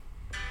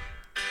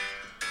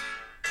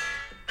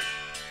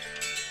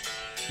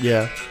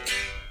Yeah.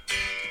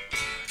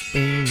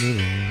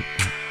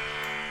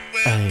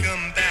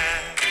 Welcome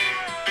back.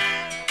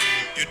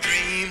 Your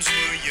dreams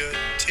were your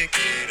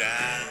ticket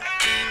out.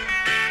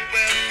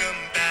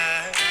 Welcome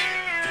back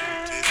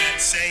to that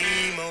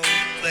same old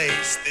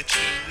place that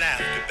you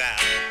laughed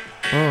about.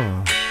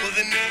 Oh. Well,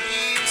 the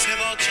names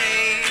have all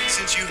changed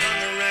since you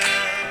hung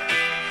around,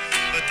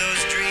 but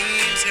those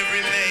dreams have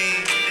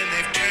remained and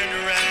they've turned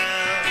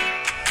around.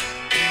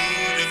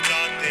 Who'd have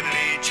thought they'd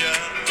lead ya?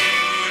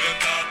 Who'd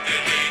have thought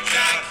they'd lead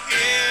ya? Back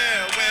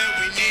here where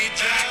we need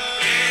ya.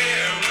 Back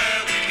here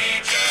where we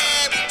need ya.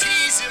 Yeah, we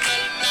tease him a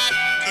lot,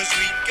 'cause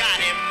we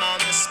got him on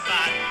the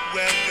spot.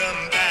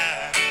 Welcome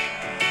back.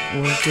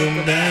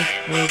 Welcome back.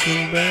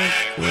 Welcome back.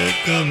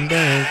 Welcome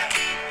back.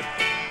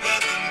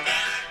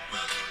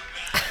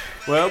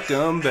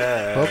 Welcome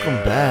back.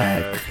 Welcome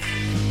back.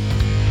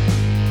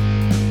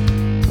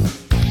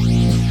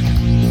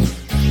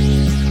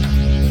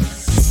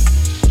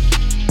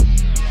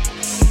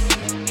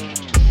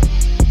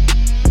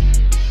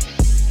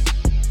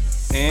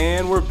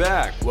 And we're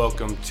back.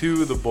 Welcome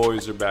to The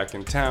Boys Are Back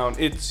in Town.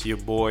 It's your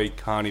boy,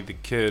 Connie the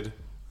Kid.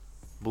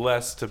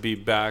 Blessed to be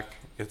back.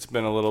 It's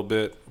been a little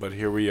bit, but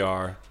here we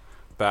are,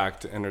 back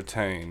to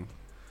entertain.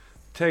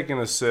 Taking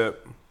a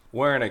sip,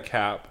 wearing a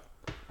cap.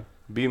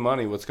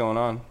 B-Money, what's going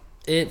on?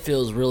 It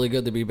feels really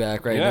good to be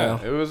back right now.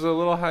 Yeah, it was a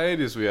little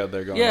hiatus we had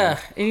there going on. Yeah,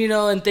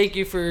 and thank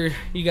you for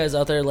you guys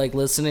out there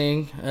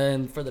listening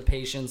and for the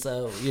patience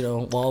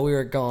that while we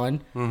were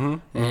gone.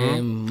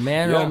 And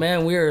man, oh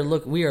man, we are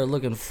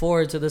looking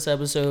forward to this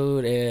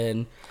episode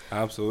and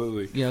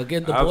absolutely.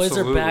 Get the boys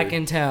are back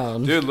in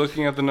town. Dude,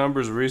 looking at the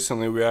numbers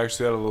recently, we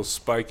actually had a little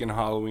spike in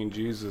Halloween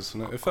Jesus,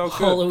 and it felt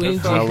good. Halloween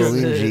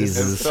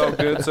Jesus. It felt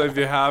good. So if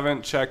you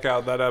haven't, check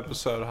out that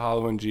episode,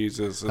 Halloween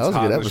Jesus. It's that was a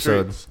good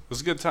episode. It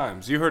was good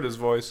times. You heard his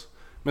voice,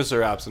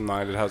 Mr. Absent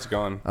Minded. How's it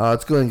going?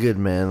 It's going good,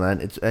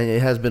 man. It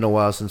has been a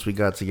while since we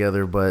got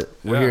together, but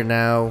we're here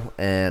now,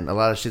 and a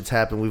lot of shit's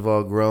happened. We've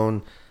all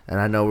grown. And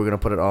I know we're gonna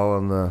put it all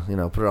on the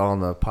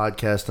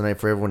podcast tonight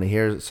for everyone to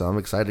hear. So I'm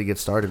excited to get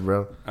started,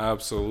 bro.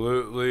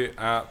 Absolutely.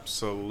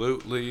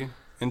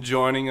 And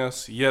joining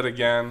us yet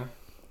again,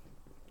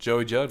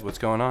 Joey Judd. What's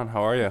going on?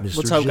 How are you? Mr.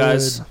 What's up,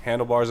 guys?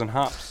 Handlebars and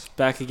hops.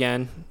 Back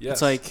again. Yes.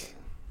 It's like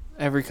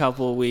every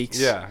couple of weeks.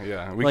 Yeah. You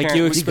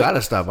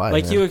gotta stop by.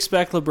 Like man. you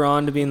expect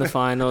LeBron to be in the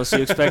finals.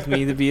 You expect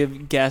me to be a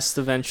guest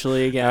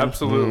eventually again.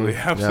 Absolutely.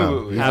 Yeah,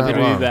 Happy to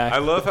be back. I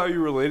love how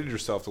you related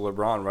yourself to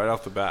LeBron right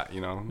off the bat.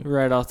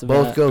 Right off the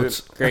both bat.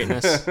 goats.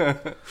 Greatness.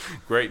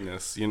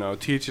 Greatness.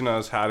 Teaching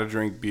us how to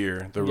drink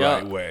beer the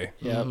right way.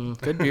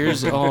 Yep. Good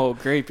beers. Oh,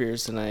 great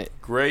beers tonight.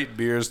 Great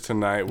beers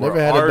tonight. Never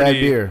had a bad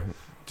beer.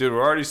 Dude,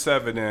 we're already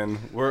 7 in.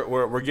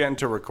 We're getting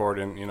to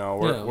recording.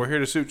 We're here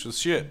to shoot the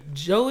shit.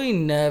 Joey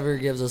never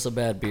gives us a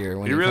bad beer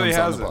when he really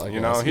comes hasn't. on the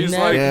podcast. He's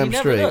he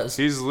never does.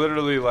 He's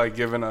literally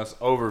giving us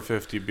over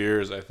 50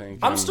 beers, I think.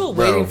 I'm still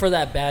waiting for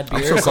that bad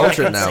beer so so I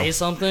cultured can now. say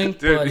something,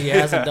 Dude, but he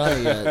hasn't done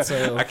it yet.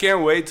 So I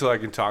can't wait till I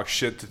can talk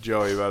shit to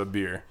Joey about a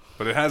beer.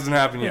 But it hasn't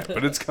happened yet.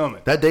 But it's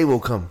coming. That day will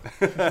come.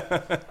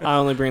 I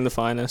only bring the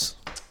finest.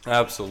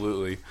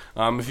 Absolutely.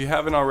 If you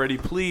haven't already,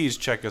 please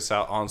check us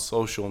out on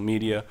social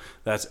media.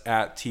 That's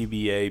at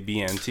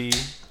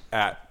TBABNT,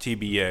 at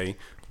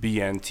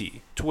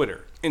TBABNT.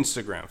 Twitter,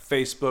 Instagram,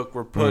 Facebook.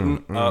 We're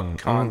putting up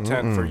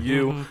content for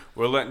you.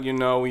 We're letting you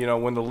know,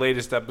 when the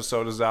latest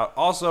episode is out.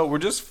 Also, we're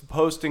just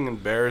posting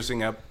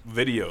embarrassing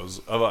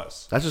videos of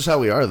us. That's just how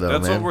we are, though,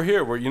 That's man. what we're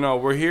here.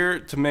 We're here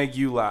to make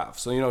you laugh.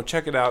 So,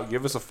 check it out.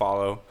 Give us a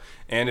follow.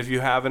 And if you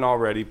haven't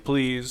already,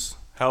 please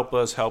help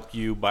us help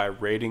you by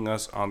rating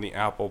us on the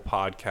Apple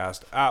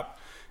Podcast app.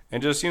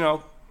 And just,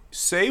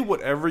 say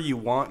whatever you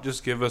want.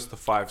 Just give us the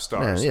 5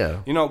 stars.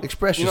 Man, yeah.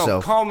 Express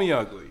yourself. Call me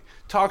ugly.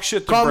 Talk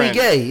shit to Call Brandon.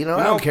 me gay.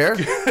 I don't care.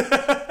 Do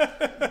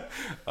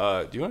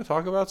you want to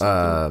talk about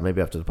something?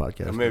 Maybe after the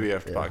podcast. Maybe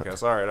after the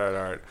podcast. All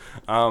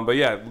right. But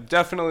yeah,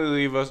 definitely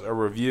leave us a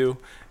review.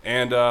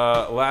 And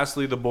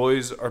lastly, the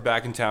Boys Are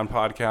Back in Town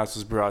podcast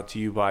is brought to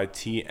you by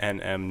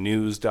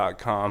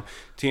TNMnews.com.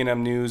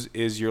 TNM News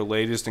is your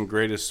latest and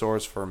greatest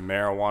source for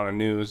marijuana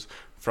news,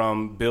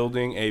 from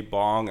building a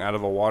bong out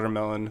of a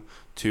watermelon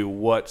to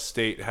what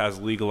state has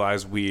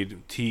legalized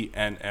weed.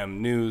 TNM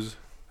News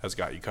has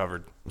got you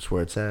covered. That's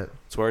where it's at.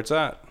 That's where it's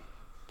at.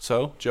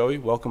 So, Joey,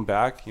 welcome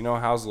back.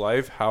 How's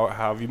life? How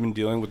have you been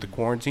dealing with the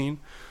quarantine?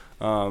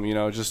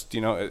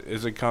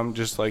 Is it come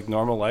just like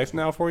normal life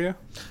now for you?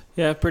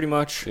 Yeah, pretty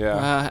much.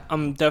 Yeah.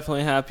 I'm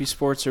definitely happy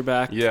sports are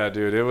back. Yeah,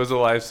 dude, it was a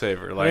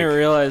lifesaver. I didn't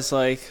realize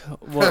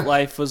what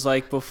life was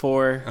like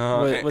before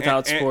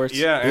without sports.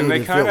 Yeah, and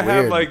Dude, they kind of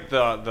have weird.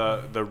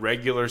 the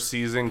regular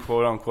season,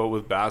 quote unquote,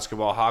 with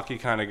basketball. Hockey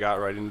kind of got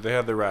right into. They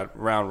had the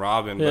round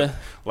robin, Yeah.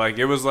 but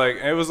it was like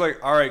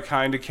all right,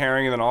 kind of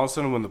caring, and then all of a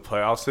sudden when the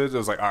playoffs hit, it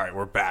was like, all right,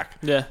 we're back.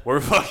 Yeah. We're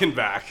fucking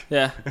back.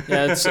 Yeah.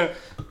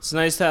 It's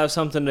nice to have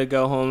something to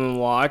go home and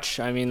watch.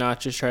 I mean,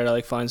 not just try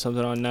to find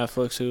something on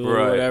Netflix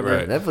or whatever.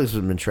 Right. Netflix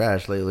Vegas has been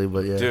trash lately,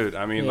 but yeah. Dude,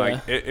 I mean,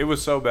 like, it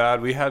was so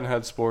bad. We hadn't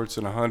had sports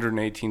in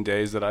 118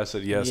 days that I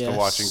said yes to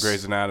watching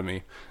Grey's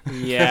Anatomy.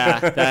 Yeah,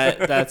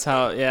 that's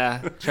how.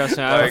 Yeah, trust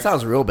me. That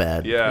sounds real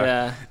bad.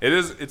 Yeah, it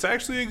is. It's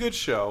actually a good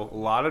show. A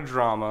lot of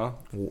drama.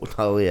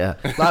 Oh yeah,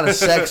 a lot of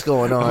sex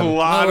going on. A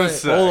lot of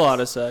sex. A whole lot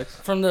of sex.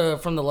 From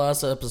the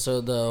last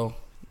episode though,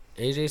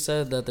 AJ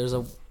said that there's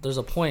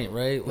a point,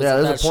 right? Yeah,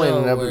 there's a point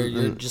in where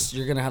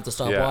you're gonna have to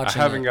stop watching.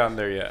 I haven't gotten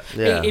there yet.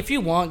 Yeah. Hey, if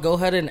you want, go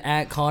ahead and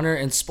at Connor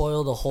and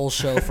spoil the whole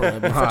show for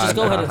him. Just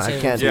go ahead and say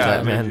I can't it. do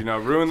that, man. You know,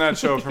 ruin that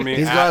show for me.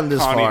 He's at gotten this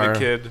Connie far. The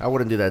Kid. I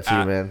wouldn't do that to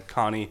you, man.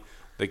 Connie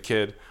the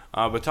Kid.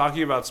 But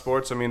talking about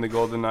sports, I mean, the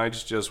Golden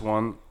Knights just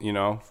won, 4 in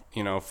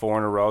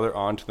a row. They're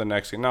on to the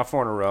next game. Not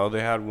 4 in a row.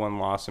 They had one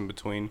loss in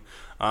between.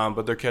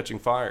 But they're catching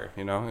fire,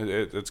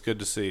 It's good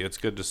to see. It's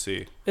good to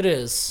see. It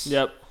is.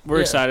 Yep.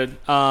 We're excited.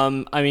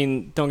 I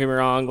mean, don't get me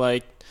wrong.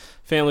 Like,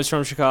 family's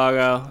from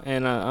Chicago,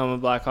 and I'm a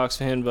Blackhawks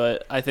fan,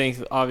 but I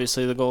think,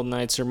 obviously, the Golden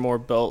Knights are more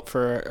built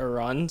for a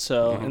run.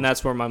 So, and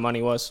that's where my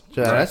money was.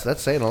 Yeah,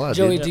 that's saying a lot,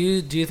 Joey,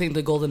 dude. do you think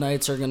the Golden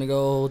Knights are going to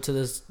go to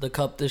the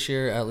Cup this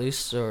year at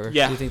least? Or do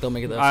you think they'll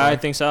make it that far? I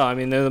think so. I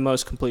mean, they're the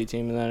most complete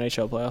team in the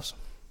NHL playoffs.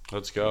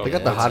 Let's go. They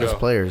got the hottest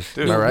players.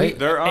 Dude, am I right?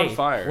 They're on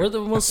fire.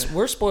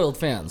 We're spoiled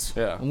fans.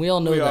 Yeah. And we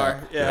all know We that.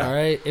 are, yeah. All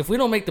right. If we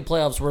don't make the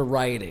playoffs, we're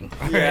rioting.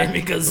 Right?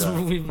 Because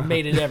we've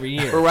made it every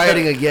year. We're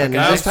riding again.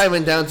 And this time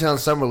in downtown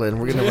Summerlin.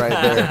 We're going to ride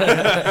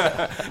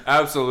there.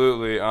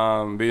 Absolutely.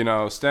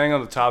 But, staying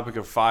on the topic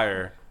of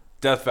fire,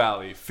 Death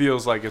Valley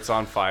feels like it's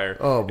on fire.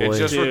 Oh, boy. It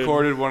just Dude.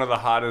 recorded one of the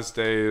hottest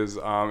days.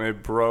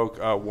 It broke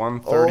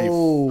 130.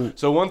 Oh.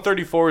 So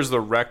 134 is the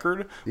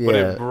record, but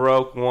Yeah. it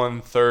broke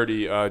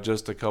 130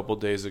 just a couple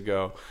days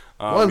ago.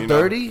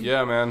 130?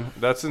 Yeah, man.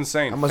 That's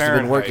insane. I must have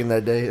been working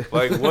that day.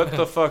 Like, what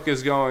the fuck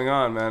is going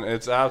on, man?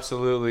 It's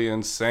absolutely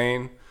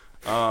insane.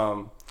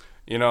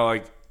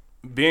 Like,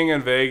 being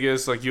in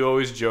Vegas, like, you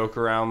always joke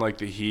around, like,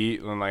 the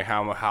heat and, like,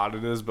 how hot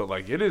it is, but,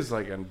 like, it is,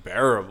 like,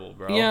 unbearable,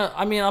 bro. Yeah,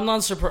 I mean, I'm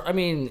not surprised. I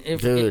mean,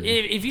 if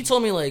you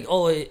told me, like,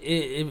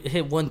 it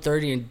hit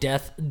 130 in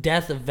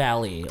Death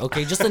Valley,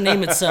 okay, just the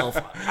name itself,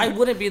 I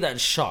wouldn't be that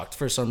shocked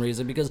for some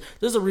reason, because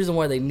there's a reason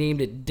why they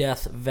named it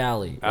Death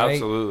Valley, right?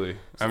 Absolutely.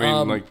 I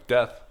mean, like,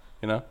 death.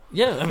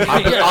 Yeah, I mean,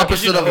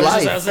 Opposite of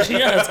life.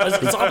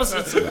 It's opposite.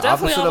 It's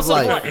definitely opposite of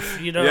life.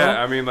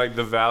 Yeah, I mean, like,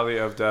 the Valley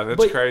of Death.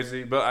 It's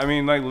crazy. But, I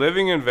mean, like,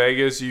 living in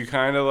Vegas, you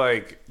kind of,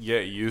 like,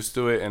 get used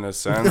to it in a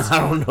sense. I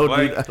don't know,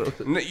 like,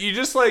 dude. you're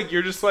just like,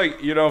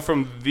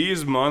 from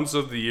these months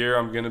of the year,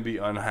 I'm going to be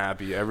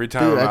unhappy every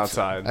time I'm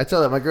outside. I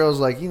tell that my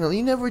girl's like, you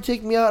never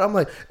take me out. I'm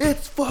like,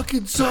 it's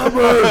fucking summer.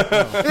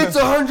 It's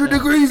 100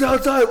 degrees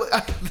outside.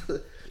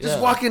 Just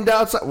walking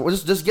down,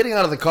 just getting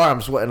out of the car,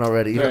 I'm sweating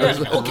already. Yeah, okay,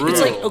 it's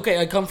like,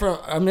 okay,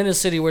 I'm in a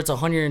city where it's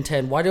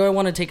 110. Why do I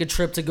want to take a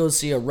trip to go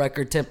see a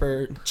record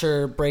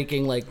temperature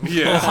breaking, like,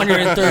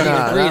 130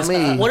 not me.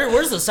 degrees?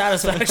 Where's the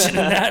satisfaction in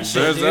that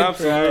shit, There's dude?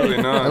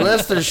 absolutely none.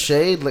 Unless there's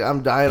shade, like,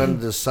 I'm dying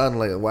under the sun.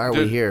 Like, why are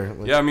we here?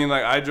 Like, Yeah, I mean,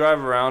 like, I drive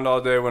around all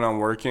day when I'm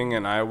working,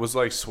 and I was,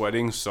 like,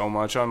 sweating so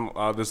much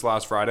on this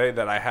last Friday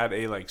that I had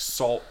a, like,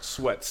 salt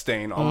sweat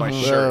stain on my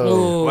shirt.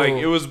 Ooh. Like,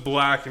 it was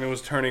black and it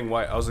was turning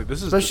white. I was like,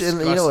 this is especially,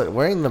 disgusting. you know what?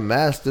 Wearing the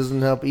mask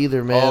doesn't help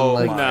either, man. Oh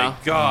like, my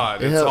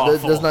God, it's it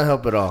awful. does not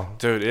help at all.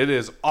 Dude, it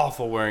is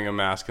awful wearing a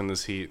mask in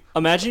this heat.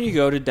 Imagine you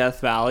go to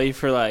Death Valley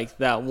for like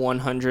that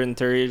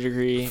 130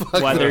 degree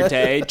weather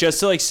day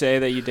just to like say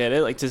that you did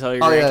it, like to tell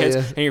your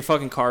grandkids, and your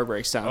fucking car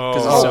breaks down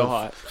because it's so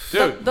hot.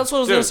 Dude, that's what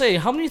I was gonna say.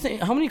 How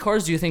many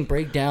cars do you think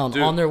break down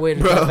on their way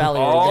to Death Valley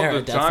or all there the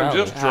at Death time, Valley?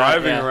 just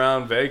driving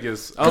around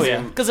Vegas. Oh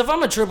yeah, because if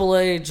I'm a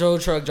AAA Joe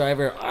truck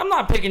driver, I'm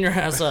not picking your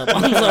ass up.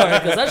 I'm sorry,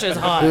 because that shit's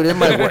hot. Dude, in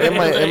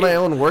my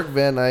own work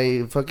van,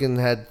 I fucking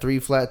had 3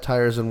 flat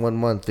tires in 1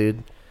 month,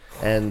 dude.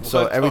 And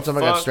so every time I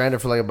got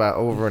stranded for like about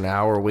over an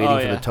hour waiting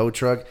for the tow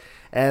truck,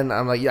 and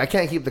I'm like, I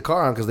can't keep the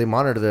car on because they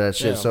monitor that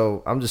shit. Yeah.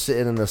 So I'm just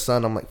sitting in the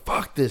sun. I'm like,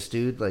 fuck this,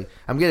 dude. Like,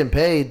 I'm getting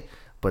paid,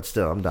 but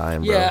still, I'm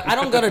dying, bro. Yeah, I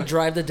don't gotta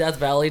drive to Death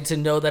Valley to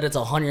know that it's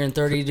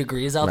 130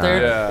 degrees out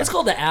there. Yeah. It's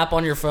called the app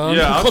on your phone.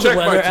 Yeah, It's I'll called check the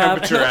my weather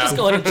temperature app. app. Just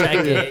go ahead and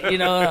check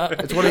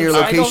it. It's one of your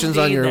I don't locations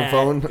on need your that.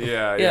 phone.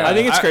 Yeah. I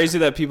think it's crazy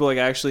that people like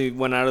actually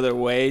went out of their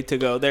way to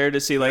go there to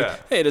see like,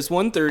 hey, does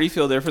 130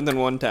 feel different than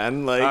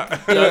 110?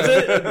 Like, does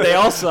it? They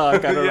all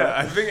suck. I don't know.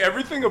 I think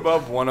everything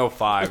above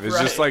 105 is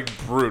just like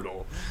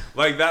brutal.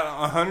 Like that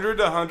 100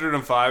 to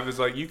 105 is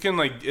like, you can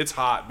like, it's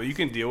hot, but you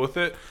can deal with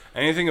it.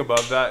 Anything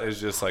above that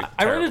is just like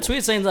I read terrible. a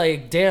tweet saying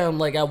like, damn,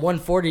 like at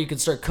 140 you could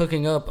start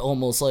cooking up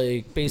almost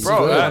like basically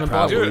Bro, on a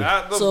body. dude,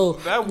 at the, So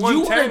that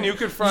 110 you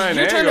could fry an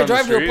You're egg trying to on the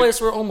drive to a street. place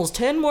where almost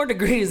 10 more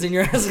degrees and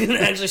your ass is gonna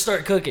actually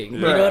start cooking. You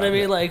know what I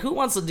mean? Like, who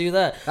wants to do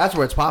that? That's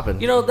where it's popping.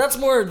 You know, that's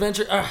more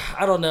adventure.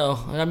 I don't know.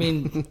 I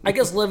mean, I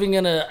guess living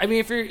in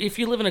if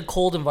you live in a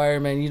cold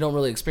environment, and you don't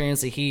really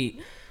experience the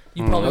heat.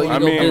 You probably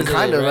want to go visit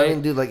kind it, of. right? I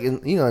mean, dude, like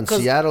in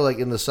Seattle, like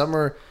in the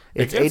summer,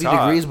 it's 80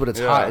 hot. degrees, but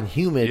it's hot and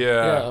humid.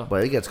 Yeah.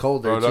 But it gets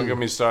cold there Bro, don't too. get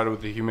me started with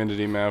the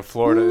humidity, man.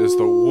 Florida is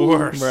the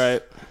worst.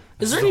 Right.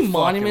 Is there any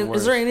monument?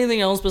 Is there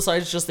anything else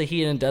besides just the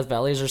heat in Death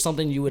Valley? Is there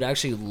something you would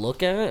actually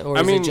look at, or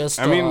is it just?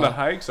 The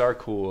hikes are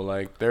cool.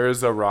 Like there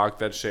is a rock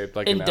that's shaped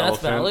like in an Death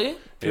elephant. Valley.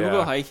 People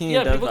go hiking. Yeah,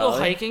 in Death people Valley? go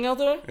hiking out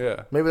there.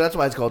 Yeah. Maybe that's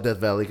why it's called Death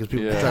Valley, because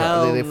people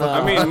Hell they no.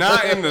 I mean,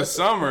 not in the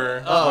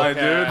summer, my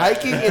dude.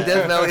 hiking in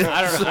Death Valley.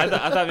 I don't know.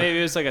 I thought maybe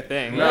it was like a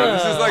thing. No,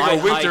 this is like I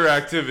a winter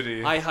hiked-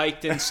 activity. I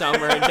hiked in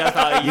summer in Death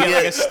Valley. You get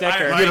like a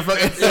sticker. You get a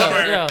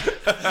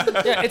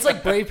fucking Yeah, it's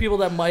like brave people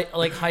that might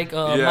like hike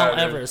Mount dude.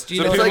 Everest. Do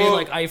you So know what I mean? people-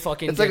 Like I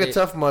fucking. It's like get a it.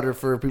 tough mudder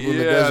for people in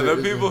the Yeah, desert.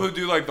 the people who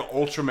do like the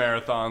ultra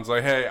marathons,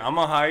 like, hey, I'm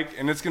gonna hike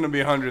and it's gonna be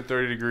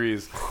 130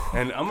 degrees,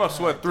 and I'm gonna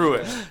sweat through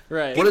it.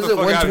 Right. What is the it?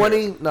 fuck outta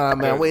 120? Nah,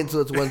 man. Wait until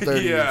it's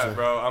 130. Yeah,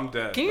 bro, I'm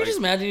dead. Can you just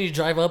imagine you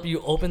drive up,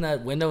 you open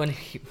that window, and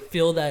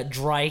feel that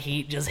dry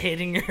heat just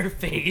hitting your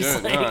face?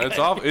 Yeah, like, no, it's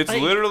awful. It's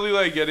like, literally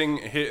like getting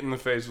hit in the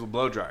face with a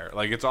blow dryer.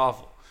 Like it's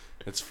awful.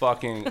 It's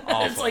fucking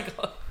awful. It's like.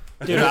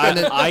 Dude,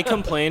 I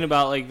complain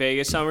about like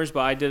Vegas summers, but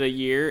I did a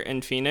year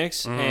in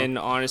Phoenix, and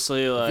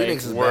honestly, like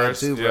Phoenix is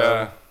worst, bad too, bro.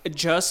 yeah.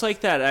 just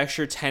like that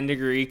extra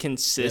 10-degree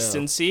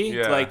consistency,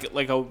 Yeah.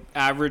 like a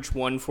average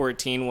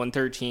 114,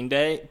 113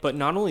 day. But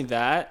not only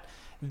that,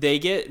 they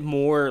get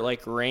more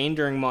like rain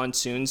during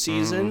monsoon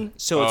season,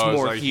 so it's Oh, it's,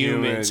 more like,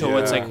 humid. humid, So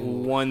it's yeah. like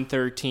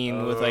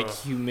 113 with like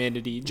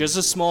humidity, just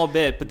a small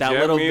bit, but that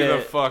Get little me bit.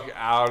 the fuck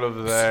out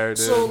of there, dude.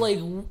 So like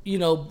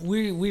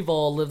we've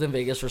all lived in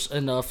Vegas for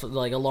enough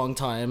like a long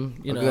time.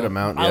 You know, good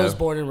amount, I yeah. was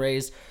born and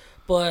raised,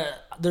 but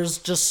there's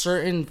just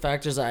certain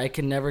factors that I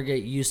can never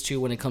get used to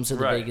when it comes to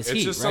the right. Vegas It's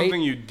heat. just right?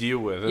 something you deal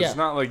with. It's Yeah.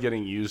 not like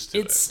getting used to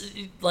it. It's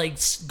like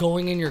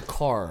going in your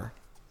car.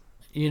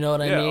 You know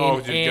what I Yeah, mean? oh,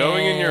 dude,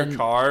 going in your And,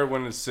 car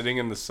when it's sitting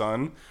in the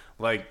sun,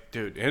 like,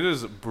 dude, it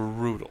is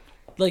brutal.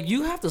 Like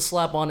you have to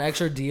slap on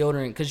extra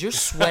deodorant because you're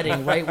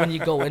sweating right when you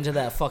go into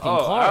that fucking Oh,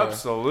 car.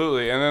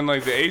 absolutely. And then,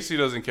 like, the AC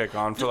doesn't kick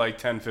on for, like,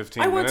 10,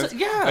 15 I went minutes. to-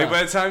 yeah. Like,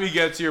 by the time you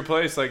get to your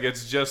place, like,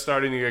 it's just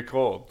starting to get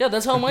cold. Yeah,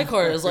 that's how my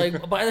car is. Like,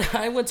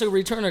 I went to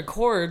return a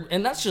cord,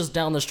 and that's just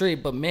down the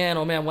street. But man,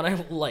 oh man, when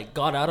I like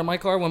got out of my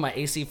car, when my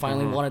AC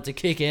finally wanted to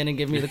kick in and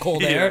give me the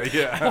cold air,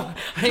 Yeah.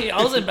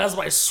 I was in Best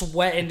Buy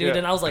sweating, dude, Yeah.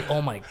 and I was like,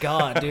 oh my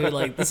god, dude,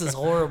 like this is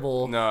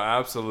horrible. No,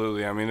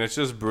 absolutely. I mean, it's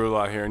just brutal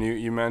out here. And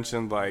you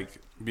mentioned, like,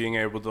 being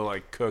able to,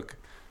 like, cook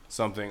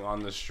something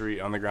on the street,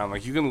 on the ground.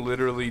 Like, you can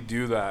literally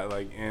do that,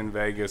 like, in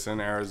Vegas and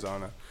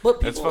Arizona. But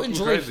It's people fucking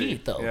enjoy crazy.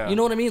 heat, though. Yeah. You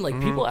know what I mean?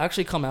 Like people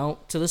actually come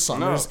out to the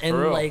summers for and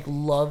real. like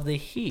love the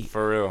heat.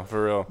 For real,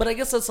 for real. But I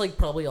guess that's like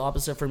probably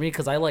opposite for me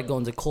because I like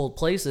going to cold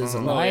places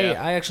and Oh,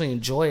 yeah. I actually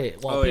enjoy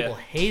it while Oh, people yeah.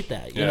 hate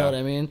that. You Yeah. know what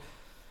I mean?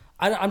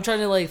 I'm trying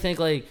to like think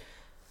like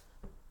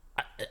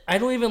I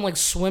don't even like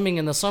swimming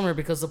in the summer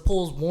because the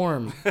pool's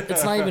warm.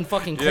 It's not even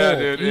fucking cold. Yeah,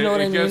 dude. You know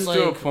what I it mean? gets to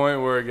a Like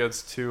point where it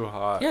gets too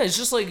hot. yeah, it's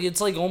just like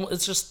almost,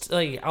 it's just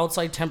like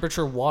outside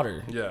temperature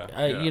water. Yeah,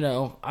 I, yeah. You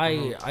know,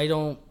 I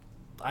don't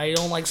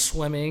like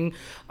swimming.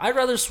 I'd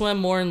rather swim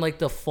more in like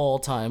the fall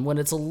time when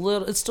it's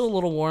still a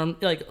little warm,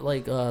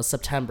 like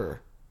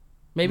September,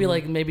 maybe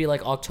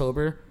like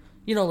October.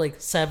 You know, like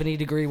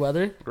 70-degree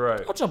weather.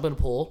 Right. I'll jump in a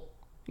pool.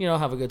 You know,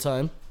 have a good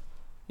time.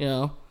 You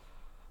know,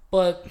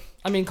 but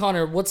I mean,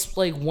 Connor, what's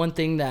like one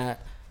thing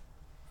that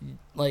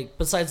like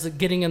besides the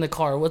getting in the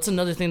car, what's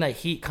another thing that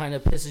heat kind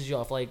of pisses you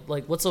off? Like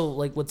what's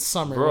with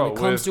summer Bro, when it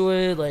comes with- to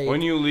it? Like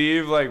When you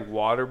leave like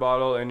water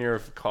bottle in your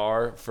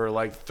car for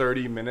like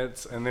 30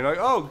 minutes and they're like,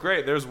 oh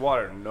great, there's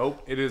water.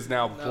 Nope, it is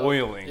now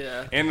boiling.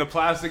 yeah. And the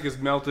plastic is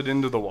melted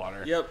into the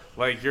water. Yep.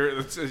 Like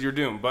you're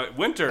doomed. But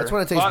winter, That's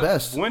when it tastes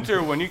best.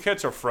 Winter, when you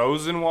catch a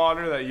frozen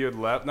water that you had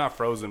left, not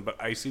frozen,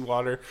 but icy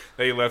water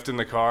that you left in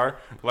the car,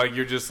 like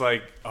you're just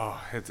like,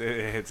 oh, it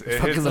hits Fucking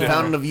the different.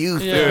 fountain of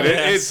youth. Yeah. Dude,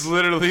 Yes. it's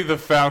literally the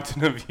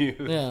fountain of youth.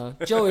 yeah,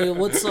 Joey,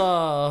 what's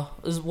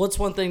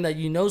one thing that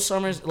you know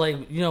summers like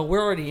we're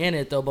already in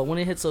it though, but when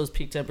it hits those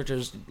peak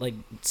temperatures, like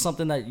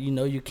something that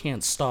you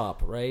can't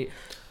stop, right?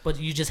 But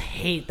you just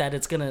hate that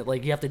it's gonna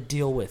like you have to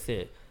deal with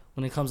it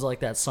when it comes to like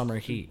that summer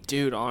heat.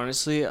 Dude,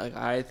 honestly, like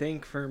I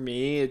think for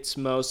me, it's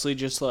mostly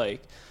just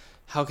like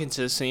how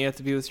consistent you have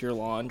to be with your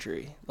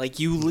laundry. Like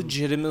you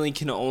legitimately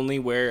can only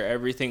wear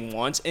everything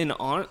once, and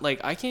like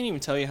I can't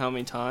even tell you how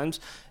many times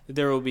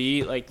there will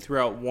be like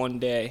throughout one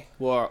day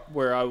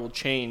where I will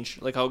change.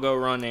 Like I'll go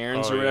run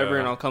errands Oh, or whatever, yeah.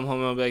 and I'll come home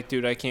and I'll be like,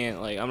 dude, I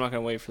can't. Like I'm not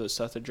gonna wait for this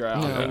stuff to dry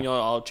out, and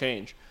I'll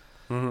change.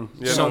 Yeah,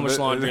 So much that-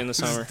 laundry in the it's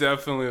summer.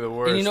 definitely the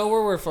worst. And you know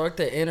where we're fucked?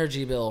 The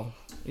energy bill.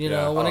 You Yeah.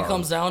 know, when it Oh,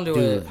 comes down to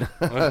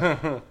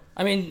it.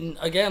 I mean,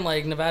 again,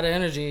 like Nevada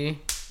Energy,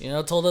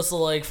 told us to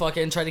like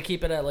fucking try to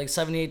keep it at like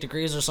 78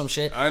 degrees or some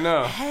shit. I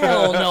know.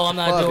 Hell no, I'm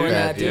not Fuck doing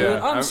that, that, dude.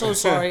 yeah. I'm so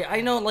sorry.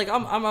 I know, like,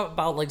 I'm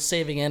about like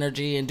saving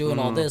energy and doing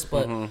all this,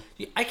 but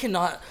I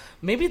cannot.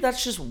 Maybe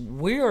that's just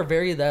we are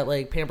very that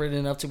like pampered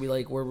enough to be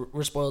like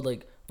we're spoiled.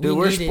 Like, Dude, we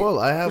we're need it. spoiled.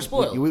 We're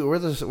spoiled.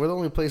 We're the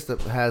only place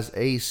that has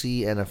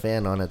AC and a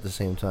fan on at the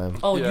same time.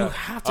 Oh, Yeah. you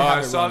have to. Oh, have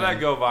I it saw running. that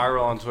go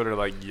viral on Twitter.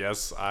 Like,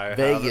 yes, I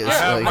Vegas, have, I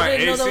have like- my I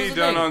didn't know that was AC a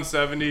done thing. on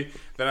 70.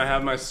 Then I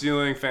have my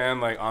ceiling fan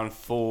like on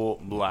full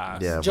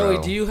blast. Yeah, Joey,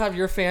 bro. do you have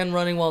your fan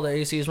running while the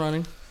AC is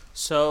running?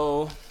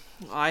 So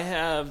I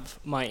have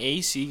my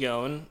AC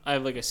going. I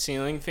have like a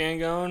ceiling fan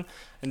going,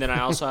 and then I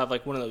also have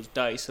like one of those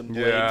Dyson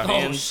blade Yeah.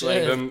 fans, Oh,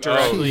 like shit.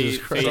 directly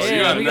Jesus Christ. facing.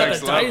 you got Damn, we got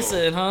next a level.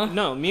 Dyson, huh?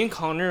 No, me and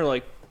Connor are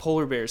like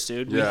polar bears,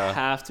 dude. We Yeah.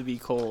 have to be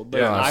cold.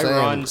 Like, Yeah, I same,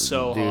 run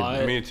so dude.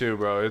 hot. Me too,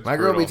 bro. It's My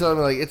girl be brutal. telling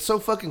me like it's so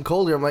fucking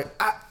cold here. I'm like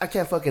I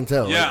can't fucking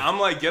tell. Yeah, I'm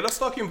like, get a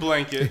fucking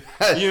blanket,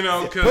 you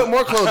know, Like, put because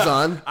more clothes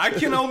on. I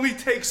can only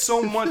take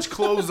so much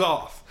clothes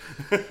off.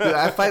 Dude,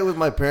 I fight with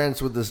my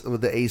parents with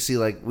the AC.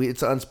 Like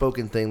it's an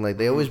unspoken thing. Like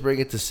they always Mm-hmm. bring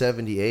it to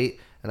 78,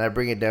 and I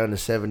bring it down to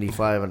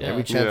 75. And Yeah.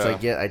 every chance I Yeah.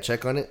 get, I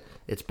check on it.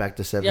 It's back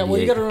to 78. Yeah, well,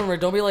 you gotta remember,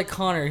 don't be like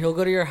Connor. He'll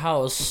go to your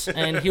house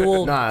and he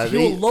will Nah, he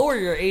will lower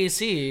your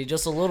AC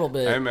just a little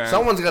bit. Hey, man.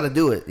 Someone's got to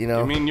do it. You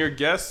know. I mean, your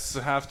guests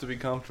have to be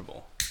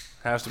comfortable.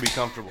 Has to be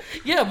comfortable.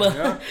 Yeah, but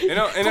Yeah. You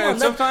know, and, come on,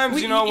 sometimes,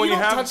 we- you know, when you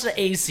don't have... touch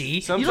the AC.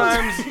 You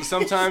don't-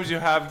 Sometimes you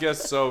have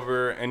guests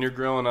over and you're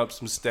grilling up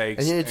some steaks.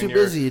 And you're too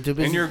busy, you're too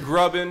busy. And you're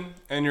grubbing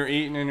and you're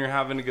eating and you're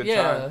having a good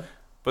Yeah. time.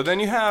 But then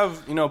you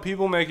have, you know,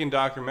 people making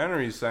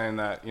documentaries saying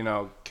that, you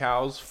know,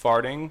 cows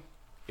farting,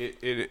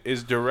 it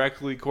is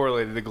directly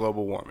correlated to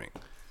global warming.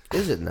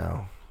 Is it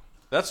now?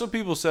 That's what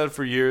people said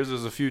for years.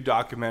 There's a few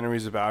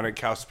documentaries about it.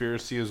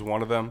 Cowspiracy is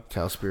one of them.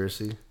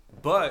 Cowspiracy.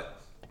 But,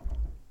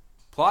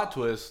 plot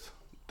twist,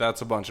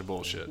 that's a bunch of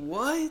bullshit.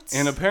 What?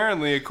 And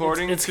apparently,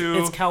 according it's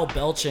to... cow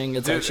belching.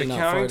 It's actually not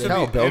accounting to farting.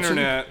 Cow the belching?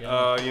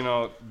 internet, you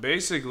know,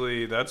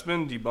 basically that's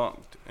been debunked.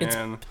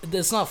 And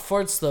It's not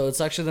farts though.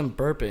 It's actually them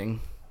burping.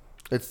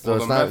 It's Well,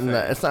 it's the not in methane.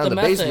 the, it's not The in the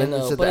methane basement. though,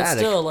 It's in but the it's attic.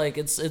 still like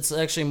it's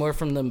actually more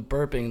from them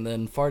burping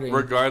than farting.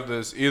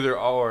 regardless, either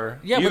or,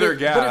 yeah, either but it's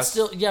gas.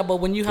 still but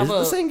when you Is have it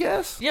the same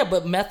gas? Yeah,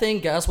 but methane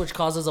gas, which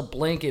causes a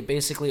blanket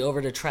basically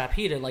over to trap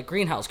heat and like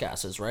greenhouse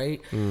gases,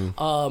 right?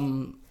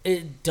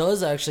 It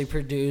does actually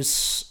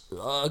produce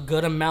a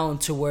good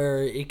amount to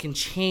where it can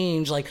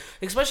change, like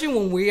especially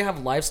when we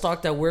have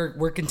livestock that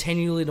we're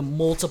continually to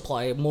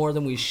multiply more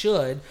than we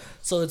should.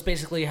 So it's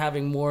basically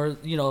having more,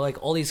 you know, like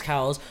all these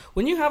cows.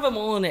 When you have them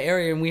all in the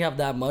area and we have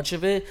that much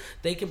of it,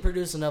 they can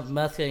produce enough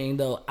methane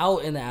though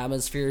out in the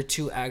atmosphere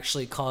to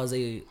actually cause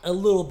a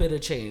little bit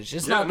of change.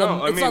 It's not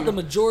not the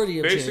majority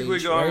of basically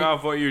change. going right?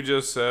 off what you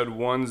just said.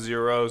 10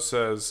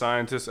 says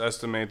scientists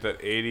estimate that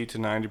 80 to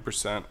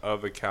 90%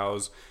 of the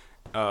cow's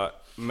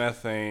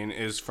methane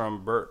is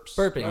from burps.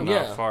 Burping, and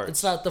yeah. not farts.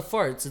 It's not the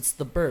farts, it's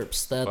the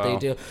burps that Wow. they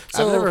do.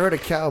 So I've never heard a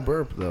cow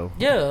burp though.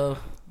 yeah.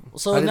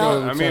 So I didn't now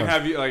know- I mean,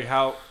 have you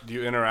how do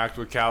you interact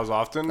with cows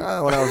often? When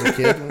I was a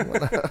kid, hey,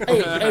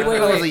 when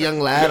wait, I was a wait. young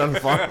lad on the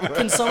farm.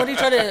 Can somebody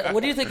try to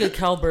what do you think a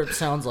cow burp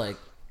sounds like?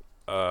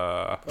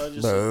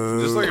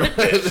 Just like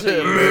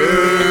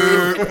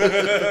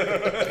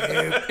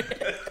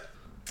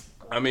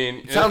I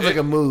mean, Sounds like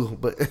a moo,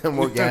 but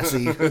more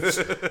gassy.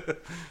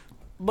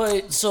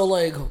 But so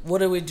like what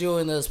do we do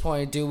in this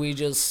point?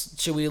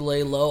 Should we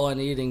lay low on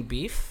eating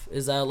beef?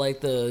 Is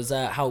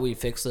that how we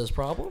fix this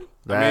problem?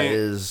 That mean,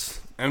 is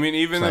I mean,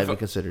 even not if even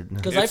considered.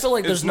 Because I feel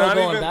like there's it's no not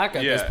going even- back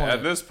at this point.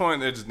 At this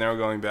point, it's never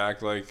going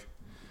back. Like,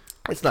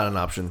 It's not an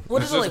option.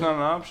 What it's is it just like? not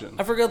an option.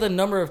 I forgot the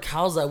number of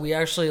cows that we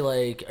actually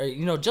like.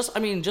 You know, just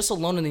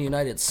alone in the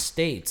United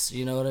States.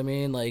 You know what I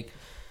mean? Like,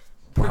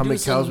 How many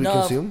produce cows we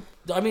enough- consume?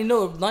 I mean,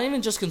 no, not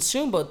even just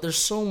consume, but there's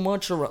so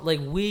much around. Like,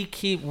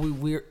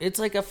 we're. It's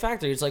like a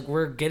factory. It's like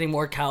we're getting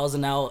more cows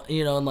and now,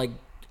 you know, and like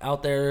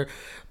out there,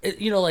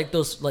 you know, like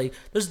those like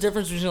there's a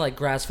difference between like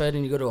grass fed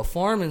and you go to a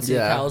farm and see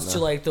Yeah, cows no. to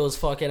like those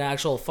fucking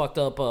actual fucked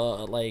up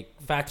like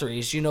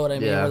factories. You know what I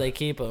mean? Yeah. Where they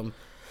keep them.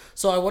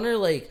 So I wonder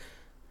like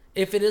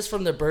if it is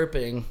from the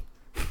burping,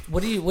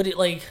 what do you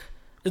like?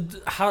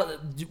 How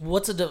do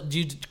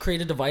you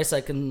create a device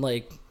that can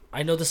like?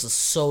 I know this is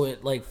so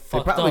like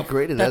fucked probably up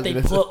created that that. they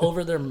put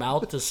over their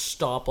mouth to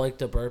stop like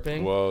the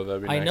burping. Whoa,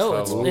 that'd be I next know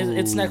level.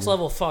 it's next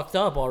level fucked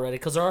up already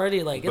because they're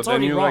already like But it's then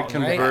already you wrong, like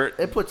convert.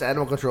 It puts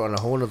animal control on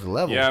a whole nother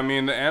level. Yeah, I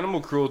mean the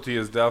animal cruelty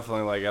is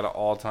definitely like at an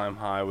all-time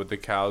high with the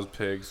cows,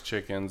 pigs,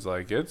 chickens.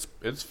 Like it's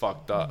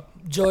fucked up.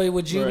 right? Joey,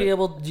 would you Right. be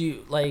able would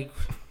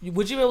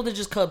you be able to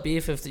just cut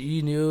beef if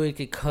you knew it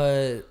could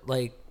cut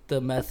like the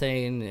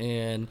methane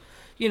and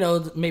you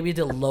know maybe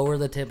to lower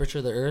the temperature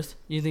of the earth?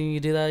 You think you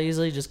could do that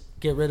easily? Just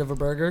get rid of a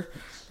burger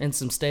and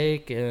some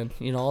steak and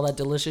you know all that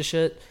delicious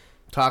shit.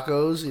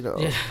 Tacos, you know.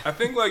 Yeah. I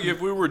think like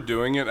if we were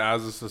doing it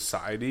as a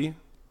society,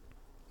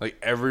 like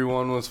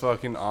everyone was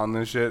fucking on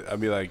this shit, I'd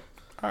be like,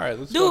 all right,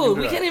 let's. fucking Dude,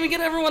 do we that. can't even get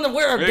everyone to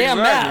wear a damn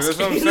Exactly, mask. that's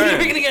what I'm We're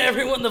saying. gonna get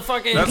everyone to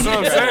fucking. That's what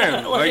I'm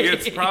saying. Like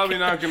it's probably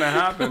not gonna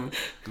happen.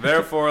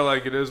 Therefore,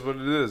 like it is what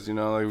it is. You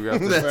know, like we got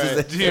to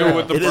That's deal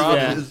with the It is what it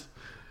problems. is.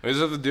 We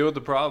just have to deal with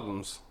the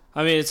problems.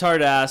 I mean, it's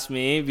hard to ask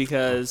me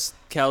because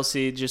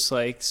Kelsey just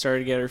like started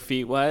to get her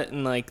feet wet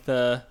and like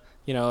the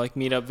like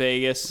Meetup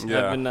Vegas.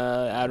 Yeah. I've been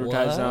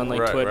advertising What? on like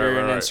Right, Twitter right,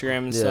 and right. Instagram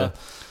and Yeah.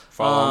 stuff.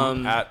 Follow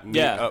them at Meet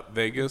yeah. Up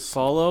Vegas.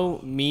 Follow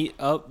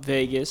Meetup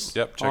Vegas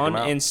Yep, check on 'em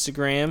out.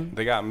 Instagram.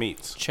 They got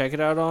meats. Check it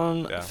out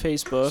on Yeah.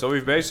 Facebook. So we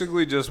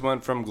basically just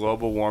went from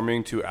global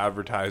warming to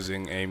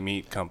advertising a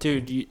meat company.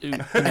 Dude,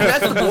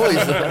 That's the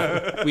boys.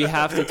 Though. we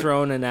have to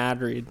throw in an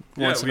ad read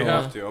yeah, once we in a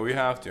while. have to. We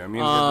have to. I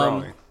mean, we're Um,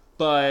 growing.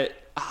 But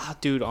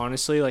dude,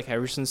 honestly, like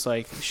ever since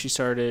like she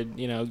started,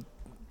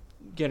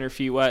 getting her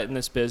feet wet in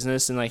this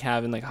business and like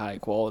having like high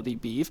quality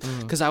beef,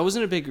 because I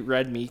wasn't a big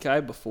red meat guy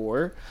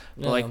before,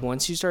 but like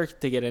once you start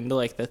to get into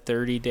like the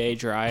 30-day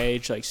dry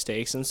age like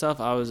steaks and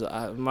stuff, I was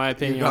my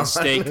opinion on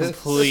steak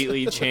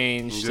completely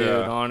changed, dude,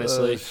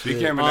 honestly.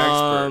 Became an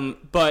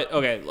expert. But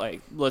okay,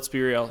 like let's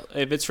be real,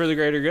 if it's for the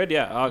greater good,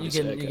 yeah,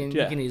 obviously you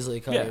can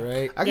easily cut it,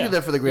 right? I can do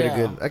that for the greater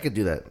good. I could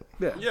do that.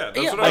 Yeah, that's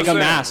what like I'm a saying.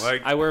 mask.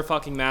 Like, I wear a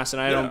fucking mask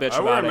and I don't bitch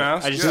I wear about a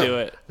mask, it. I just do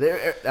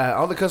it.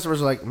 All the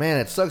customers are like, man,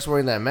 it sucks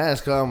wearing that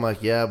mask. I'm like,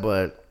 yeah,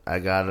 but I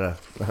gotta.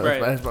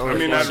 Right. I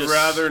mean, I'd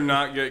rather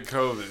not get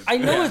COVID. I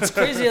know it's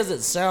crazy as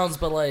it sounds,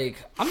 but like,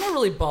 I'm not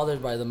really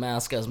bothered by the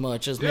mask as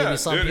much as maybe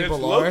some people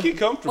it's are. low-key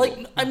comfortable.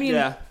 Like, I mean,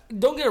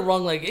 don't get it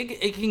wrong. Like,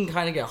 it can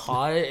kind of get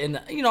hot, and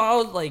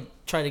I'll like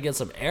try to get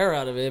some air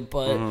out of it,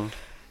 but I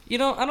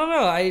don't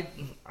know.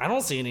 I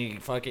don't see any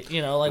fucking,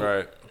 like.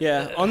 Right.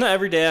 Yeah, on the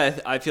everyday,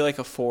 I feel like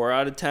a 4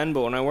 out of 10,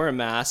 but when I wear a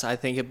mask, I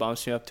think it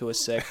bumps me up to a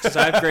 6. Because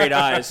I have great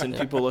eyes, and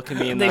people look at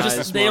me in the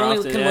eyes they more only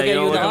often. can look at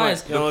you in the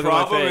eyes. The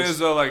problem is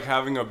though, like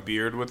having a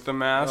beard with the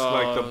mask,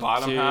 like the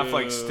bottom half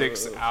like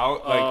sticks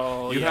out.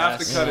 Like you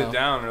have to cut it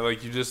down, or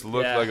like you just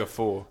look like a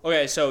fool.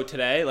 Okay, so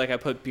today, like I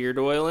put beard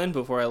oil in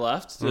before I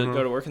left to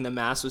go to work, and the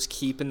mask was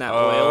keeping that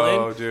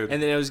oil in, dude.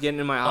 and then it was getting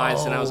in my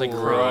eyes, and I was like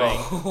crying.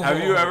 Have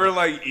you ever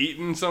like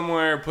eaten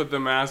somewhere, put the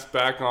mask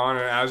back on,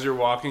 and as you're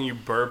walking, you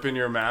burp in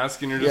your mask,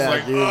 and you're just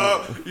like,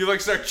 oh, you like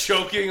start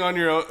choking on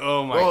your own.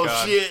 Oh my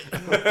god. Shit.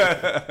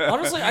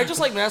 Honestly, I just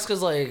like masks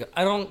because like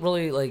I don't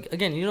really like.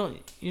 Again, you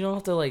don't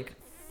have to like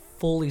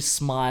fully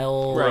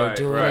smile or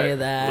do any of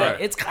that. Right.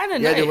 It's kind of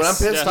Yeah, nice. dude, when I'm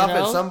pissed off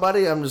at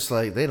somebody, I'm just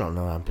like, they don't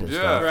know I'm pissed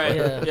off. Right.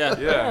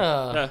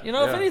 Yeah.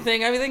 If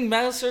anything, I think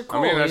masks are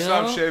cool. I mean, I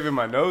stopped shaving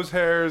my nose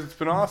hairs. It's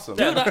been awesome.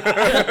 Dude,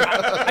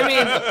 I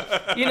mean,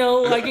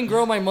 I can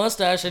grow my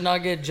mustache and not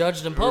get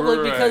judged in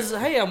public because,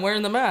 hey, I'm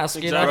wearing the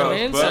mask. You know what I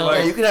mean? But So, like,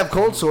 Yeah, you can have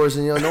cold sores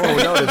and no one will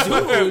notice.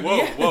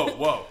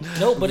 whoa.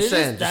 no, but just it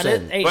saying, is just that.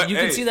 saying. Hey, But, you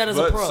can see that as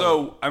a but pro.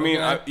 So, I mean,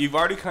 Okay? you've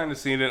already kind of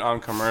seen it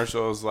on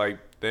commercials, like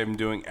them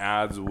doing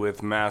ads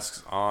with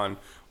masks on.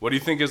 What do you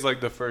think is like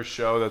the first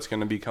show that's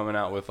going to be coming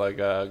out with like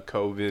a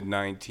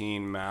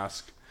COVID-19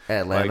 mask?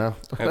 Atlanta.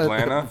 Like,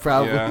 Atlanta?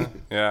 Probably.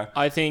 Yeah.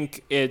 I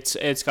think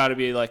it's got to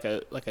be like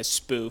a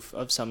spoof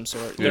of some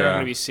sort. They're Yeah. going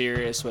to be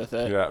serious with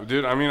it. Yeah,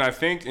 dude. I mean, I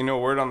think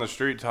word on the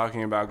street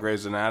talking about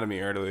Grey's Anatomy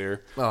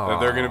earlier that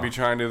they're going to be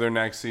trying to do their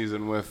next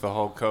season with the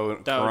whole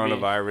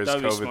coronavirus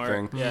COVID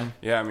smart. thing.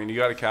 Yeah. I mean, you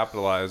got to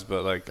capitalize,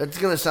 but like, That's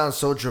going to sound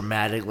so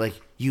dramatic. Like,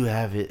 you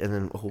have it, and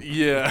then...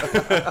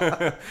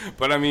 yeah.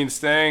 But I mean,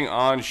 staying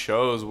on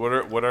shows.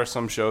 What are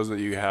some shows that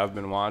you have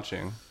been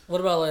watching? What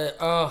about like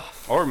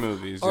Or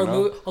movies?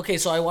 okay,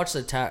 so I watched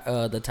the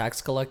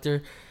Tax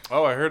Collector.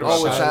 Oh, I heard about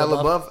Oh, with that.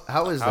 Shia LaBeouf?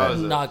 How is that?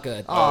 Not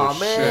good. Oh,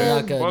 man.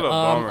 Not good. What a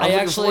bummer. I looking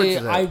actually forward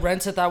to that. I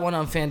rented that one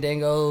on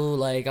Fandango.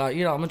 Like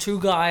I'm a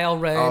true guy. I'll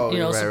rent.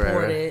 Oh,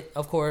 support right. it,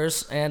 of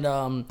course. And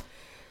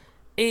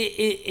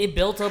it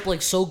built up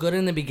like so good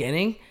in the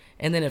beginning,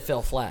 and then it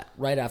fell flat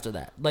right after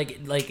that. Like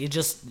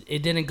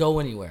it didn't go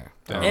anywhere.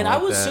 And I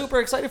was super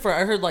excited for it.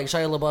 I heard like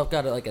Shia LaBeouf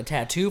got like a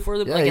tattoo for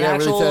the like an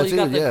actual. Really You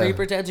got the tattooed,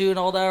 creeper tattoo and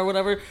all that or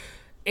whatever.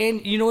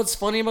 And you know what's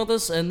funny about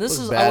this? And this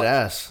is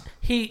badass.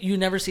 you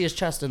never see his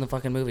chest in the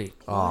fucking movie.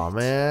 Oh,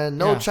 man.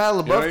 No Yeah. Shia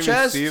You don't LaBeuf even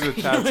chest? see the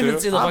You don't even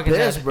see tattoo. the I'm fucking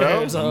pissed, tattoo.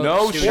 bro. So-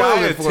 No Spoil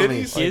Shia it for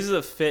me. titties. He is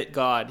a fit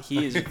god.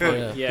 He is.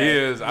 Yeah. He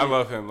is. I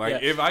love him. Like,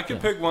 Yeah. if I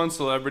could pick one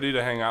celebrity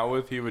to hang out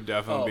with, he would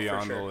definitely be for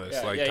on sure. the list.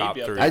 Yeah, Like, yeah, top he'd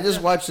be up 3. there. I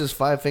just watched his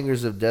 5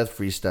 Fingers of Death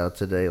freestyle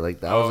today. Like,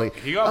 that. I was like...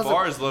 he got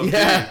bars, low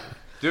Yeah. key.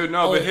 Dude,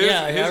 no, Oh, but his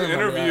yeah, I his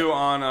remember interview that.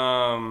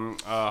 on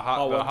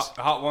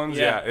Hot Ones,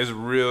 Yeah. is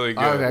really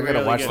good. Okay, I gotta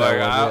Really watch good. that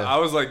Like, one. I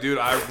was like, dude,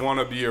 I want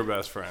to be your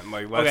best friend.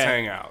 Like, let's Okay.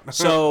 hang out.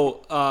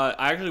 So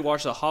I actually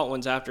watched the Hot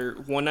Ones after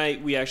one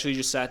night. We actually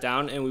just sat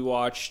down and we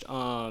watched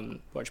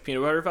Peanut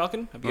Butter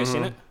Falcon. Have you guys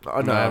seen it? Oh,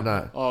 no, I'm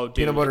not. Oh, dude,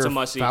 Peanut Butter it's a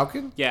must see.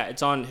 Falcon? Yeah,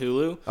 it's on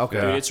Hulu.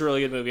 Okay. Dude, it's a really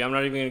good movie. I'm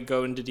not even gonna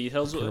go into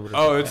details.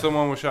 Oh, it's the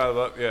one with Shia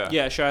LaBeouf? Yeah.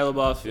 Yeah, Shia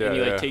LaBeouf, Yeah, and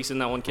he like yeah. takes in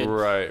that one kid.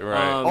 Right.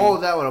 Oh,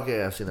 that one.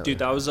 Okay, I've seen that Dude,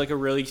 one. that was like a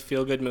really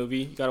feel good movie.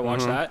 You gotta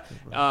watch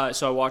that.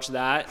 So I watched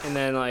that and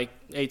then like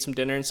ate some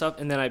dinner and stuff,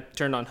 and then I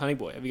turned on Honey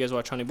Boy. Have you guys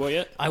watched Honey Boy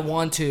yet? I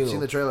want to. Seen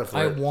the trailer for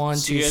I it. want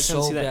So you to guys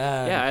haven't so seen that?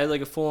 bad. Yeah, I had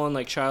like a full on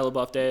like Shia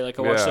LaBeouf day. Like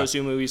I watched Yeah. those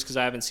 2 movies because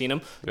I haven't seen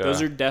them. Yeah.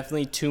 Those are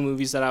definitely 2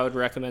 movies that I would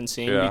recommend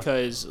seeing Yeah.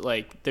 because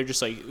like they're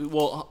just like,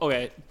 well,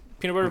 okay,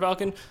 Peanut Butter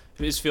Falcon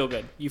is feel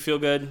good. You feel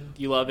good.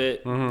 You love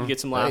it. You get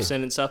some laughs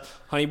in and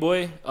stuff. Honey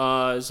Boy is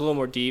a little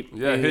more deep.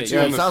 Yeah, it And hits it- you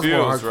Yeah, in it the sounds more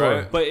feels, hardcore.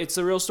 right? but it's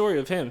the real story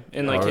of him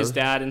and like Oh, his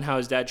really? dad and how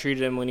his dad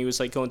treated him when he was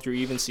like going through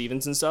Even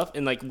Stevens and stuff.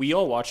 And like we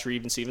all watched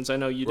Even Stevens. I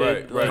know you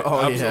did. Right, right.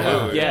 Oh, yeah.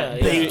 Absolutely. Yeah.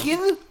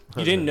 Bacon?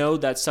 You didn't know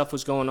that stuff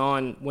was going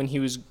on when he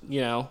was,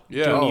 doing Oh.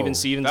 Even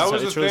Stevens. That and was stuff.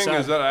 the It's really thing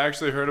sad. is that I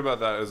actually heard about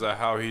that is that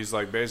how he's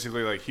like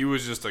basically like he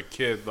was just a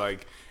kid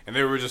like and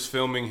they were just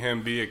filming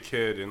him be a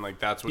kid, and like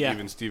that's what Yeah.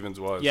 Even Stevens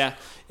was. Yeah,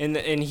 and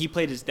he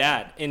played his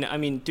dad, and I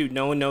mean, dude,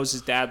 no one knows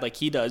his dad like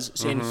he does,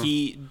 and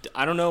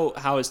I don't know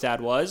how his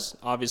dad was.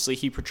 Obviously,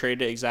 he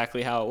portrayed it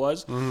exactly how it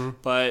was,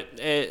 but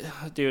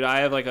dude, I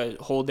have like a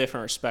whole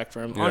different respect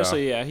for him. Yeah.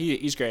 Honestly, yeah,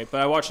 he's great.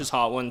 But I watched his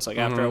Hot Ones like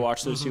after I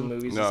watched those two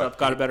movies No. and stuff,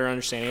 got a better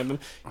understanding of him.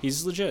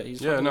 He's legit.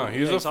 He's Yeah, fucking- no,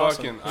 he's a awesome.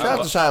 fucking. Shout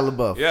out to Shia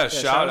LaBeouf. Yeah,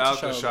 shout shout out out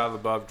to to Shia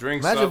LaBeouf.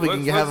 Drinks Imagine up. if we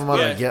can have him on,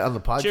 on the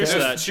podcast. Cheers to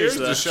that. Cheers to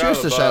Cheers to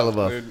Cheers to Shia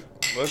LaBeouf. dude.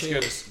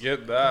 Let's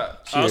get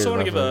that. I also Cheers, want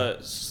to give my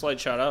a slight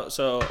shout out.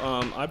 So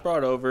I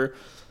brought over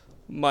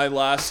my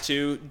last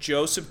two,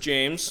 Joseph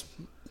James,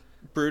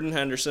 Bruden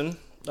Henderson,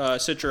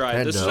 Citra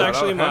Rye. This is Hendo.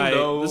 actually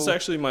Hendo. this is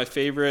actually my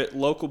favorite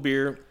local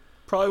beer.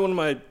 Probably one of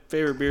my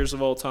favorite beers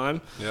of all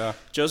time. Yeah.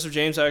 Joseph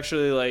James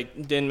actually like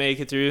didn't make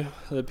it through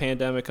the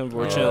pandemic,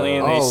 unfortunately,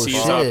 and they Oh,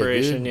 ceased shit,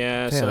 operation. dude.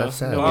 Yeah, Damn, so that's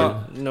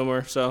sad, no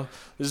more. So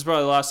this is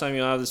probably the last time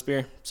you'll have this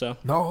beer. So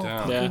No.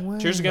 Damn. yeah, fucking way.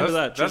 cheers again to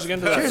that. Cheers again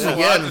to that. Cheers Yeah. a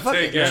lot again. to Fuck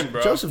take it. in,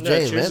 bro. Joseph No,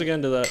 James, cheers man.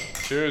 again to that.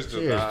 Cheers to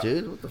Cheers, that.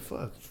 dude. What the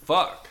fuck?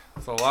 Fuck.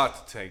 It's a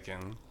lot to take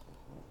in.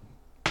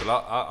 But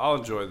I'll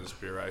enjoy this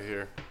beer right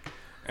here.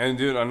 And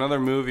dude, another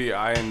movie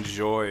I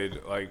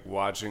enjoyed like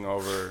watching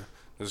over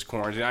this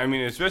quarantine. I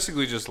mean, it's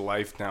basically just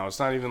life now. It's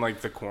not even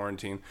like the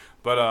quarantine.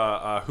 But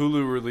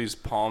Hulu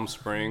released Palm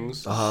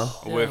Springs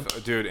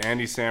with dude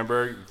Andy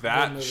Samberg.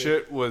 That movie.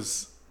 shit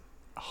was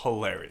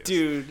hilarious.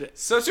 Dude,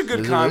 Such a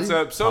good Is it really?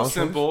 concept, so Palm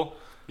Springs? simple.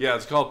 Yeah,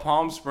 it's called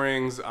Palm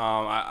Springs.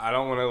 I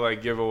don't want to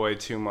like give away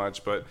too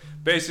much, but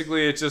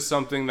basically it's just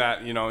something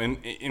that, you know,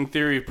 in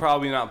theory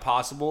probably not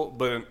possible,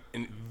 but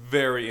a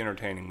very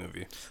entertaining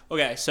movie.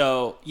 okay,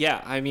 so yeah,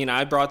 I mean,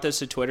 I brought this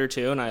to Twitter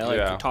too, and I like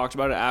Yeah. talked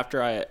about it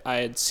after I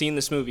had seen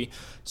this movie.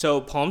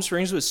 So Palm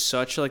Springs was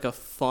such like a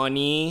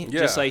funny,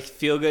 just Yeah. like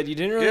feel good. You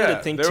didn't really have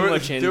to think there too was-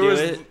 much there into was-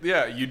 it.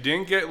 Yeah, you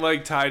didn't get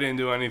like tied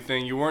into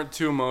anything. You weren't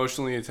too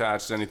emotionally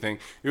attached to anything.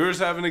 You were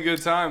just having a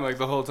good time like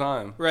the whole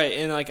time. Right,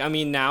 and like I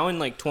mean, now in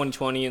like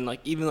 2020 and like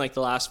even like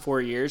the last 4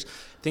 years,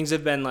 things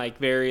have been like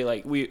very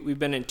like we've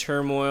been in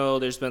turmoil.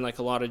 There's been like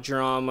a lot of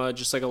drama,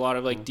 just like a lot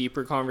of like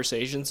deeper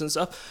conversations and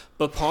stuff.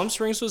 But Palm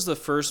Springs was the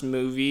first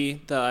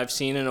movie that I've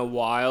seen in a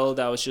while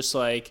that was just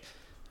like,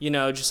 you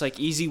know, just like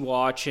easy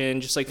watching,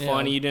 just like Yeah.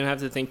 funny. You didn't have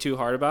to think too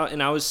hard about.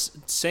 And I was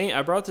saying,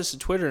 I brought this to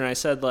Twitter and I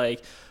said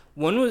like,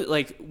 when was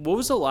like, what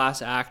was the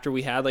last actor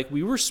we had? Like,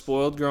 we were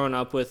spoiled growing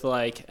up with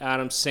like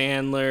Adam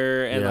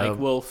Sandler and Yeah. like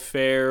Will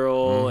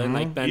Ferrell and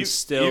like Ben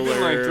Stiller.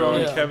 Even like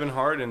throwing Yeah. Kevin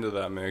Hart into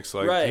that mix.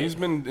 Like Right. he's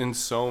been in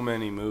so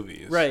many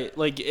movies. Right,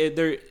 like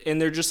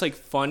they're just like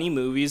funny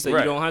movies that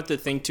Right. you don't have to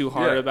think too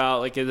hard Yeah. about.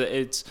 Like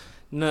it's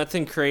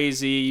nothing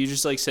crazy. You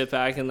just like sit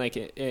back and like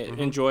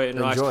enjoy it and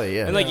relax. Enjoy it,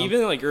 yeah. And like Yeah.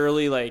 even like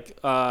early like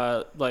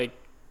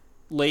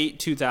late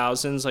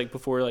 2000s, like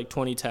before like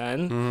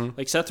 2010,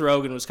 like Seth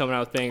Rogen was coming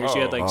out with bangers.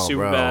 You had like Oh,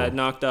 Superbad, bro.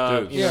 Knocked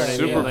Up, Dude, you know what I mean?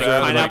 Superbad, Like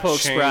like, Pineapple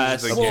changed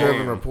Express. the Observe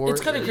game. and report. It's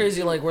kind of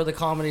crazy, like where the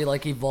comedy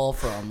like evolved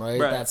from, right?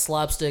 Right. That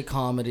slapstick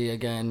comedy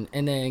again,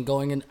 and then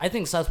going in. I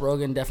think Seth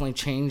Rogen definitely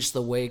changed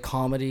the way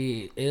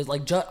comedy is.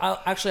 Like,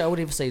 actually, I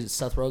wouldn't even say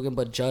Seth Rogen,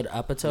 but Judd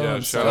Apatow. Yeah,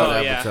 himself shout out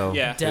Oh yeah, Apatow.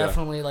 yeah.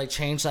 definitely like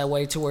changed that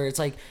way to where it's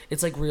like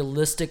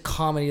realistic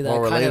comedy that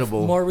More kind of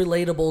relatable. more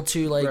relatable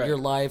to like Right. your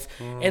life,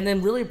 and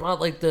then really brought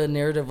like the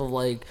narrative of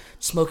like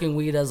smoking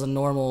weed as a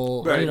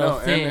normal Right, no,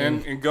 thing.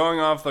 and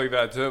going off like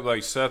that too,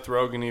 like Seth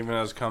Rogen even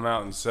has come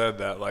out and said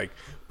that like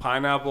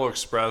Pineapple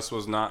Express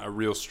was not a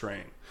real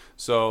strain.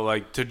 So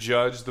like to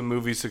judge the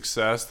movie's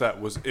success, that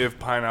was if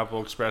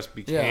Pineapple Express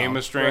became Yeah,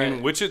 a strain,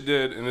 right. which it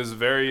did, and is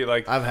very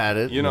like I've had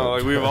it. You know,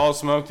 like we've all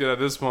smoked it at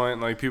this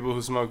point. Like people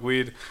who smoke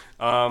weed,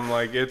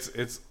 like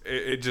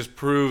it just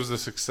proves the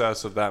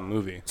success of that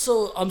movie.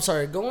 So I'm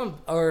sorry.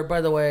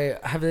 By the way,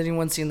 have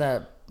anyone seen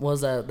that?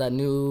 Was that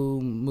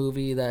new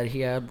movie that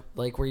he had,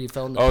 like where you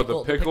filmed the Oh,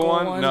 pickle, the pickle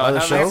one? No, I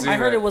haven't I, seen I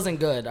heard that. it wasn't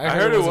good. I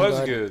heard it was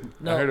wasn't good.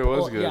 I heard it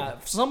was good. Yeah,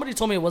 somebody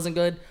told me it wasn't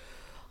good.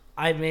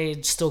 I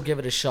may still give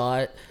it a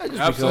shot.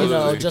 Absolutely. You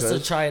know, Because- just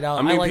to try it out.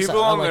 I mean, like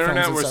people I on like the Friends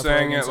internet and were Seth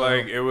saying Rogen, it so-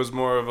 like it was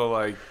more of a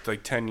like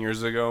 10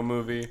 years ago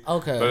movie.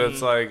 Okay. But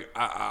it's like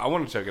I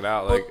want to check it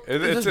out. Like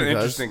it's just an because-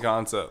 interesting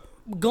concept.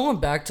 Going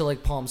back to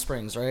like Palm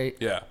Springs, right?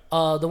 Yeah.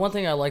 The one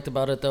thing I liked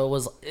about it though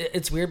was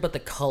it's weird, but the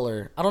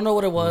color. I don't know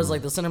what it was,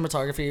 like the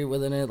cinematography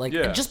within it, like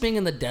Yeah. just being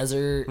in the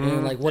desert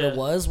and like what it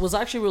was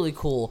actually really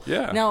cool.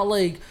 Yeah. Now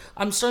like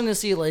I'm starting to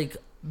see like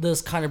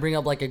this kind of bring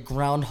up like a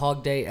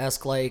Groundhog Day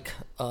esque like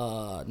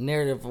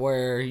narrative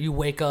where you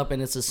wake up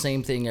and it's the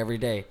same thing every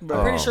day.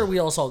 I'm pretty sure we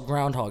all saw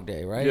Groundhog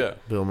Day, right? Yeah.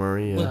 Bill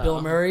Murray. With Yeah.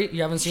 Bill Murray,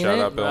 you haven't seen Shout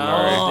it? out Bill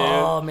Murray.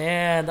 Oh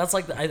man, that's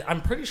like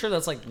I'm pretty sure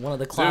that's like one of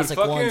the classic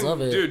ones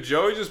of it. Dude,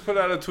 Joey just put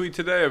out a tweet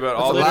today about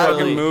all the literally-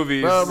 fucking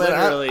movies. Bro, man,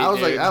 Literally, I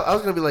was like, dude. I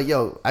was gonna be like,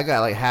 yo, I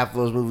got like half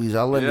those movies.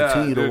 I'll lend it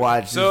to you to dude.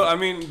 watch. So I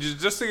mean,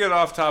 just to get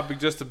off topic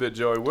just a bit,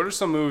 Joey, what are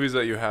some movies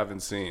that you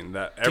haven't seen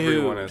that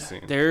everyone has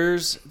seen?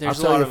 There's I'll a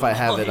tell lot you of if I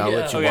have have it, I'll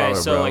let you Okay, borrow it,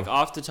 so bro. like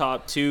off the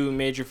top, two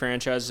major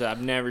franchises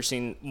I've never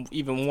seen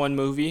even one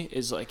movie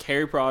is like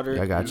Harry Potter,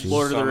 I got you.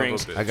 Lord of Son the of a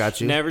Rings. bitch. I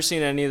got you. Never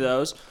seen any of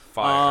those.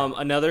 Fire.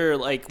 Another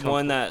like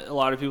one that a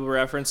lot of people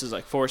reference is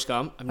like Forrest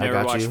Gump. I've never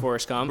got watched you.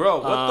 Forrest Gump.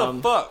 Bro, what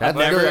the fuck? That's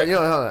never- good. You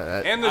know, hold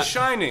on. And The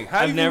Shining. How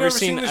have you never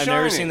seen The I've Shining?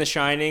 never seen The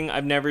Shining.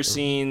 I've never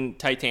seen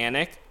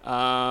Titanic.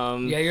 Yeah,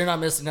 you're not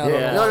missing out.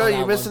 Yeah. on No, that you're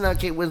one. missing out,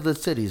 Kate, with the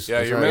cities. Yeah,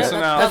 That's you're right. missing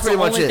out. That's pretty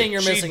the much only it. thing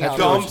you're missing She out. on.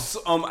 dumps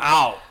them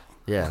out.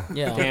 Yeah.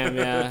 Yeah. Damn,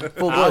 yeah.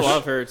 Full I bush.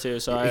 love her too,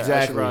 so I should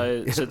Exactly.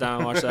 probably sit down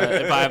and watch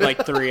that if I have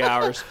like 3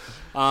 hours.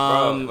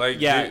 like,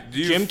 yeah, do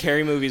you Jim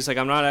Carrey movies. Like,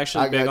 I'm not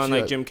actually I big got on you.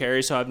 like Jim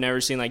Carrey, so I've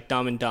never seen like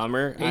Dumb and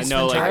Dumber. I Ace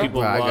know Ventura? like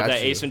people Bro, I love got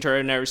that. you. Ace Ventura.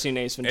 I've never seen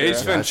Ace Ventura.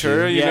 Ace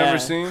Ventura, you yeah. never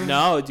seen?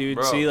 No, dude.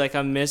 Bro. See, like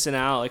I'm missing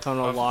out like on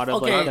a lot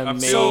of Okay. like the I'm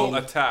main. so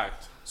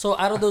attacked. So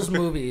out of those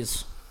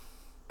movies,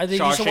 I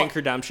think you should Shawshank watch.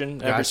 Redemption.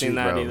 Never Got seen you,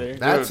 that bro. either.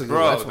 That's Dude, a good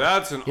bro, one.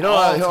 that's an You know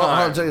what? Hold on,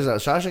 all-time. check this out.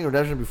 Shawshank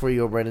Redemption. Before you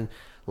go, Brendan.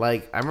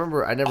 Like I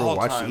remember, I never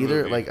watched it All-time either.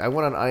 movie. Like I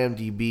went on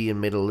IMDb and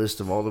made a list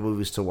of all the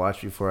movies to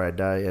watch before I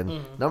die, and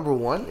number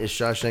one is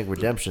Shawshank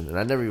Redemption, and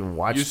I never even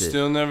watched You it.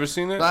 still never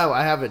seen it? No,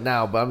 I have it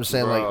now, but I'm just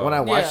saying, like Bro. when I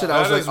watched Yeah. it, I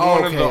was That like, is oh, one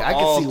of okay, the I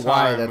can see why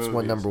all-time that's one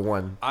movies. number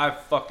one. I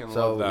fucking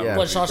So, love that yeah.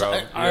 movie, But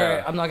Shawshank, bro.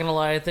 alright, I'm not gonna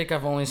lie. I think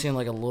I've only seen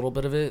like a little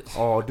bit of it.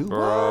 Oh, dude,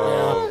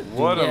 Bro,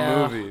 what a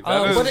Yeah. movie.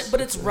 That is,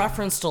 but it's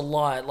referenced a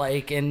lot,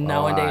 like in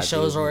nowadays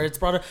shows, dude. or it's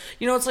brought up.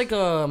 You know, it's like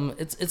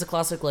it's a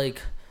classic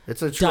like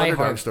it's a true Die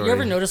underdog Hard. story. You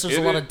ever notice there's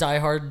a It lot is- of Die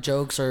Hard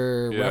jokes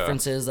or Yeah.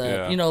 references that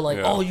Yeah. you know, like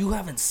Yeah. oh, you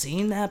haven't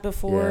seen that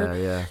before.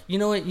 Yeah, yeah. You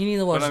know what? You need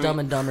to watch But I mean- Dumb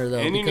and Dumber though.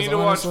 and you because need to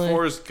watch honestly,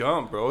 Forrest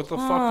Gump, bro. What the Oh,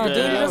 fuck dude,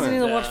 you he doesn't need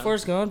doing? to watch Yeah.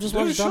 Forrest Gump. Just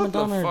Dude, watch Dumb shut and the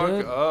Dumber, fuck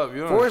dude. up.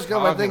 You know Forrest what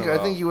I'm Gump, I think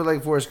talking you would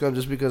like Forrest Gump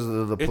just because of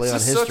the about. play on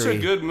It's history. just such a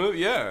good movie.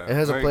 Yeah, It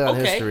has a Like, play on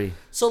Okay, history.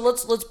 so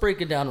let's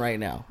break it down right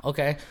now.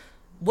 Okay,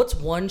 what's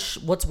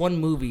one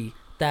movie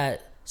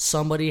that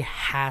somebody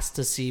has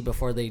to see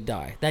before they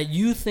die that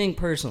you think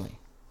personally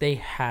they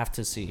have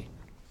to see?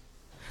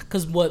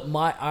 Because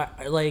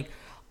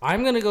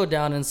I'm gonna go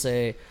down and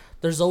say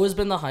there's always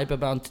been the hype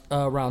about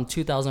around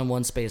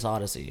 2001: Space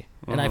Odyssey,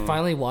 and I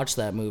finally watched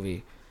that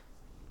movie.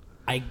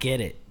 I get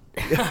it.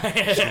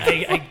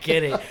 I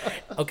get it.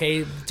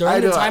 Okay, I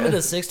during the know, time I- of the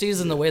 60s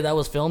and the way that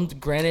was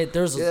filmed, granted,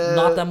 there's Yeah.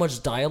 not that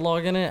much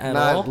dialogue in it at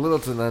all. Not little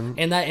to none.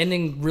 And that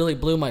ending really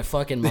blew my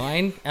fucking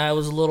mind. I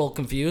was a little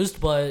confused,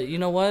 but you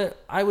know what?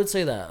 I would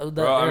say that.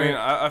 Bro, I mean,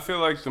 I feel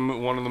like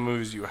one of the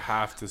movies you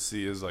have to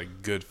see is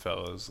like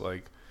Goodfellas.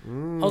 Like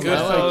okay.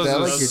 Goodfellas that. I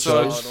like is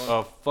your such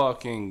a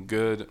fucking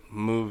good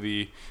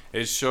movie.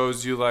 It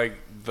shows you like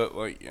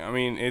I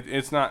mean,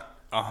 it's not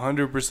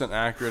 100%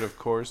 accurate, of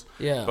course.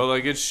 Yeah. But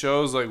like it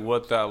shows like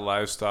what that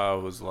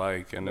lifestyle was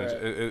like, and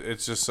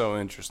it's just so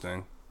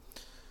interesting.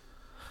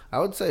 I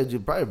would say,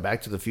 dude, probably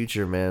Back to the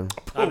Future, man.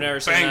 I've never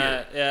seen banger.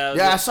 that. Yeah,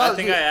 Yeah, I saw. I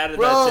think dude, I added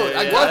bro, that too.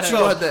 I yeah. got you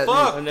on that.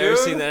 fuck? I've never dude.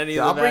 seen any Dude,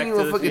 of I'll the bring Back you to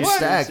a the fucking Future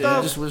stack. movies,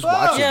 You just was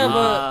watching. Yeah, dude.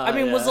 but I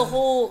mean, was the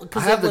whole?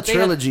 Cause I have the what they had-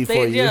 trilogy they-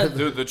 for you. Yeah,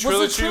 Dude, the was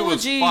trilogy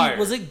was fire.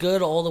 Was it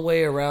good all the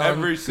way around?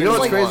 Every You know single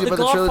what's like, crazy one. about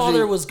the the trilogy?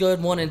 Godfather was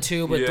good 1 and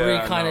 2, but Yeah, 3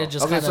 I kind know. of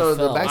just Okay, kind so of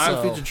the fell. Back to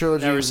the so- Future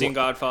trilogy. Never seen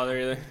Godfather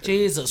either.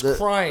 Jesus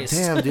Christ!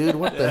 Damn, dude,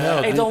 what the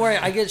hell? Hey, dude? don't worry.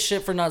 I get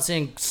shit for not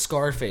seeing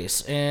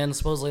Scarface, and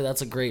supposedly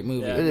that's a great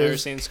movie. Yeah, It I've never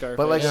is. seen Scarface.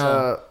 But like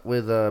Yeah.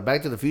 with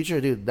Back to the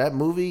Future, dude, that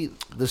movie,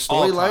 the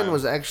All storyline time.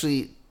 was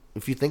actually,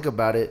 if you think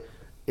about it,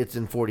 it's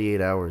in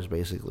 48 hours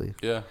basically.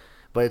 Yeah.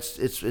 But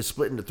it's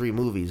split into 3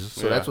 movies,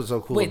 so Yeah. that's what's so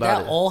cool Wait, about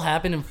that it. all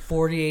happened in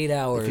 48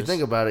 hours. If you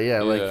think about it,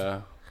 yeah, like Yeah.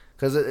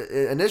 because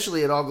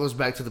initially it all goes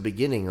back to the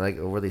beginning, like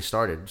where they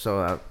started.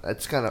 So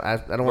it's kind of I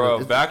don't Bro,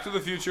 want to. Back to the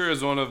Future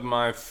is one of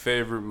my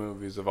favorite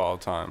movies of all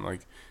time.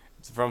 Like,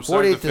 from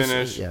start to 48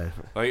 finish, yeah.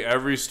 like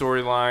every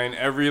storyline,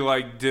 every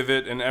like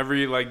divot, and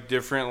every like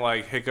different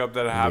like hiccup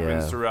that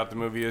happens Yeah. throughout the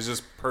movie is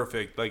just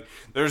perfect. Like,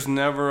 there's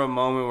never a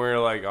moment where you're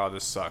like, "Oh,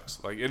 this sucks."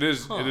 Like, it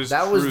is. It is.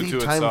 That was true the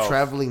to time itself.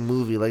 traveling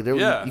movie. Like there,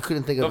 Yeah, you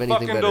couldn't think of the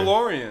anything fucking better.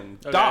 DeLorean.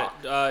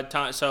 Okay,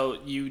 Doc. so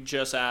you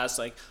just asked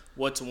like,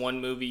 what's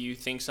one movie you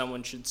think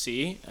someone should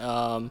see?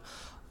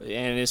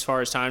 And as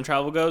far as time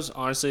travel goes,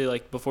 honestly,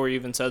 like before you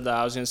even said that,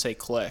 I was gonna say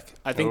Click.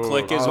 I think Ooh,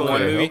 Click is okay,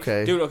 one movie,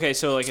 okay. dude. Okay,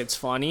 so like it's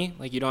funny,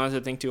 like you don't have to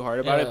think too hard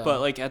about Yeah. it,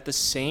 but like at the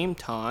same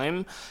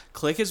time,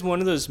 Click is one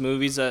of those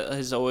movies that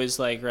has always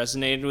like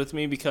resonated with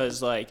me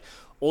because like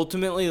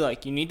ultimately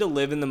like you need to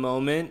live in the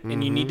moment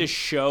and you need to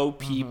show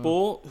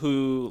people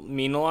who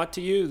mean a lot to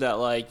you that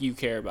like you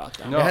care about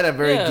them. No. It had a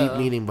very Yeah. deep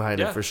meaning behind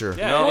Yeah. it for sure.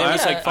 Yeah, No, it I,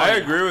 was like I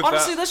funny. agree with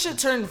Honestly, that. that shit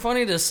turned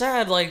funny to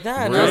sad like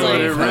that. And I was Really?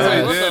 like, It I was really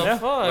like, what did. the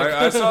fuck? Like,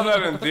 I saw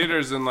that in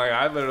theaters and like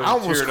I literally I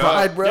almost teared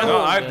cried, up. bro. No,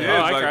 I Yeah. did. Oh,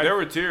 I like cried. there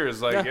were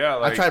tears. Like yeah,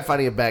 like I tried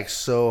finding it back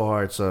so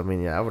hard. So I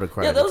mean, yeah, I would have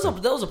cried. Yeah, that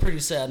was a pretty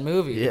sad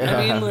movie. Yeah.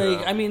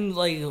 I mean,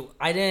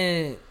 I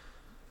didn't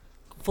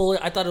fully.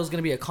 I thought it was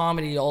gonna be a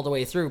comedy all the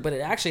way through, but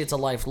it's a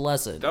life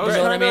lesson. That was you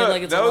know what I kinda, mean?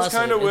 Like it's that a was lesson.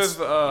 kind of It's-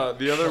 with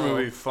the other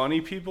movie,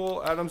 Funny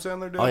People. Adam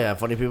Sandler did. Oh yeah,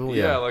 funny people.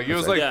 Yeah, like it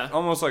was like Yeah.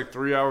 almost like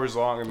 3 hours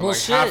long, and Well, like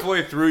shit.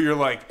 halfway through, you're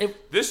like,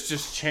 It- "This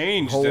just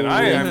changed, Holy and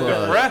I am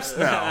fuck. depressed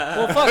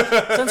now." Well,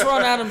 fuck. Since we're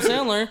on Adam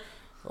Sandler,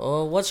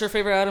 Oh, what's your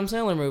favorite Adam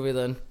Sandler movie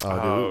then?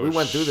 Oh, dude, we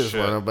went through this shit.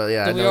 one, but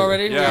yeah. Did I we know-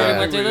 already? Yeah, we already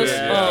went we through this? did,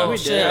 yeah. Oh We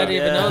shit, did, I didn't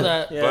even yeah. know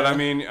that. Yeah. But I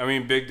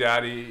mean, Big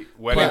Daddy,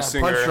 Wedding Yeah.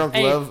 Singer. Punch Drunk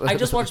Hey, Love. I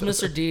just watched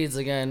Mr. Deeds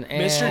again.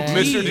 And Mr.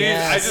 Deeds.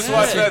 I just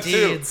watched that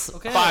too.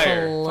 Okay.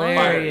 Fire.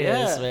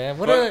 Hilarious, Yeah. man.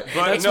 What But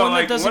That's no, one that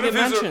like doesn't one of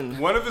get his mentioned.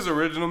 one of his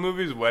original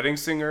movies, Wedding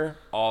Singer,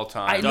 all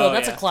time. I know Oh,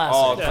 that's yeah. a classic.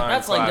 All-time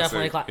That's like classic,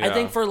 definitely a classic. yeah. I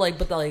think for like,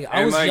 but like I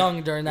And, was like,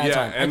 young during that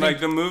time. And I like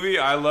think, the movie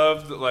I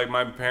loved, like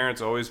my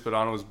parents always put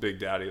on was Big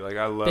Daddy. Like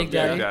I loved Big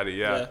Daddy?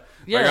 Yeah.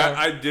 Yeah. Like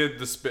I did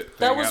the spit thing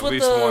That was at with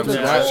least the- once the in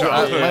my That's- troll-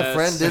 childhood. my Yes.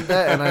 friend did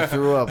that, and I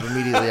threw up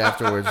immediately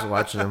afterwards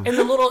watching him. and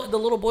the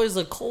little boys,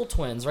 the Cole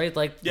twins, right?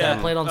 Like Yeah.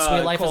 played on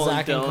Sweet Life Cole of and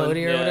Zach and Dylan.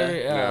 Cody or Yeah. whatever.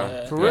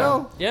 Yeah. For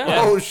real?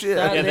 Yeah. Oh shit!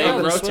 That, Yeah, they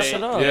they switched rotate.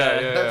 it up.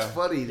 Yeah. That's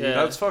funny, dude. Yeah.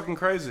 That's fucking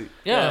crazy.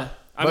 Yeah.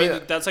 I But mean, yeah.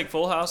 that's like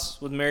Full House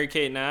with Mary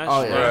Kate Nash.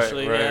 Oh, yeah.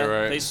 Actually, Right, yeah,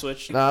 right. they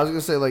switched. No, I was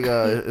gonna say like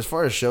as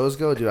far as shows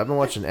go, dude. I've been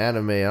watching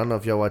anime. I don't know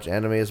if y'all watch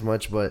anime as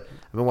much, but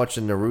I've been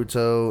watching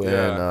Naruto and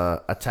Yeah.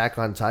 Attack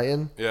on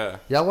Titan. Yeah.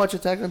 Y'all watch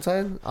Attack on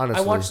Titan?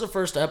 Honestly, I watched the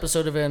first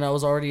episode of it and I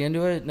was already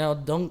into it. Now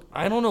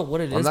I don't know what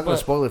it is. I'm not gonna but-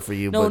 spoil it for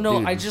you. No, but no,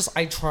 dude,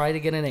 I try to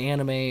get into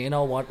anime and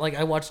I'll watch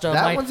I watched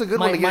That one's a good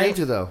one to get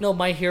into, though. No,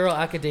 My Hero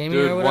Academia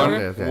Dude, or whatever.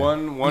 Okay.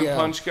 one Yeah.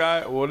 punch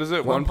guy. What is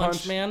it? One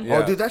Punch Man? Yeah.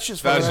 Oh, dude, that's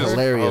just That's fucking just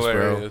hilarious,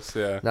 hilarious,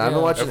 bro. Yeah. Now, I've been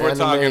Yeah. watching If we're anime.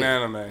 talking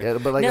anime. Yeah,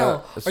 but like,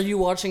 Now, are you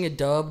watching it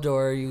dubbed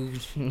or are you?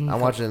 I'm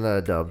watching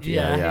dubbed.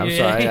 Yeah, Yeah, I'm yeah.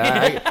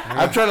 sorry.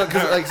 I'm trying to,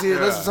 cause like, see,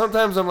 listen,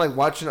 sometimes I'm like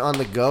watching it on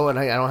the go, and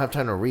I don't have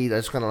time to read. I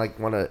just kind of like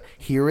want to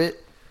hear it.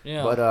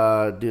 Yeah.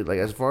 But dude, like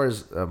as far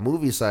as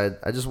movie side,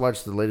 I just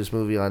watched the latest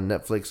movie on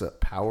Netflix,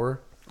 Power,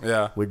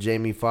 Yeah. with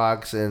Jamie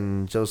Foxx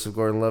and Joseph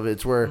Gordon-Levitt.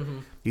 It's where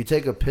you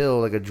take a pill,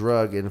 like a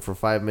drug, and for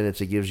 5 minutes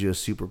it gives you a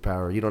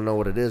superpower. You don't know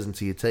what it is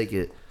until you take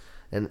it.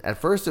 And at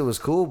first it was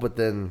cool, but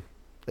then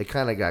it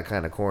kind of got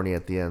kind of corny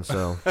at the end.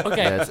 So Okay.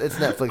 yeah, it's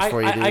Netflix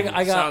for you, dude.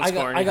 I got Sounds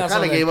corny. I kind of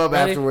something. gave up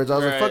Ready? afterwards. I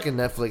was Right. like, fucking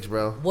Netflix,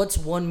 bro. What's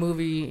one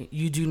movie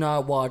you do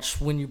not watch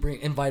when you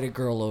invite a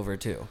girl over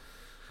to?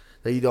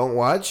 That you don't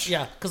watch?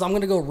 Yeah, because I'm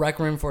gonna go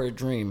Requiem for a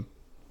Dream.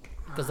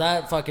 Because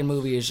that fucking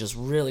movie is just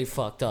really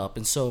fucked up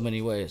in so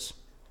many ways,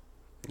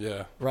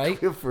 Yeah. right?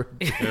 Good for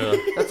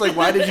That's like,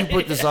 why did you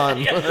put this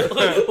on?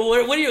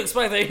 what do you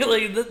expect?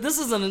 Like, this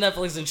isn't a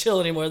Netflix and chill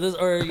anymore. This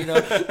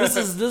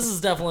this is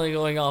definitely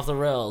going off the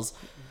rails.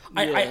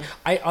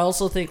 I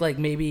also think like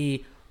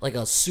maybe like a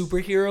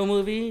superhero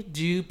movie.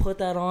 Do you put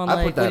that on I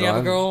like put that when you have a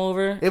on. girl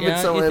over? If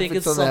it's you think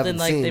it's something I something haven't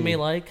like they seen. may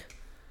like?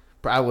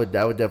 I would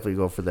definitely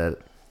go for that.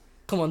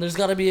 Come on, there's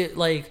got to be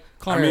like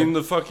I Connor. mean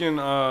the fucking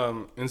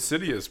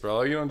Insidious, bro.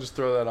 Like, you don't just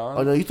throw that on.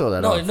 Oh no, you throw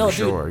that no, on no, for dude,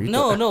 sure. You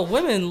no, throw- no.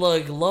 Women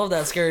love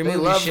that scary They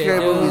movie love shit. scary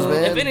dude. movies,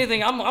 man. If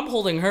anything, I'm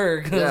holding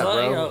her because Yeah,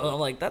 bro. I'm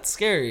like that's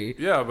scary.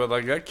 Yeah, but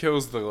like that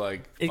kills the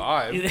like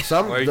vibe.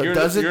 Some Like,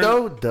 does it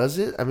though? Does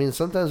it? I mean,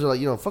 sometimes they're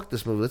like, fuck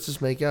this movie. Let's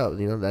just make out.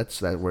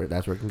 That's where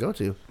it can go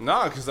to.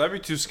 Nah, because I'd be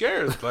too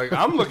scared. Like,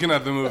 I'm looking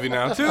at the movie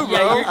now too,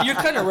 bro. Yeah, you're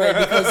kind of right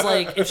because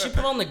like if she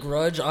put on The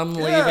Grudge, I'm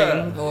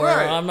leaving or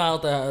right. I'm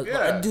out the.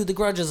 Yeah. Dude, The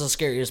Grudge is the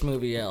scariest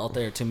movie out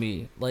there to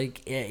me.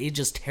 Like it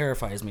just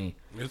terrifies me.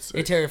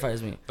 It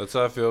terrifies me. That's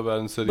how I feel about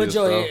But Insidious,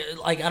 Joey,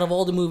 bro. like out of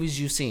all the movies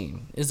you've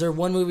seen, is there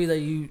one movie that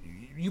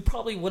you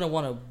probably wouldn't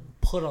want to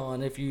put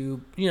on if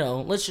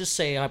let's just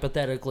say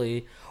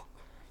hypothetically,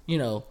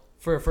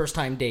 for a first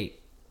time date,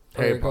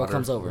 or Harry a girl Potter.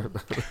 comes over.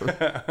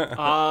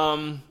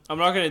 I'm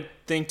not gonna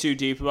think too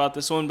deep about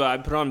this one, but I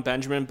put on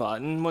Benjamin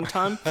Button one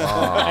time,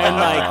 and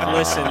like,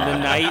 listen, the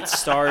night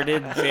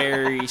started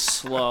very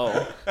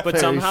slow, but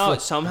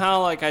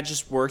somehow, like, I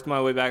just worked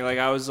my way back. Like,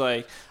 I was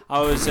an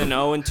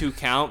 0-2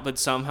 count, but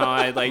somehow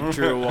I like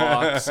drew a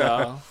walk.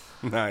 So,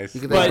 Nice. You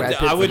could thank Brad but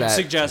Pitt I for wouldn't that.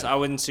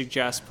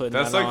 suggest putting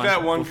That's that like on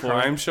that one before.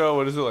 crime show.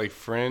 What is it, like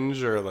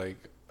Fringe, or like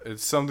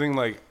it's something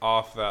like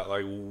off that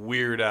like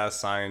weird ass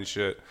science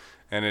shit,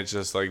 and it's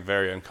just like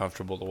very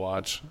uncomfortable to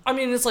watch. I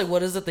mean, it's like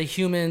what is it, the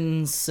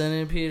Human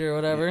Centipede or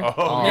whatever?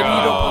 Oh, Maybe you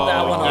don't put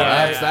that one on.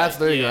 yeah. right? That's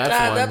there you go.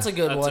 That's one. That's a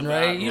good That's one, a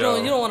right? bad You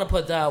one. don't want to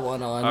put that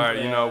one on. All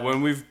right,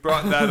 when we've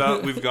brought that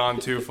up, we've gone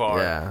too far.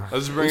 Yeah.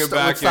 Let's bring it Let's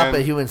back stop in.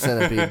 at Human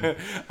Centipede.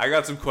 I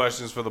got some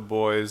questions for the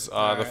boys.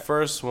 The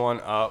first one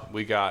up,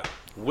 we got: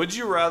 would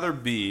you rather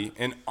be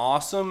an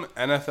awesome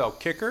NFL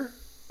kicker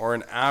or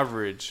an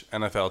average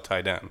NFL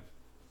tight end?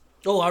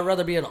 Oh, I'd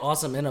rather be an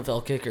awesome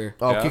NFL kicker.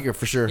 Oh, Yeah. kicker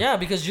for sure. Yeah,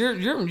 because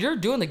you're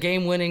doing the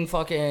game winning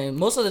fucking.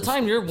 Most of the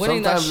time, you're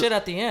winning that Sometimes shit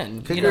at the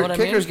end. Kicker, You know what I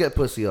mean? kickers get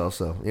pussy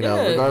also.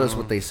 Yeah. Regardless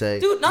what they say.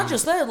 Dude, not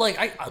just that. Like,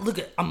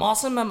 I'm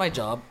awesome at my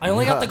job. I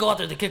only have to go out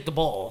there to kick the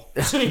ball.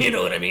 You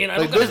know what I mean? I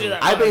don't Like gotta this, do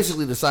that. I much.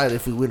 basically decide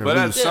if we win or But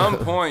at lose. some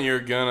point,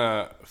 you're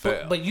gonna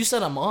fail. But you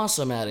said I'm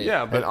awesome at it.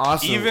 Yeah, but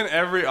awesome- even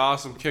every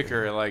awesome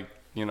kicker, like,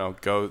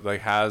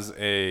 has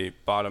a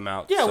bottom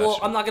out. Yeah, well,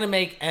 session. I'm not gonna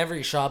make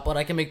every shot, but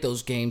I can make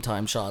those game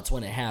time shots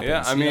when it happens.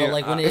 Yeah, I you mean, know,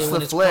 like when it's when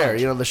the flair,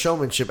 crunch. the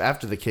showmanship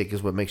after the kick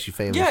is what makes you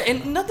famous. Yeah,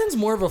 and nothing's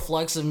more of a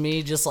flex of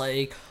me just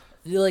like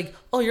You're like,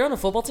 oh, you're on a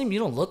football team? You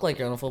don't look like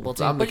you're on a football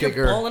team. I'm the but you're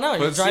kicker. balling out.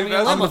 You're But see, driving a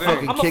that's limo. the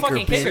thing. I'm a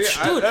fucking Kicker, kicker.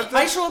 bitch. Dude, that's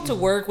I show up to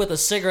work with a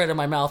cigarette in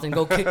my mouth and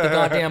go kick the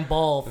goddamn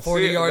ball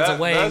 40 yards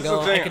away and go,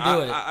 I can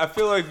do it. I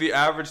feel like the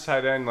average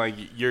tight end, like,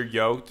 you're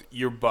yoked,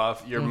 you're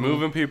buff, you're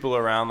moving people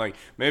around. Like,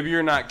 maybe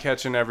you're not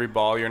catching every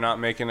ball, you're not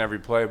making every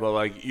play, but,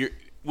 like, you're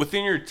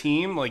within your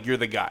team, like, you're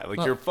the guy.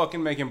 Like, you're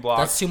fucking making blocks.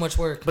 That's too much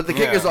work. But the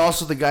kicker's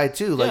also the guy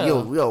too. Like, Yeah.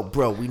 yo,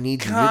 bro, we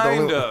need you. You're the Kind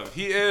only- of.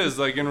 He is,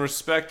 like, in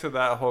respect to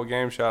that whole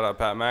game. Shout out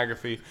Pat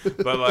McAfee.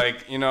 But,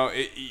 like, you know,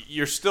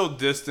 you're still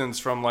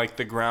distanced from, like,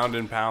 the ground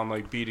and pound,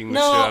 like, beating the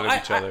shit out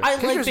of each other. I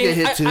like Kickers being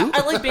get hit, too.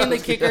 I like being the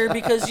kicker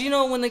because you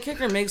know when the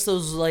kicker makes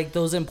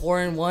those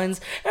important ones,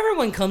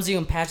 everyone comes to you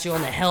and pats you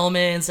on the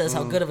helmet and says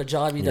how good of a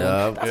job you done.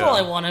 Yeah. That's Yeah. all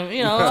I want to,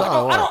 you know. That's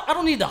all I I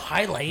don't need the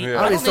highlight. Yeah.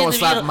 I need don't someone to,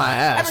 slapping my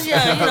ass.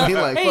 Yeah, you know, I mean,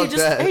 like, hey, fuck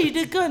that. hey, you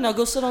did good. Now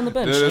go sit on the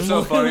bench. Dude, it's and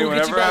so funny. we'll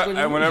get you back when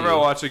we need Whenever you. I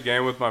watch a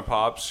game with my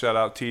pops, shout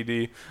out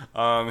TD,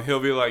 he'll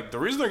be like, the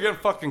reason they're getting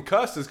fucking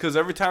cussed is because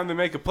every time they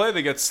make a play,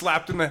 they get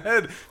slapped in the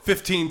head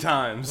 15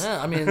 times.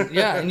 Yeah, I mean,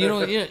 yeah, and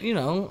you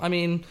know, I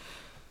mean,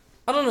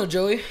 I don't know,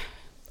 Joey.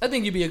 I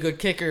think you'd be a good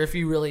kicker if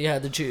you really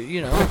had to choose,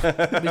 you know,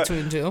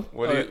 between two.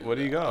 What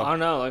do you I go? don't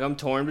know. Like, I'm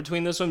torn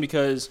between this one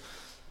because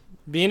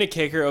being a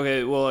kicker,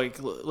 okay, well, like,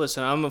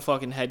 listen, I'm a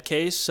fucking head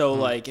case, so,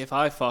 like, if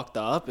I fucked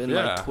up and,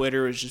 Yeah. like,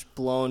 Twitter is just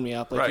blowing me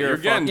up, like, Right, you're you're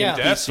a getting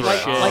fucking death piece of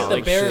threats. shit. Like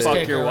the Bears fuck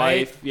kicker, your right?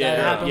 wife. That Yeah,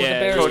 happened with yeah.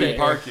 the Bears Cody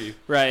kicker. Parkey.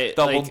 Right.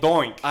 Double like,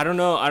 doink. I don't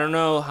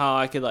know how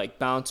I could, like,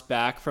 bounce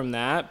back from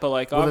that, but,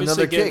 like, With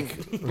obviously another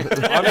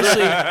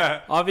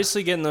getting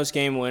obviously getting those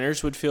game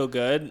winners would feel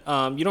good.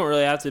 You don't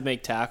really have to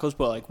make tackles,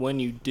 but, like, when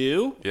you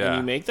do Yeah. and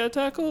you make that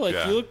tackle, like,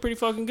 Yeah. you look pretty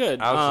fucking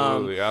good.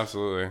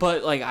 Absolutely.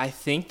 But, like, I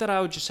think that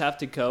I would just have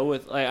to go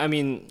with, like, I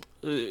mean,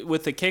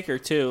 with the kicker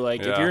too.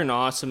 Like, Yeah. if you're an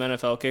awesome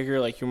NFL kicker,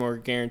 like, you're more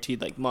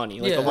guaranteed, like, money,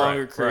 like Yeah. a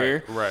longer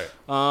career. Right.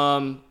 But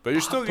But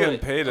you're still getting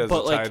paid as a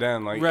like, tight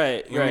end. Like,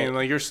 right. I mean,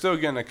 like, you're still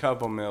getting a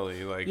couple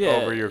milli, like, Yeah,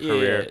 over your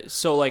career. yeah.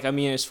 So, like, I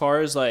mean, as far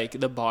as, like,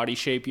 the body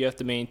shape you have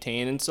to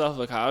maintain and stuff,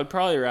 like, I would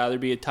probably rather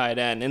be a tight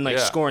end and, like,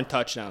 Yeah. scoring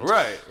touchdowns.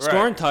 Right.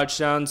 Scoring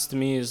touchdowns to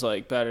me is,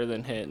 like, better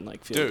than hitting,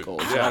 like, field Dude,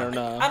 goals. yeah. I don't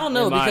know. I don't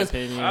know in my because,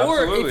 opinion. or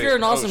Absolutely. if you're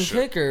an Oh, awesome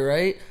shit. kicker,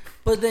 right?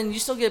 But then you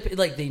still get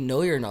like they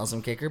know you're an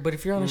awesome kicker. But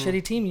if you're on a Mm.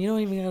 shitty team, you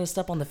don't even got to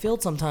step on the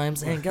field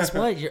sometimes. And guess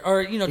what? You're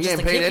just getting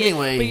to paid kick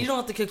anyway. it, but you don't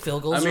have to kick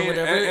field goals I mean, or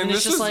whatever. And, it's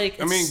this just is,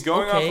 like I mean, it's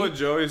going okay. off what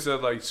Joey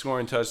said, like,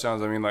 scoring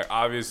touchdowns, I mean, like,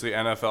 obviously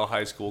NFL,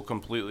 high school,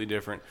 completely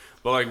different.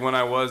 But, like, when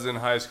I was in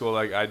high school,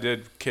 like, I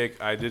did kick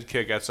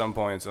at some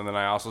points, and then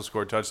I also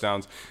scored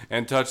touchdowns.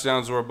 And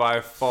touchdowns were by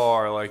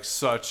far, like,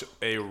 such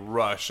a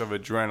rush of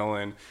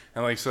adrenaline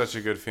and, like, such a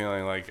good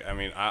feeling. Like, I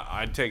mean,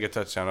 I'd take a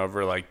touchdown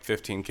over, like,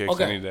 15 kicks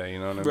Okay. any day, you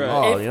know what I mean? Right.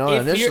 Oh, If- you know, if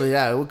you're- initially,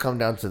 yeah, it would come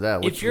down to that.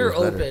 If which you're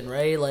was better. open,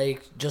 right,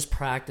 like just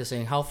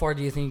practicing, how far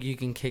do you think you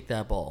can kick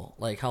that ball?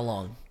 Like how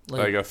long?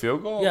 Like a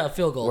field goal? yeah,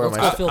 field goal. Where Let's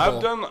am I- go field goal.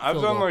 I've done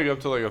Field goal. like up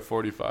to like a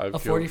 45. A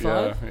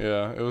 45?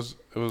 Yeah. It was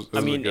I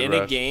mean, a good in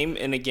rush. a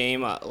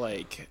game,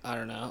 like, I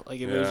don't know, like,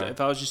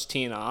 if I was just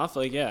teeing off,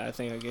 like, yeah, I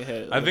think I could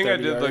hit. I Like, think I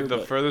 30 did like yarder, the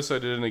but- furthest I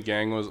did in a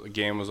game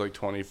was like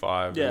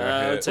 25. Yeah, and I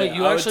I hit. would say- Wait,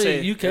 you I would actually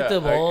say- you kicked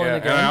the ball in the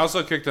and I game?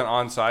 also kicked an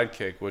onside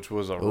kick, which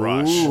was a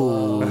rush.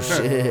 Ooh,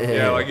 shit.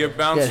 Yeah, like it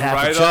bounced Get half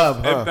a right chub,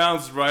 off. huh? It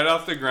bounced right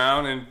off the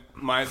ground, and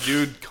my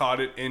dude caught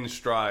it in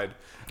stride.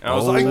 And I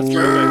was Oh. like, That's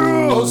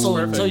Oh,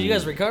 "Yeah." so you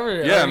guys recovered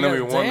it? Yeah, Oh, and then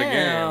you we guys- won the game.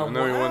 damn, And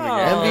then we won the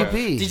wow. game.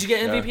 MVP. Did you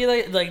get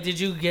MVP? Like, did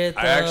you get?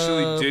 I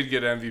actually did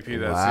get MVP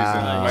that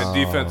season. My Wow.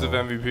 defensive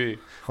MVP.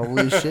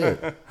 Holy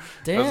shit.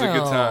 Damn. That was a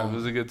good time. It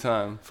was a good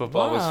time.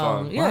 Football was Wow.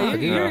 fun. Yeah,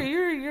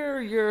 Wow,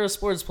 you're a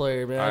sports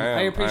player, man. I am,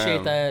 I appreciate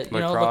am. that. You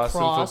Lacrosse know,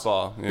 and lacrosse.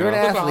 football. You're an know?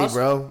 athlete, Lacrosse?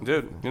 bro.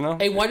 Dude, you know.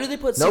 Hey, why do they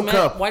put No cement?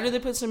 cup. Why do they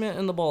put cement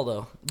in the ball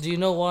though? Do you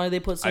know why they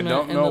put I cement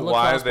don't in know the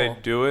why lacrosse they ball?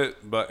 do it,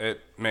 but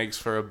it makes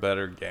for a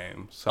better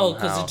game. Oh, Somehow,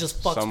 because it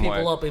just fucks some way.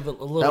 people up even a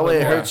little That way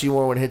bit it more. hurts you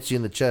more when it hits you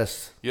in the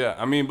chest. Yeah,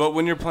 I mean, but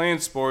when you're playing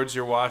sports,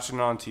 you're watching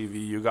it on TV.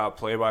 You got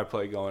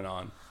play-by-play going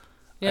on.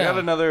 I got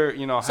another,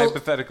 So-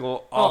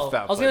 hypothetical off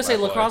that. I was gonna say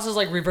play-by-play. lacrosse is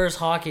like reverse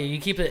hockey.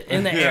 You keep it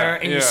in the air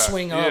and you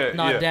swing up,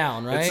 not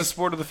down, right? It's the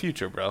sport of the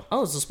future, bro.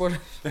 Oh, it's a sport.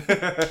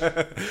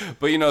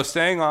 But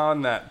staying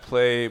on that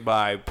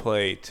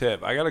play-by-play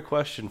tip, I got a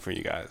question for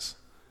you guys.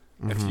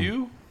 Mm-hmm. If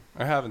you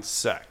are having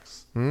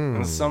sex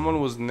and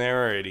someone was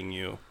narrating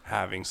you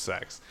having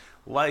sex,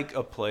 like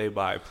a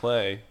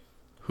play-by-play,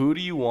 who do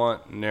you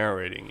want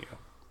narrating you?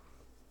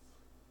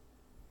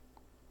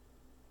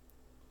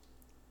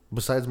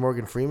 Besides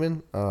Morgan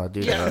Freeman,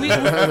 dude. Yeah,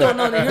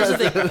 no. Here's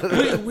the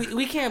thing.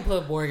 We can't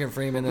put Morgan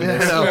Freeman in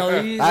this. No, You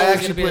know, he's I always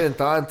actually gonna be put in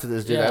thought into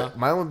this, dude. Yeah.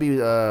 Mine would be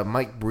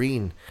Mike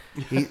Breen.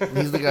 He's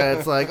the guy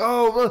that's like,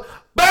 oh,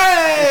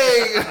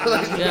 bang!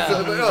 Like, Yeah. so,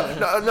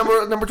 like,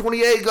 oh, number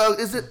 28 goes,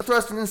 is it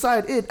thrusting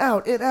inside? It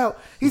out.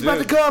 He's about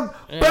to Dude. come.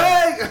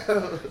 Bang!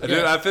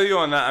 Dude, I feel you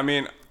on that. I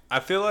mean, I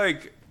feel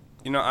like,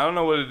 I don't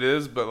know what it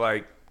is, but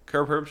like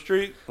Kirk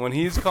Herbstreit, when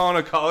he's calling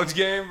a college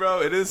game, bro,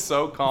 it is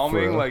so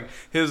calming. real. Like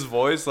his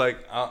voice, like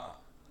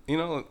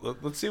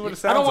let's see what it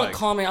sounds I don't want like.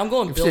 comment. I'm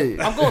going See.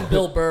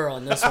 Bill Burr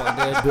on this one,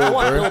 dude. I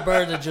want Bill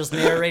Burr to just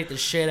narrate the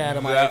shit out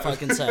of my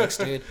fucking sex,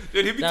 dude.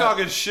 Dude, he'd be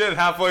talking shit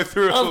halfway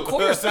through. Of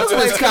course, that's Look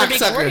at what's this gonna be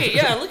cocksucker. great.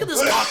 Yeah, look at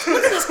this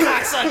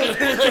cocksucker.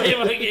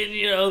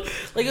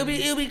 Like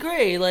it'll be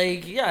great.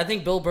 Like, yeah, I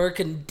think Bill Burr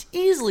can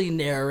easily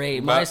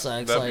narrate my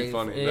sex. That'd be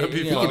funny. That'd be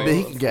you know, funny.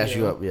 He can gas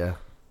you up, yeah.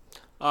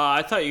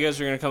 I thought you guys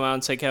were gonna come out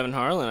and say Kevin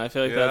Harlan. I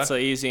feel like Yeah. that's an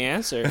easy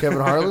answer. Kevin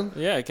Harlan?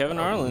 Yeah, Kevin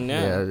Harlan.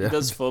 Yeah. Yeah. He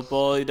does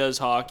football. He does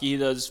hockey. He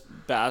does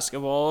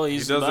basketball. He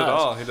He's does the it best.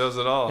 all. He does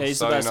it all. Yeah, he's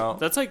so, the best. you know.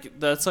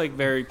 That's like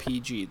very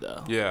PG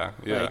though. Yeah.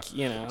 Like,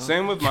 you know.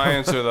 Same with my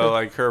answer though.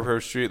 Like Curb Her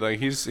Street. Like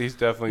he's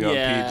definitely on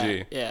Yeah,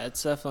 PG. yeah,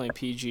 it's definitely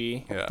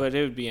PG. Yeah. But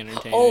it would be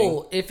entertaining.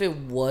 Oh, if it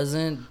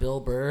wasn't Bill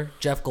Burr,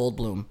 Jeff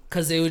Goldblum,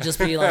 because it would just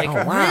be like,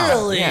 wow.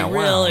 really, Yeah, wow,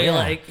 really, yeah.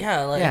 like,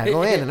 Yeah,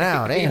 go in and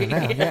out, in and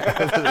out.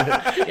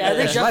 Yeah. Yeah, I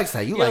think She Jeff, likes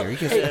that. You like her. You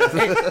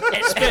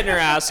can spit in her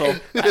asshole.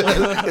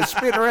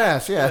 spin her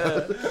ass,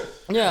 yeah.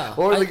 yeah.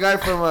 Or the guy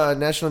from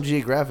National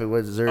Geographic.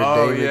 What is there?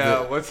 Oh, David yeah.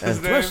 that- What's his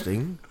and name?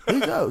 thrusting, he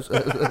goes.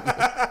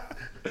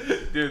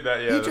 Dude,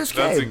 He just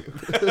that's came.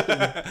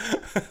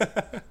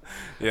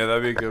 yeah,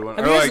 that'd be a good one.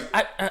 Have Or you like,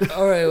 guys,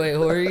 all right, wait,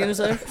 what were you gonna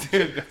say?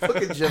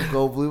 Fucking Jeff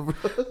Goldblum,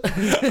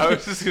 bro. I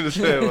was just gonna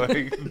say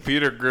like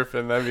Peter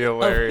Griffin. That'd be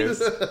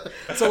hilarious.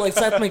 So like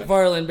Seth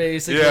MacFarlane,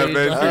 basically. Yeah,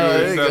 basically.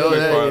 there you Seth go,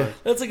 there MacFarlane. you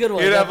That's a good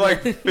one. You'd have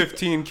like definitely.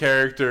 15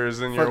 characters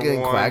in your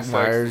Fucking one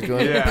quagmires sex-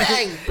 going. Yeah.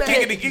 Bang,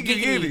 bang. Giggity,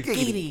 giggity,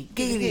 giggity.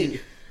 Giggity,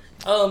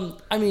 giggity.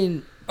 I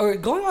mean, or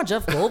going on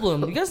Jeff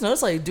Goldblum, you guys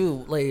notice like,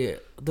 dude,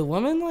 like the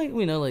women like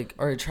we know like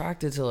are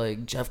attracted to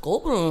like Jeff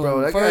Goldblum.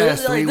 Bro, that guy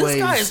has three this ways.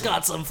 guy's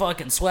got some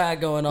fucking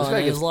swag going on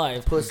in his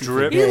life. Pussy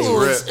Drip. for He days.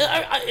 looks, Drip.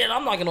 and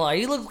I'm not gonna lie,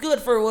 he looks good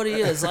for what he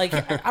is. Like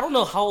I don't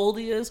know how old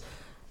he is,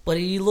 but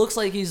he looks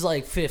like he's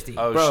like 50.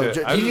 Oh Bro, shit!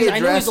 you I- get I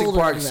know he's Jurassic older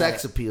Park than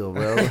sex that. appeal,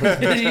 bro.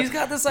 He's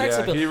got the sex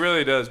yeah, appeal. he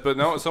really does. But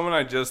no, someone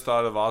I just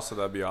thought of also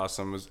that'd be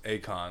awesome was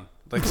Akon.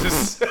 Like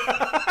just.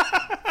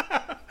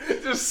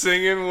 Just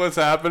singing what's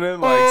happening,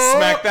 like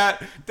smack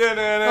that.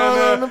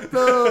 Da-da-da-da.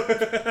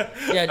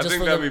 Yeah, I just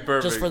think for that'd the be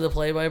perfect. just for the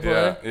play-by-play.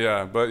 Yeah,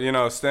 yeah,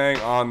 but staying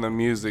on the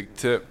music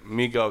tip,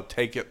 Migo,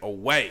 take it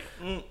away.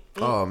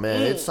 Oh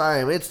man, it's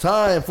time. It's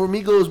time for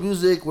Migos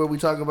Music, where we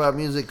talk about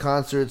music,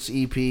 concerts,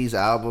 EPs,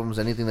 albums,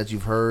 anything that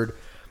you've heard.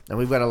 And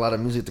we've got a lot of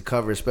music to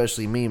cover,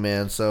 especially me,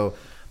 man. So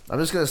I'm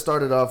just gonna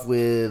start it off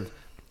with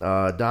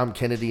Dom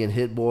Kennedy and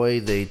Hit Boy.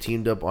 They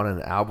teamed up on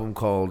an album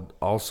called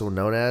Also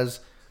Known As.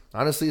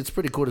 Honestly, it's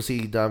pretty cool to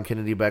see Dom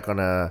Kennedy back on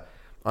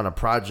a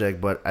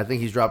project, but I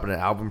think he's dropping an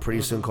album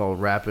pretty soon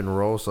called Rap and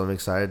Roll, so I'm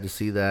excited to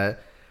see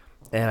that.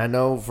 And I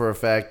know for a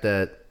fact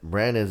that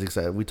Brandon's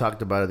excited. We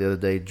talked about it the other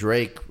day.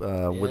 Drake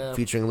with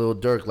featuring Lil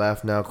Durk,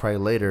 Laugh Now, Cry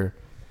Later.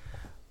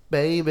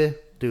 Baby.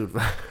 Dude.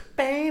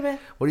 Baby.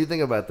 What do you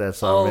think about that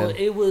song, man?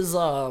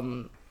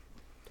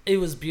 It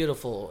was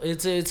beautiful.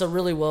 It's a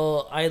really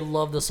well. I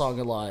love the song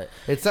a lot.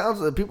 It sounds.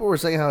 People were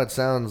saying how it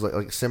sounds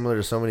like similar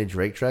to so many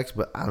Drake tracks,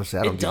 but honestly,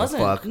 I don't It give doesn't.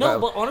 a fuck. No,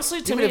 but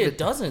honestly, to even me, if it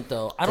doesn't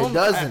though. I It don't.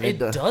 doesn't,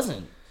 It it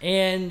doesn't.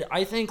 And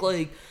I think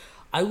like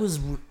I was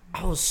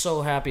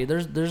so happy.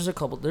 There's a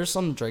couple. There's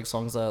some Drake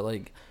songs that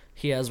like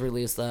he has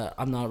released that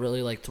I'm not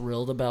really like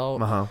thrilled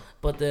about. Uh-huh.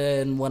 But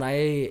then when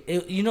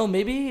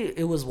maybe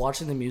it was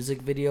watching the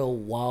music video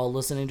while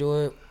listening to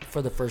it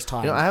for the first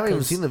time. I haven't even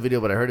 'Cause seen the video,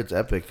 but I heard it's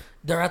epic.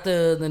 They're at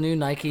the new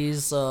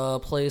Nike's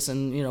place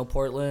in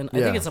Portland. I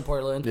Yeah. think it's in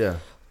Portland. Yeah.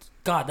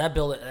 God, that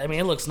building, I mean,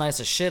 it looks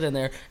nice as shit in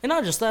there. And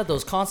not just that,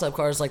 those concept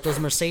cars, like those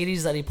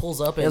Mercedes that he pulls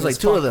up in. has, like, is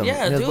two of fuck- them.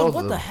 Yeah, He has dude, both of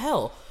what the them.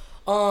 hell?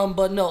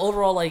 But no,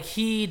 overall, like,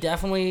 he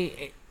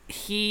definitely,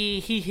 he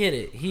hit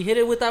it. He hit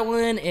it with that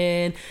one,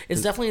 and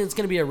it's going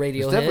to be a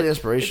radio hit. definitely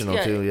inspirational,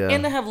 too, yeah.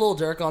 And to have Lil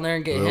Durk on there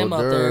and get Lil him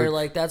up there, Durk.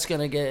 like, that's going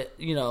to get,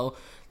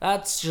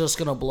 that's just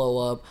going to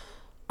blow up.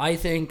 I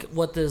think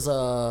what this,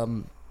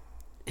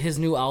 his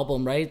new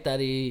album, right,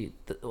 that he,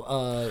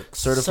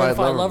 Certified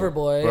Lover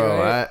Boy, bro.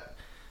 right?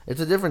 It's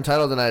a different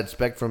title than I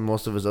expect from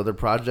most of his other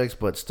projects,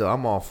 but still,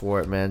 I'm all for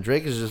it, man.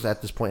 Drake is just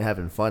at this point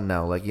having fun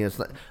now. Like,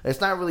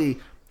 it's not really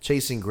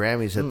chasing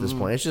Grammys at this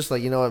point. It's just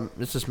like,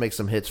 let's just make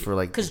some hits for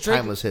like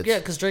timeless hits. Yeah,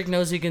 because Drake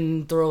knows he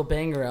can throw a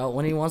banger out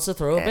when he wants to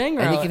throw a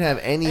banger out. And he can have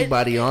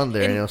anybody on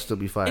there and it'll still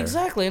be fire.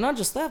 Exactly, and not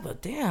just that,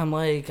 but damn,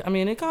 like, I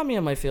mean, it got me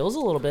on my feels a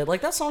little bit.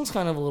 Like, that song's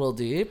kind of a little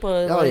deep,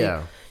 but Oh, like,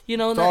 yeah. It's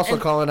that, also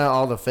and calling out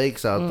all the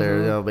fakes out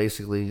there,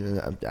 basically.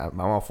 I'm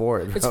all for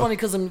it. it's funny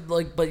because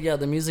but yeah,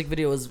 the music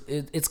video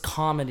it's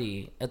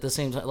comedy at the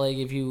same time. Like,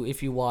 if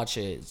you watch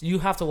it, you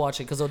have to watch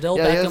it because Odell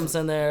Yeah, he has- Beckham's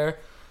in there.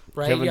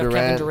 Right, Kevin you got Kevin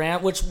Durant.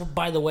 Durant, which,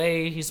 by the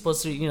way, he's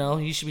supposed to,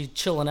 he should be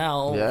chilling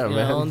out, Yeah,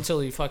 man. until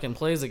he fucking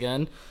plays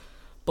again.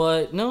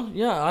 But no,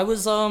 yeah, I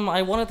was,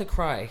 I wanted to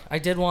cry. I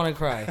did want to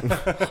cry.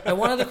 I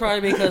wanted to cry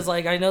because,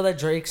 like, I know that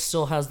Drake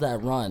still has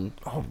that run.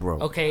 Oh, bro.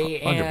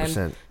 Okay,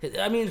 100%. and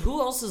I mean, who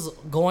else is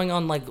going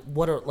on like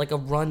a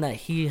run that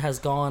he has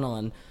gone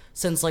on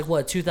since like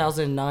what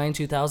 2009,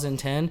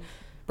 2010?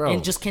 Bro,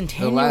 and just the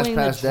continuing last to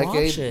past drop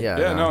decade, shit. yeah.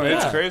 Yeah, no,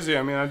 it's Yeah. crazy.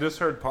 I mean, I just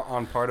heard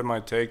on Part of My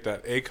Take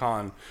that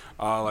Akon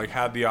like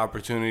had the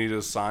opportunity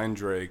to sign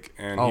Drake,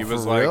 and Oh, he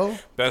was for like, real?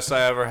 "Best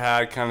I ever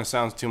had." Kind of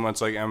sounds too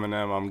much like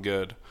Eminem. I'm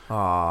good.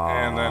 Aw,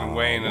 And then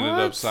Wayne ended up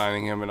what?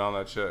 signing him and all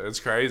that shit.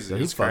 It's crazy.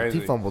 He, It's crazy.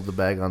 he fumbled the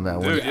bag on that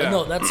one. Dude, yeah.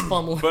 No, that's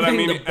fumbling. But I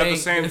mean, the at the bank.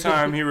 same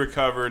time, he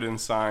recovered and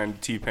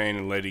signed T-Pain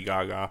and Lady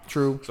Gaga.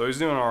 True. So he's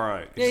doing all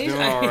right. yeah, He's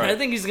doing all right. I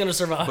think he's gonna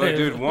survive. But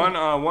dude,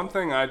 one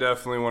thing I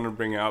definitely want to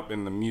bring up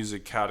in the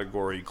music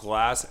category,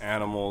 Glass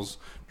Animals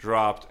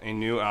dropped a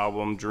new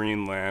album,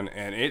 Dreamland,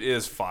 and it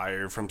is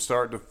fire from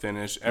start to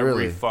finish. Every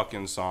Really?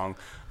 fucking song,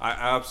 I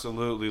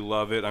absolutely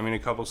love it. I mean, a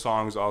couple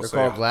songs I'll They're say.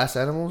 called Glass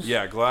Animals?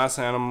 Yeah, Glass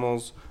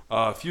Animals.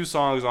 A few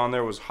songs on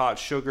there was Hot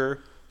Sugar,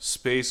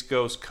 Space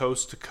Ghost,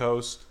 Coast to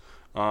Coast,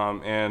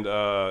 and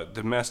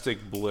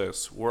Domestic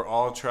Bliss were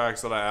all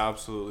tracks that I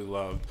absolutely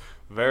loved.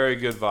 Very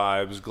good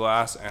vibes.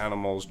 Glass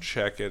Animals,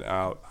 check it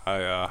out.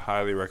 I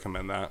highly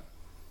recommend that.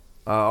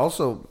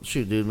 Also,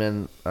 shoot, dude,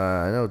 man,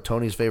 I know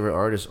Tony's favorite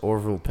artist,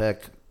 Orville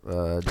Peck,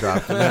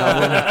 dropped an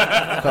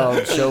album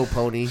called Show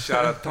Pony.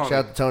 Shout out Tony.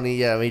 Shout out to Tony.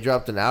 Yeah, I mean, he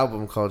dropped an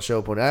album called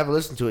Show Pony. I haven't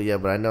listened to it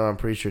yet, but I know I'm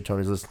pretty sure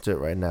Tony's listening to it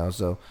right now.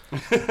 So,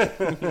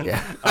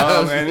 yeah.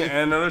 And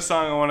another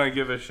song I want to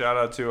give a shout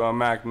out to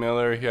Mac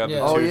Miller. He had Yeah.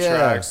 the Oh, two yeah.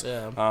 tracks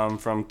Yeah.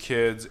 from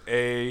Kids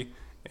A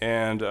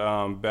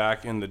and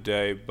Back in the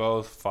Day,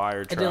 both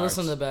fire I tracks. did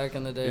listen to Back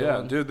in the Day. Yeah,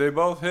 one. dude, they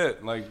both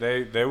hit. Like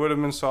they would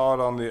have been solid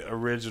on the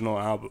original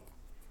album.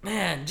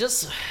 Man,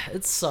 just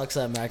it sucks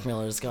that Mac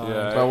Miller's gone.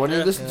 Yeah. But when you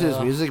listen to his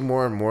Yeah. music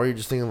more and more, you're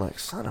just thinking, like,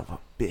 son of a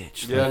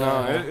bitch. Yeah, no,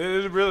 Yeah.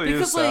 it really is.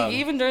 Because like sad.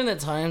 even during the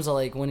times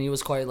like when he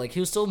was quiet, like he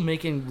was still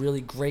making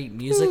really great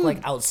music Hmm. like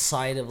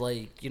outside of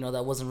like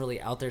that wasn't really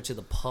out there to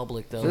the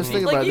public though. Just I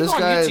mean, think about you it. go on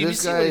YouTube, you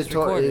see what he's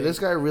recording. This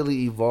guy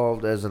really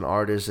evolved as an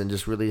artist and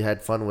just really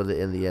had fun with it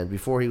in the end.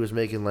 Before he was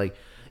making like,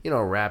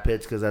 rap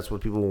hits because that's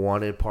what people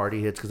wanted,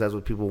 party hits because that's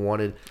what people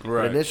wanted.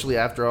 Right. But initially,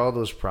 after all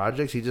those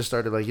projects, he just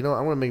started like, I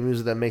want to make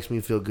music that makes me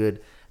feel good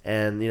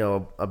and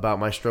about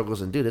my struggles.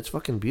 And dude, it's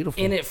fucking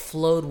beautiful. And it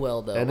flowed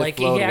well though. And it Like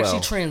flowed he actually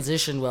well.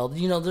 transitioned well.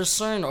 There's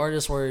certain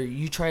artists where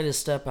you try to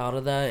step out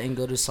of that and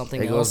go to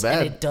something It else, goes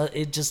bad. and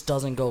it just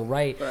doesn't go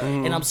right.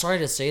 And I'm sorry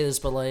to say this,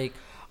 but like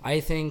I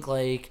think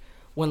like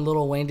when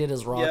Lil Wayne did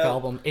his rock Yeah.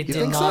 album, it You did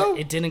think not. so?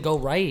 It didn't go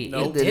right.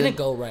 No. It didn't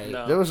go right.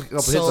 No. There was a couple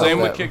So- hits off Same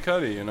with that. Kid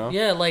Cudi,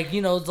 Yeah, like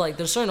like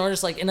there's certain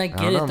artists like, and I I get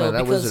don't it know, though man.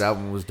 That because Wizard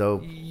album was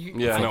dope.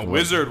 Yeah, no,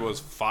 Wizard was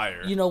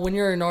fire. when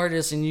you're an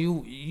artist and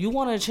you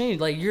want to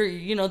change, like you're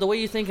the way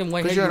you think and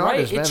what 'Cause you're you're an right,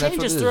 artist, it man. That's what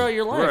changes it is. throughout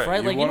your life, Right.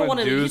 right? You Like you wanna don't want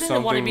to, do you didn't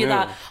want to something be new.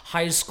 that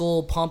high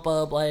school pump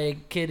up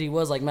like kid he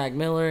was, like Mac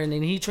Miller, and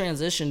then he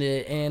transitioned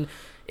it and.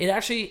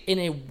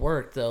 It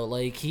worked though.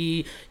 Like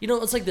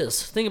it's like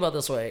this. Think about it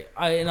this way.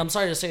 I'm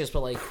sorry to say this,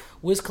 but like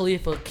Wiz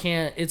Khalifa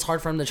can't. It's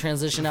hard for him to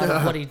transition out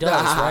of what he does,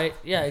 right?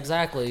 Yeah,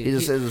 exactly. He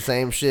just says the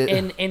same shit.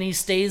 and he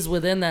stays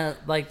within that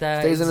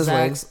Stays in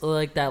his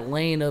like that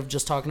lane of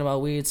just talking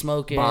about weed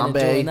smoking Bombay,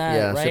 and doing that,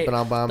 yeah, right? sipping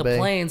on Bombay. The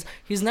planes.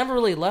 He's never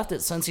really left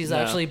it since he's No.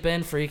 actually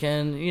been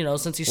freaking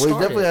since he Well, started. he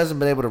definitely hasn't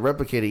been able to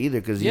replicate it either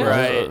because Yeah.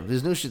 Right.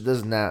 his new shit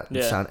does not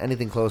Yeah. sound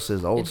anything close to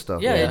his old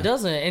stuff. Yeah, it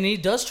doesn't, and he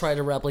does try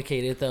to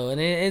replicate it though, and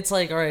it's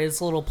like all right, it's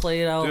a little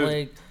played out. Dude,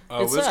 Like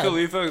it's Wiz sad.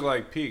 Khalifa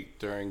like peaked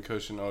during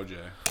Kush and OJ.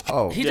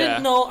 Oh, He Yeah.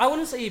 didn't know. I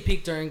wouldn't say he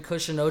peaked during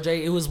Kush and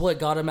OJ. It was what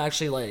got him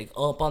actually like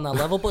up on that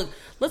level. But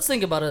let's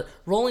think about it.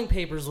 Rolling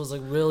Papers was a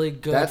really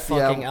good that's the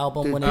fucking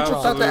album Dude, when people it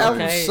dropped. thought the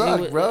album okay? sucked,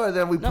 It was- bro. And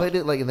then we no. played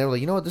it and they were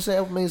like, this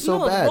album ain't so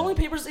no, bad. Rolling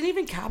Papers and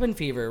even Cabin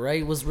Fever,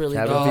 right, was really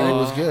Cabin good. Fever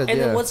was good, And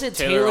yeah. then what's it?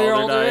 Taylor Taylor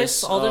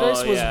Alderdice.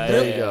 Alderdice Oh, was yeah,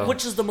 really, there you go.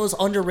 which is the most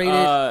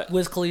underrated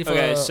Wiz Khalifa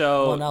Okay,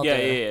 so one out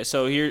there. yeah.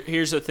 So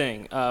here's the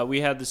thing.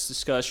 We had this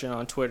discussion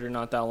on Twitter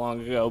not that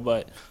long ago,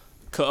 but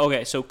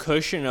so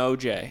Kush and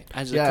OJ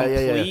as a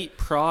complete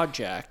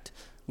project.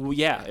 Well,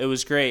 yeah, it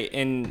was great,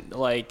 and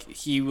like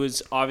he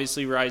was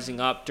obviously rising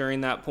up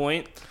during that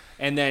point,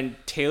 and then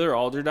Taylor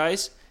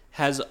Alderdice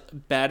has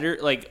better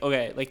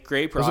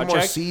great It was a more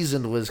project,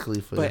 seasoned Wiz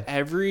Khalifa. but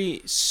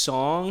every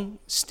song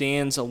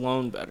stands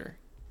alone better.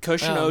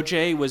 Kush and Oh.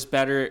 OJ was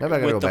better I'm not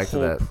gonna go with the back to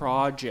whole that.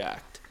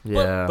 project.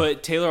 yeah.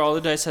 But Taylor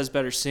Alderdice has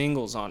better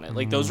singles on it.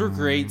 Like those were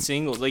great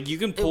singles. Like you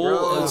can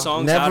pull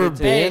songs Never out of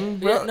been,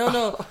 tape. bro. Yeah,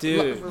 no,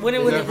 Dude. when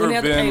Never he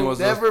had Been hey, was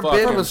a Never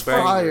fucking Been was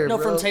banger. fire, No,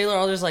 bro. from Taylor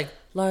Alderdice, like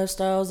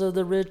Lifestyles of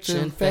the Rich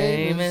and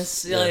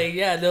Famous. Yeah. Like,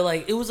 yeah, they're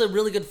like it was a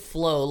really good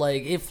flow.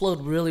 Like it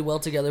flowed really well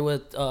together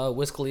with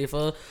Wiz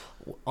Khalifa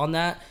on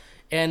that.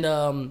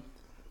 And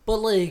but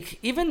like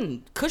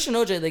even Kush and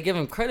OJ, they give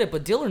him credit,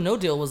 but Deal or No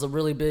Deal was a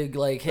really big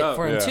like hit Oh,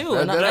 for him yeah. too.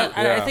 And I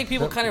Yeah. think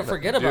people kind of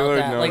forget Deal about or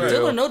that. No Like Deal,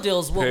 Deal or No Deal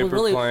is what Paper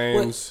really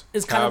Planes,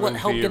 is kind of what Cabin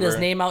helped get his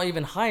Fever. name out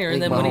even higher.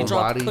 And Think then My when he Whole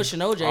dropped Body. Kush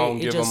and I don't OJ,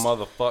 it give just a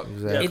motherfucker.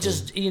 Exactly. it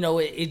just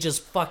it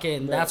just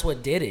fucking that's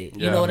what did it.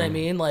 You Yeah. know what I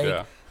mean? Like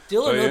Yeah.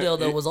 Deal or But No yeah, Deal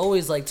though was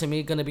always like to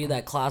me gonna be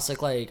that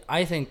classic. Like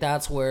I think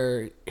that's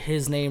where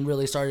his name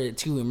really started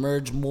to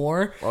emerge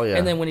more. Oh, yeah.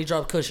 And then when he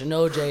dropped Kush and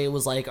OJ, it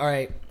was like, all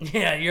right,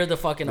 yeah, you're the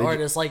fucking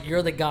artist. Like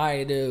you're the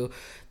guy, dude,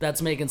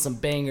 that's making some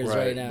bangers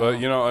right now. But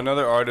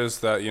another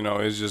artist that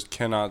is just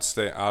cannot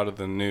stay out of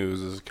the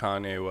news is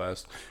Kanye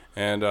West,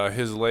 and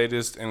his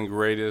latest and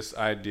greatest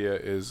idea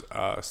is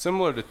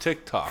similar to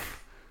TikTok,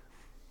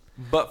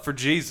 but for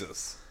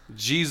Jesus.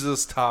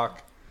 Jesus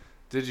Talk.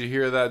 Did you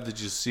hear that? Did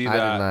you see that?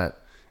 I did not.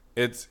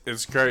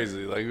 It's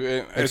crazy. Like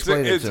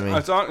Explain it to me.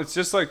 It's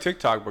just like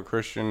TikTok, but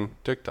Christian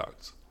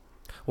TikToks.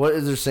 What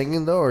is there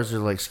singing though, or is there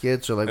like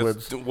skits or like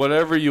It's what's?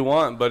 whatever you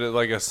want, but it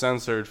like a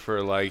censored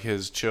for like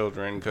his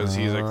children because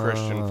he's a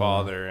Christian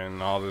father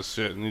and all this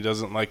shit, and he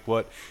doesn't like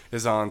what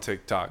is on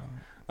TikTok.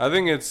 I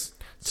think it's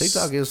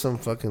TikTok is some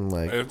fucking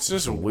like it's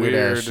just some weird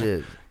ass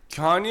shit.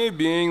 Kanye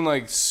being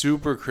like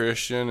super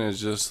Christian is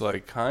just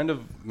like kind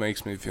of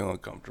makes me feel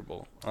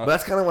uncomfortable. But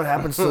that's kind of what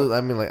happens to.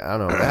 I mean, like I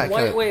don't know. That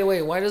kinda,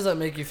 Wait. Why does that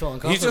make you feel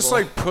uncomfortable? He just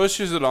like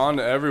pushes it on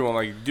to everyone.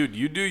 Like, dude,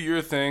 you do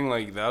your thing.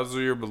 Like, those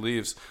are your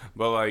beliefs.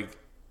 But like,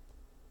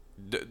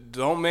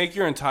 don't make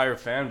your entire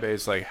fan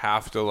base like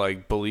have to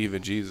like believe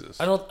in Jesus.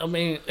 I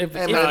mean, if Hey,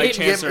 Kind man, of like if-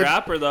 Chance the if-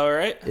 Rapper, though,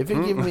 right? If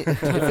it give me,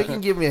 if it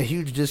can give me a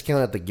huge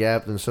discount at the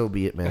Gap, then so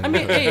be it, man. I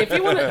mean, hey, if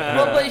you want to,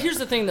 but here's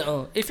the thing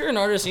though: if you're an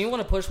artist and you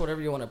want to push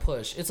whatever you want to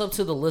push, it's up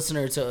to the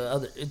listener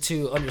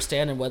to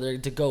understand and whether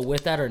to go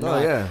with that or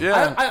not. yeah.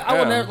 Yeah, I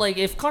will yeah. never like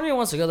if Kanye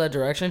wants to go that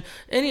direction.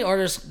 Any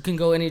artist can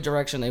go any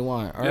direction they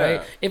want. All right.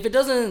 Yeah. If it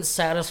doesn't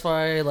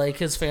satisfy like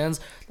his fans,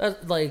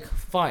 that like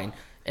fine.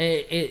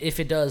 If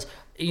it does,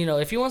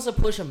 if he wants to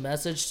push a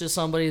message to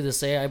somebody to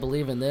say I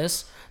believe in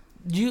this,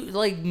 you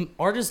like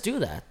artists do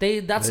that.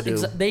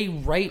 They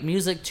write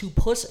music to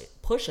push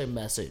a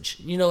message.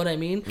 You know what I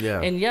mean?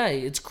 Yeah. And yeah,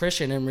 it's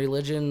Christian, and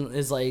religion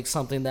is like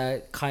something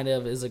that kind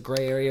of is a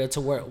gray area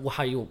to where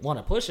how you want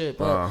to push it.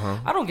 But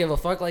I don't give a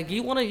fuck. Like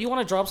you want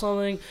to drop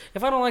something.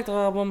 If I don't like the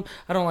album,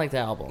 I don't like the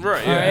album.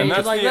 Right, All yeah, and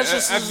that's Like,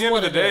 just at the end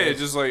what of the it day, is. it's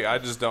just like I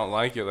just don't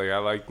like it. Like I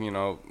like the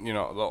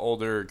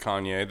older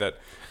Kanye that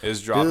is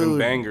dropping Dude.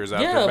 bangers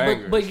after Yeah,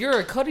 bangers. but you're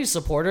a Cudi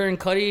supporter, and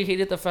Cudi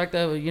hated the fact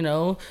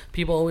that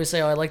people always say,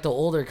 "Oh, I like the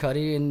older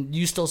Cudi," and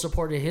you still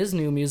supported his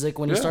new music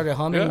when he Yeah, started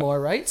humming yeah. more,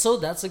 right? So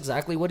that's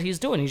exactly what he's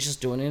doing. He's just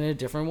doing it in a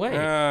different way.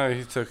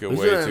 He took it He's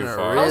way doing too it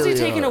far. How is he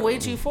really, taking it way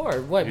too far?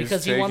 What? He's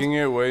Because he taking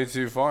wants. it way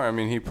too far. I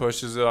mean, he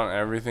pushes it on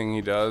everything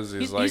he does.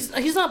 He's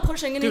not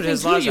pushing anything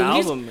his to last you.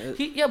 album, But It's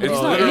he's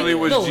not. literally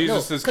was no,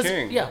 Jesus is 'cause-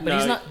 King. Yeah, but No,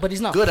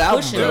 he's not. Good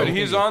album, pushing though. Dude, anything.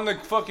 he's on the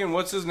fucking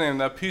what's his name?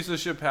 That piece of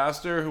shit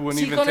pastor who wouldn't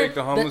See, even Connor, take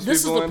the homeless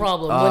this people is the in.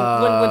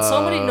 problem. When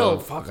somebody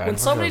fuck, I when forgot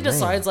somebody his name.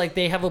 decides like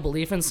they have a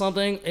belief in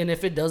something, and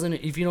if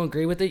you don't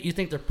agree with it, you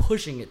think they're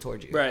pushing it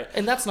towards you. Right.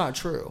 And that's not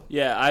true.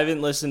 Yeah, I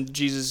haven't listened to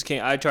Jesus is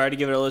King. I tried to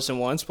give it a listen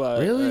once,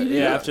 but Really?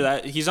 yeah, after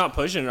that, he's not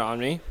pushing it on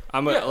me. I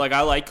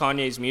like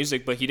Kanye's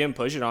music, but he didn't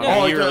push it on Yeah.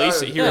 me. Oh, He yeah,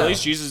 released it. He yeah.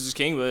 released Jesus is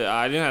King, but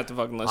I didn't have to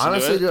fucking listen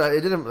Honestly, to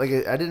it.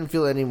 dude, I didn't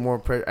feel any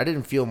more. I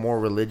didn't feel more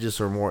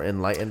religious or more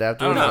enlightened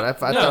afterwards. No, but I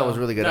thought it was a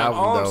really good album,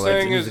 All though. I'm like,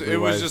 saying is, musically it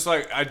was wise. just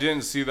like I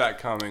didn't see that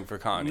coming for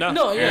Kanye.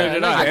 No, yeah,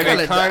 and, no, I and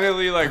kinda- it kind of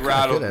like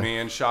rattled kinda- me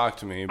and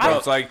shocked me. But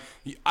it's like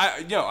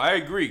I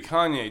agree,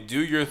 Kanye, do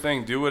your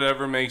thing, do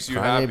whatever makes you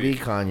Kanye happy. be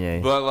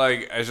Kanye. But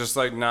like, it's just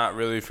like not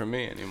really for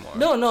me anymore.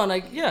 No,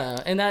 like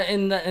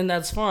and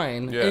that's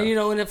fine. Yeah.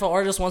 And if an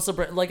artist wants to,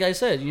 like I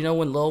said,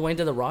 when Lil Wayne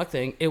did the rock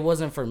thing, it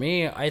wasn't for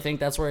me. I think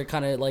that's where it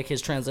kind of like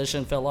his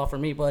transition fell off for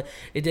me. But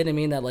it didn't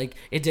mean that like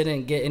it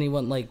didn't get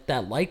anyone like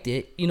that liked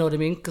it. You know what I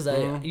mean? Because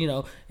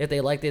if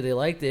they liked it, they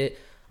liked it.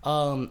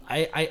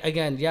 I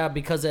again, yeah,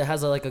 because it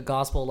has like a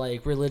gospel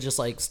like religious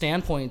like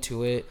standpoint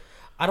to it.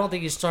 I don't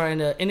think he's trying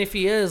to, and if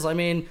he is, I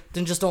mean,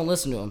 then just don't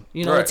listen to him.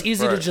 Right, It's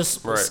easy to right,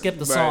 just right. skip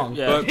the Right, song.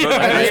 yeah. But It's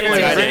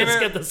bringing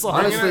skip it, the song.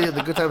 Honestly,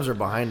 the good times are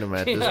behind him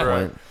at this right.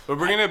 point. But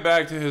bringing it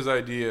back to his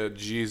idea,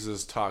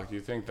 Jesus talk. Do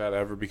you think that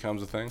ever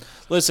becomes a thing?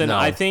 Listen, No.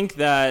 I think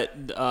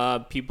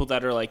that people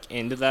that are like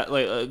into that,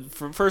 like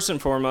first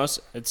and foremost,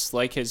 it's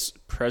like his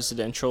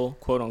presidential,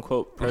 quote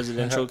unquote,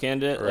 presidential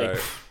candidate. Right.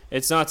 Like,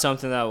 it's not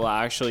something that will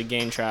actually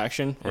gain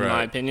traction, in my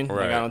Right, opinion. Like,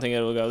 right. I don't think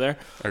it will go there.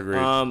 Agreed.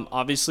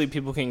 Obviously,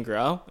 people can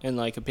grow and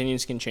like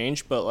opinions can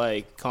change, but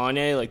like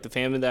Kanye, like the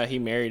family that he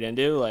married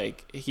into,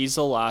 like he's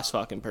the last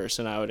fucking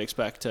person I would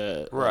expect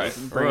to Right,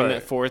 bring right.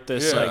 it forth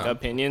this Yeah. like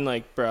opinion.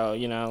 Like, bro,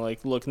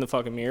 like look in the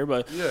fucking mirror.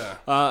 But Yeah.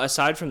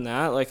 aside from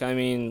that, like I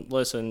mean,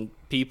 listen,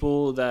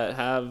 people that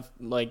have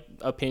like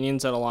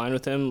opinions that align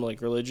with him, like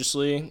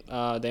religiously,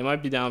 they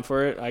might be down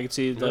for it. I could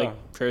see like Yeah.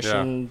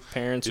 Christian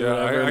parents or Yeah,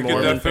 whatever, I could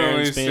Mormon definitely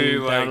parents being see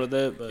down like with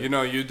it. But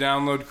you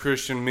download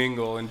Christian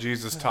Mingle and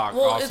Jesus Talk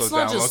Well, also it's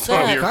not downloads just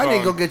on that. your Kanye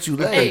phone. go get you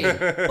Hey, laid.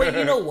 but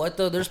you know what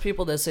though? There's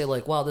people that say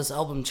like, "Wow, this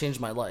album changed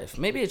my life."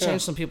 Maybe it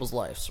changed some people's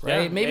lives,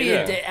 right? Yeah, maybe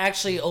yeah. it did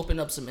actually open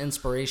up some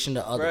inspiration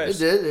to others.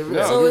 It did. It really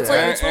Yeah. So did. it's like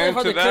And- it's really and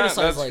hard to to that, criticize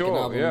that's like cool,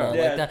 an album yeah. though,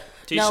 Yeah. like that.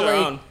 Teach now, their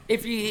like, own.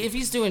 if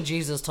he's doing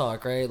Jesus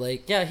talk, right?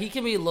 Like, yeah, he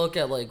can be looked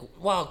at like,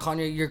 wow,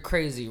 Kanye, you're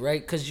crazy,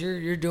 right? Because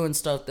you're doing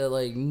stuff that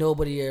like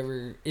nobody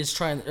ever is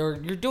trying, or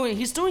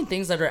he's doing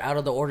things that are out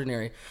of the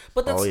ordinary.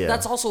 But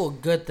that's also a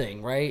good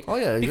thing, right? Oh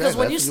yeah, exactly. Because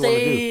when you That's what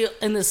stay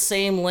in the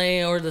same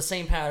lane or the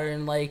same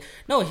pattern, like,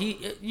 no,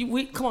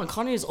 come on,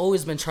 Kanye's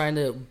always been trying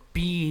to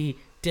be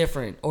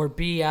different or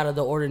be out of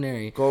the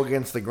ordinary. Go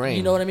against the grain.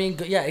 You know what I mean?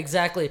 Yeah,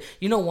 exactly.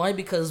 You know why?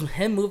 Because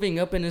him moving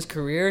up in his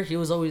career, he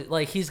was always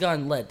like, he's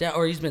gotten let down,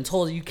 or he's been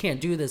told you can't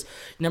do this.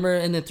 Remember,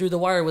 and then through the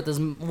wire with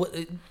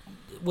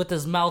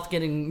his mouth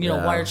getting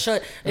wired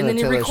shut, and then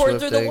he recorded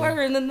through the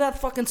wire, and then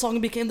that fucking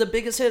song became the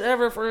biggest hit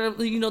ever for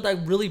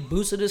that really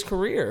boosted his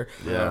career.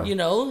 Yeah.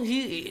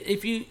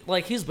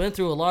 He's been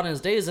through a lot in his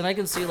days, and I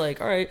can see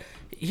like, all right,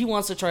 he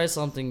wants to try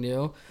something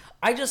new.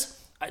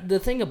 The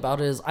thing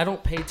about it is I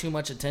don't pay too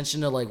much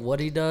attention to like what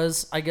he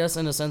does, I guess,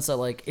 in a sense that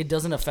like it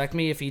doesn't affect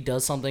me if he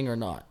does something or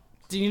not.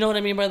 Do you know what I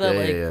mean by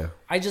that?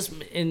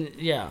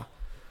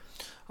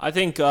 I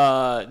think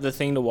the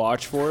thing to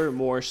watch for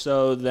more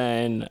so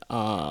than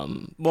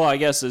I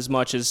guess as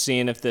much as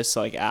seeing if this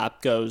like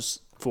app goes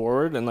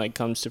forward and like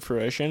comes to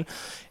fruition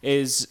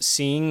is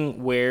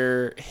seeing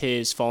where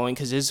his following,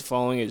 because his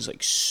following is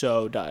like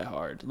so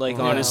diehard. Like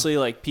honestly,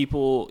 like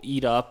people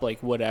eat up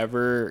like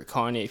whatever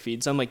Kanye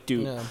feeds them. Like,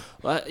 dude,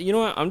 you know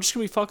what? I'm just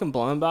gonna be fucking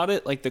blunt about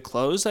it. Like the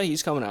clothes that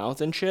he's coming out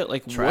with and shit.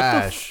 Like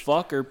Trash. What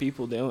the fuck are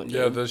people doing? Dude?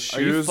 Yeah, the shoes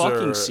are you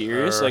fucking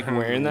serious? Like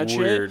wearing that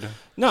weird. shit?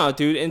 No,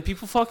 dude, and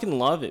people fucking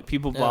love it.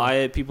 People buy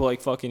it. People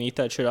like fucking eat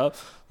that shit up.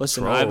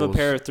 Listen, I have a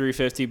pair of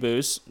 350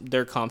 boosts.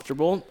 They're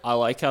comfortable. I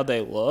like how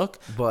they look.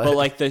 But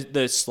like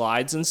the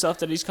slides and stuff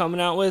that he's coming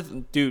out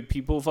with, dude,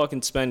 people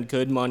fucking spend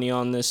good money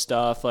on this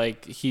stuff.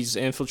 Like he's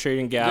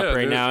infiltrating Gap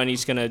now, and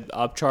he's gonna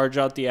upcharge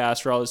out the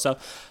ass for all this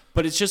stuff.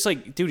 But it's just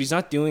like, dude, he's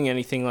not doing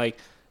anything like.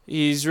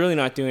 He's really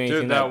not doing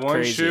anything. Dude, that one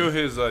crazy. shoe,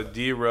 his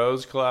D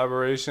Rose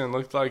collaboration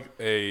looked like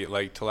a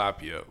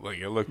tilapia. Like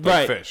it looked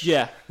like fish.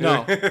 Yeah.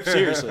 No,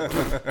 seriously.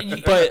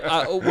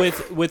 But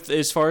with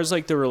as far as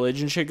like the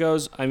religion shit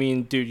goes, I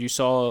mean, dude, you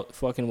saw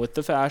fucking with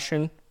the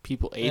fashion,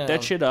 people ate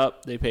that shit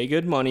up. They pay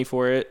good money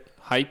for it.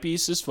 Hype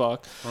beast as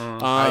fuck.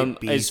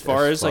 As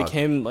far as like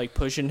him like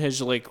pushing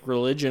his like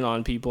religion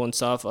on people and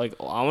stuff, like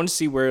I want to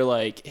see where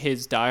like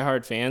his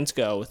diehard fans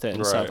go with it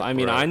and stuff. I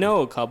mean, I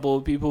know a couple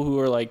of people who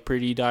are like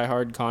pretty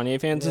diehard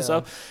Kanye fans and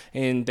stuff,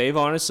 and they've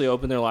honestly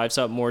opened their lives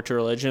up more to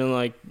religion.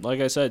 Like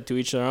I said, to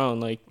each their own.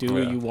 Like do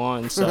what you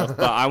want and stuff.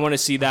 But I want to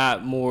see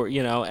that more,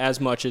 as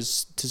much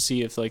as to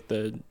see if like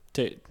the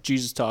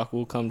Jesus talk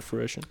will come to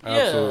fruition.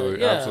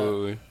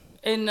 Absolutely.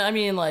 And I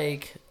mean,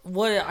 like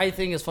what I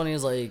think is funny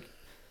is like,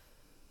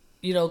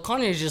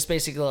 Kanye is just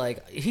basically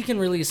like, he can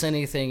release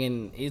anything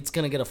and it's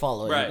going to get a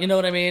following. Right. You know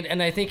what I mean?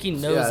 And I think he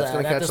knows that. Yeah, it's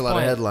going to catch a lot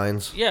of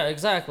headlines. Yeah,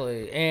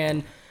 exactly.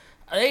 And,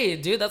 hey,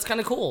 dude, that's kind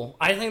of cool.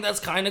 I think that's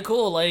kind of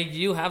cool. Like,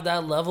 you have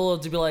that level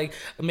to be like,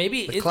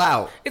 maybe the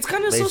clout. It's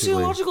kind of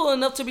sociological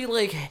enough to be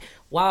like,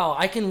 wow,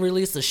 I can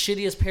release the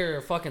shittiest pair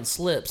of fucking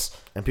slips.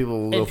 And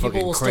people will go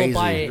fucking crazy. Still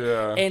buy it.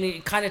 Yeah. And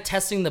it kind of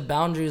testing the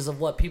boundaries of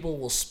what people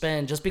will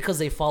spend just because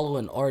they follow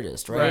an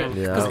artist, right?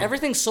 Because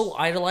everything's so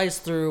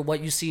idolized through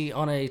what you see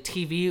on a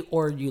TV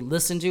or you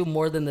listen to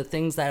more than the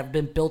things that have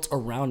been built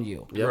around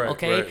you. Yep.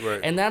 Okay?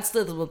 Right. And that's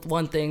the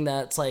one thing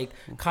that's like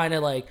kind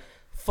of like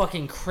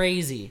fucking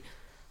crazy.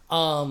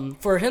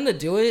 For him to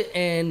do it,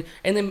 and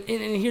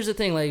here's the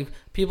thing, like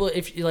people,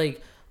 if you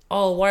like,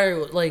 oh, why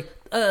are like,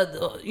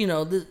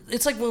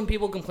 it's like when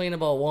people complain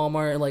about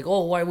Walmart and like,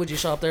 oh, why would you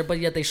shop there? But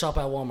yet they shop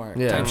at Walmart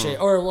type shit,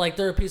 or like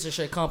they're a piece of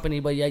shit company,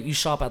 but yet you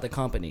shop at the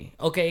company.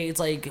 Okay, it's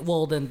like,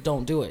 well, then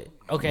don't do it.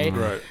 Okay,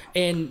 right.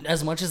 And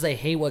as much as they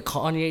hate what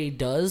Kanye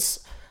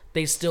does,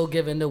 they still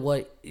give into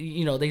what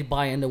they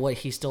buy into what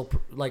he still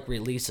like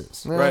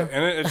releases. Right,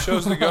 and it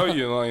shows to go.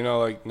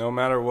 Like no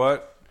matter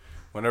what.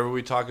 Whenever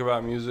we talk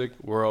about music,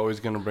 we're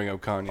always going to bring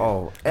up Kanye.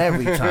 Oh,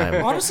 every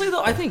time. Honestly,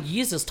 though, I think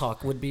Yeezus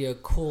Talk would be a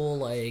cool,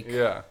 like,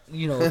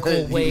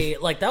 cool way.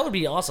 Like, that would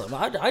be awesome.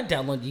 I'd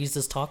download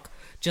Yeezus Talk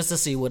just to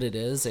see what it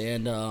is.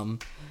 And,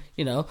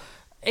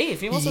 hey,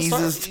 if he wants to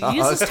start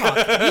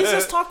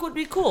Yeezus Talk would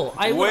be cool.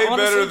 I way would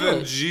better do than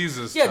it.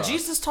 Jesus Yeah, Talk.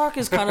 Jesus Talk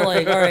is kind of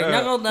like, all right,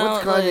 now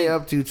what's Kanye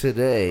up to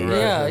today?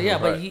 Yeah,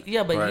 but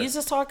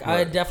Yeezus Talk,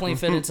 I'd definitely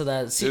fit into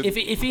that. See,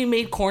 if he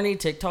made corny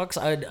TikToks,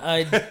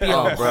 I'd be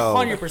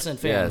 100%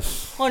 fan.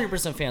 Yes.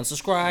 100% fan.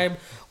 Subscribe,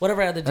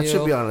 whatever I had to do. That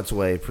should be on its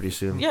way pretty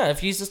soon. Yeah,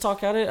 if Yeezus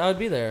Talk had it, I would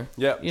be there.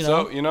 Yeah.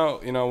 So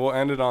we'll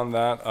end it on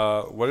that.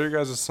 What are your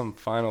guys' some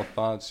final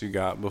thoughts you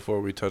got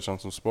before we touch on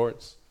some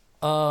sports?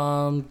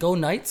 Go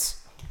Knights.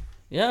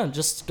 Yeah,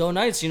 just go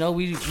Knights.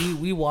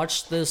 We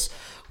watched this.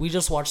 We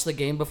just watched the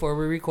game before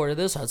we recorded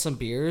this. Had some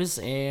beers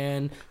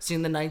and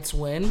seen the Knights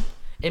win.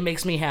 It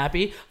makes me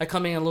happy. I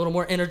come in a little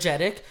more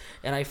energetic,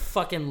 and I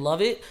fucking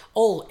love it.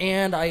 Oh,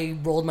 and I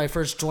rolled my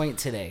first joint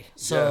today,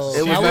 so Yes.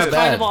 It was that not was bad.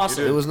 kind of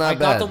awesome. It was not I got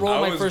bad. to roll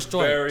I my was first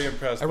joint. very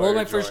impressed I by rolled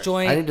your my first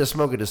joint. I joint. need to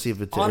smoke it to see if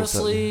it tastes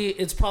Honestly,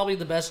 it's probably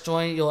the best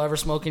joint you'll ever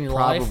smoke in your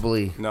life.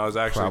 Probably. No, it was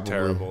actually Probably.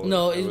 terrible.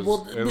 No, it it- was,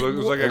 well, it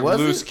was like it a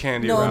wasn't? loose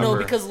candy No, wrapper. no,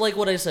 because like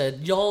what I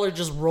said, y'all are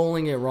just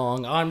rolling it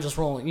wrong. I'm just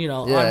rolling, Yeah,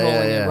 I'm rolling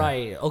yeah. it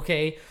right.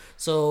 Okay,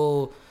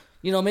 so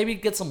maybe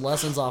get some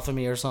lessons off of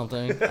me or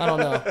something. I don't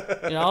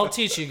know. I'll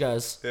teach you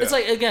guys. It's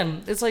like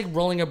it's like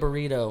rolling a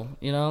burrito.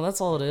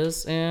 That's all it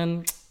is.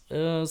 And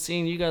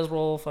seeing you guys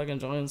roll fucking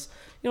joints,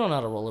 you don't know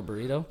how to roll a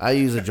burrito. I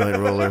use a joint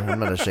roller. I'm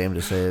not ashamed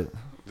to say it.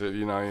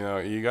 you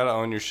gotta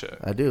own your shit.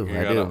 I do. You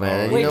I gotta do,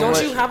 man. own- Wait, know don't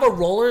what? you have a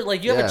roller?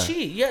 Like you have Yeah. a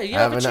cheat? Yeah, you I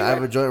have have, a cheat. I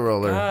have a joint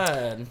roller.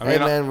 God. I Hey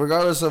mean, man,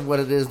 regardless of what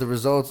it is, the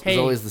result Hey, is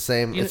always the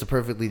same. you- It's a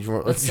perfectly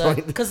joint.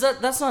 Because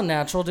that's not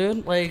natural,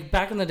 dude. Like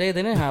back in the day,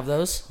 they didn't have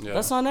those. Yeah.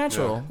 That's not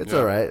natural. It's Yeah.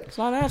 all right. It's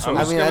not natural.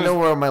 I just mean, I gonna- know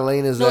where my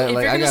lane is No, at. if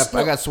Like you're I gonna got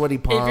smoke- I got sweaty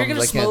if you're palms. gonna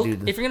I smoke, can't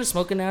do if you're gonna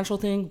smoke a natural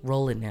thing,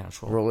 roll it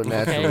natural. Roll it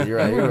natural. Okay? You're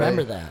right. You're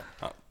Remember right.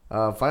 that.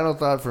 Final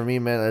thought for me,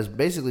 man, is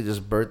basically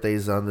just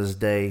birthdays on this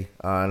day,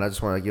 and I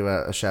just want to give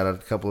a shout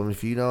out to a couple of them.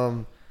 If you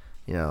know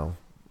them,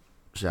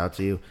 shout out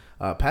to you.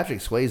 Patrick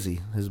Swayze,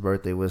 his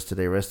birthday was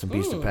today. Rest in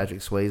peace to Patrick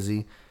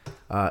Swayze.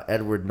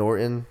 Edward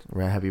Norton,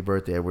 happy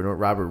birthday, Edward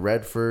Norton. Robert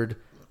Redford.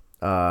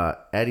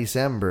 Eddie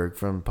Samberg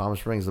from Palm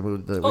Springs. The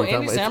movie.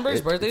 Andy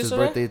Samberg's birthday it's his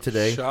today? birthday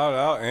today. Shout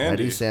out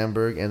Andy. Eddie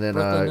Samberg, and then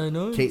Brooklyn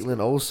Nine-Nine.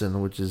 Caitlin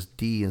Olsen, which is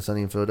D in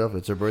Sunny in Philadelphia.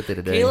 It's her birthday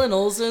today. Caitlin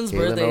Olsen's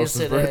birthday is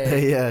Olsen's today.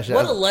 birthday, yeah, shout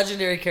What a out-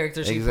 legendary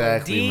character she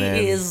Exactly, played. D man.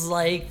 is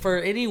like for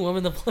any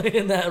woman to play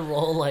in that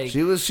role. Like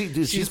She fucking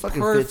she's fits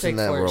in perfect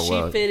that for it. world She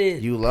well.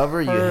 fitted You love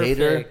her, you hate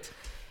her, perfect.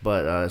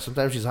 but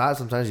sometimes she's hot,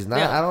 sometimes she's not.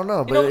 Yeah. I don't know,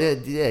 You but know-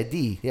 yeah,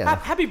 D, yeah.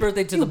 Happy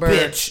birthday to You the bird.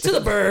 bitch. To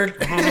the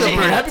bird.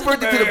 Happy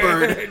birthday to the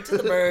bird. To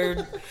the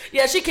bird.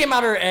 Yeah, she came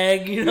out her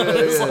egg.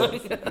 It's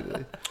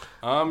like-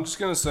 I'm just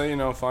gonna say,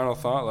 final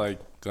thought. Like,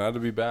 glad to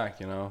be back.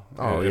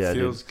 Oh, it yeah,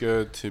 feels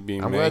good to be.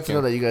 I'm glad to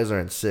know that you guys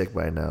aren't sick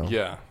by now.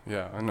 Yeah,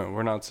 I know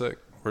we're not sick.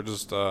 We're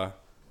just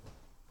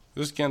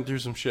getting through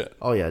some shit.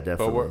 Oh yeah, But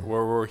definitely.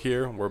 we're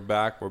here. We're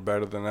back. We're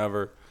better than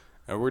ever,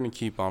 and we're gonna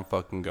keep on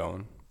fucking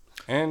going.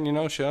 And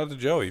shout out to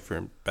Joey for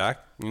back.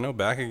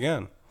 Back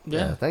again.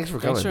 yeah, thanks for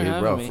coming, Thanks for dude,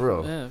 having bro. me. For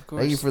real. Yeah, of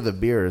Thank you course. for the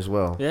beer as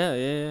well.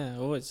 Yeah,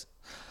 always.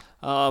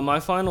 My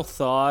final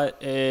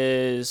thought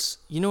is,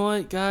 you know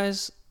what,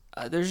 guys?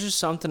 There's just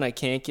something I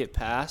can't get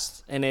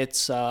past, and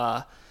it's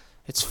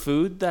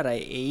food that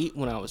I ate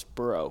when I was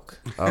broke.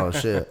 Oh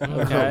shit.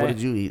 Okay. What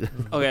did you eat?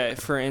 Okay,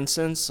 for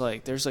instance,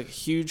 like there's like a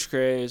huge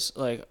craze.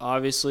 Like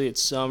obviously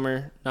it's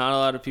summer, not a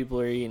lot of people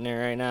are eating it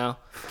right now.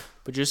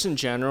 But just in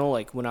general,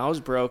 like when I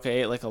was broke, I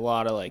ate like a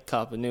lot of like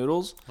cup of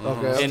noodles.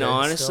 Okay. And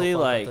honestly, Still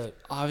fuck like with it.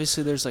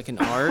 obviously there's like an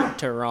art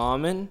to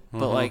ramen,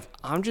 but like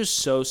I'm just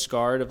so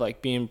scarred of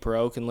like being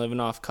broke and living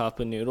off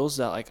cup of noodles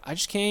that like I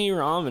just can't eat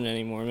ramen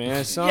anymore, man.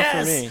 It's not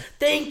for me.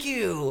 Thank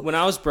you. When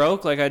I was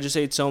broke, like I just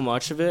ate so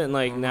much of it, and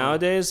like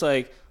nowadays,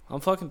 like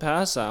I'm fucking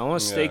past that. I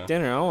want a steak Yeah.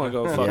 dinner. I don't want to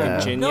go fucking Yeah.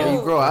 ginya. No.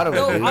 you grow out of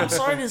it, dude. I'm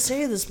sorry to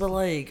say this, but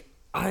like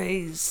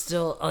I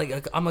still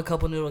like I'm a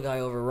couple noodle guy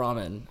over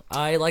ramen.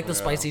 I like the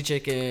spicy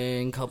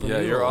chicken couple Yeah,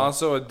 noodle. you're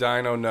also a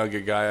Dino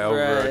Nugget guy over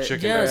a Right.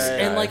 chicken. Yes,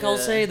 nugget and guy. like I'll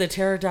say, the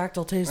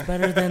pterodactyl tastes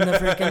better than the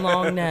freaking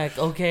long neck.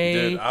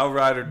 Okay, Dude, I'll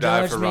ride or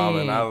die Judge for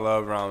ramen. me. I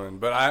love ramen,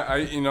 but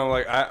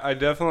I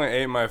definitely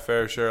ate my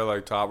fair share of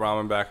like top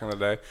ramen back in the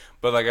day.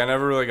 But like I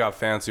never really got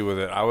fancy with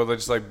it. I would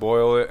just like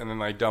boil it and then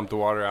like dump the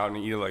water out and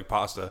eat it like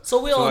pasta. So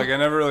we all- like I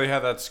never really had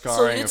that so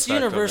scarring. it's effect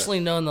of it. universally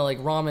known that like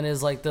ramen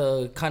is like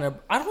the kind of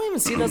I don't even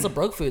see it as a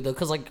broke food though,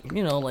 because like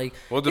like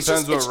Well, it it's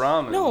depends what it's-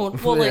 ramen. No,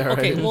 well like Yeah,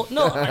 okay, right. well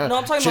no,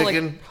 I'm talking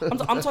Chicken. about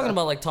like I'm talking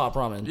about like top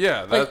ramen.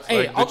 Yeah, that's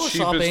hey, like I'll the go cheapest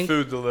shopping.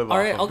 food to live All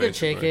off right, of, I'll get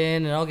basically.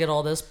 chicken and I'll get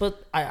all this,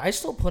 but I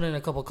still put in a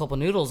couple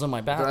noodles in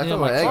my Bro, I bath, throw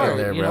my my egg in cart.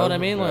 there, You know bro. what I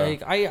mean? Yeah.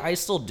 Like I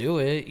still do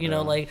it.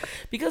 Like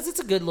because it's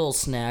a good little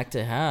snack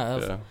to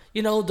have. Yeah.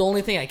 The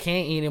only thing I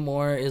can't eat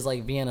anymore is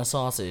like Vienna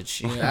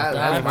sausage.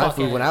 That's my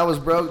food. When I was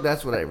broke,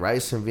 that's what I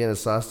rice and Vienna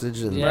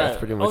sausage, and Yeah. that's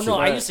pretty much Oh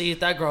no, it. I used to eat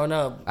that growing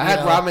up. I had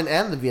ramen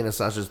and the Vienna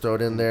sausage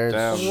thrown in there.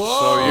 Damn. Whoa,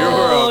 So you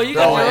were a you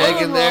Throw got my your egg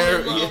own in there.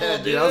 ramen Yeah,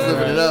 level, dude, I was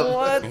living it up.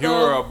 What You the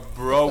were a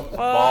broke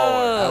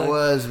baller. I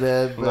was,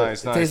 man. But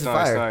Nice, it nice, tasted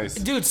nice, fire. nice.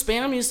 Dude,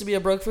 Spam used to be a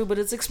broke food, but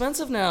it's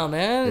expensive now,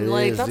 man. It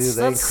like is, that's dude.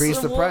 They that's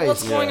increased the price.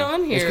 What's going Yeah.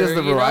 on here? It's because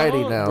the variety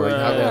now. Like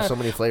how they Right. have so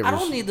many flavors. I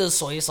don't need the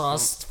soy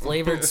sauce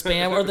flavored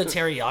Spam or the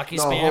teriyaki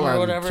No, Spam hold or on.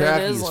 whatever it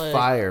Teriyaki is. is Like,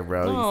 fire,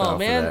 bro. You fell No, for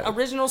man, that.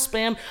 original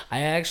Spam.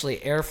 I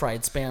actually air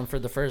fried Spam for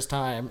the first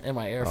time in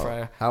my air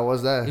fryer. How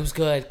was that? It was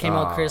good. Came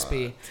out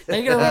crispy. Now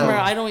you gotta remember,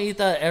 I don't eat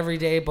that every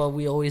day, but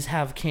we always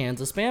have cans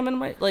of Spam in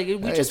my like. We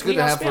Hey, just it's good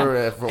to have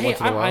for Hey, once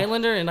in a I'm while.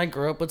 Islander, and I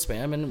grew up with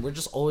Spam, and we're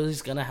just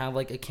always gonna have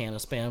like a can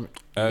of Spam.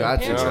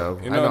 Got you, You Joe. know,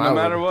 I know I no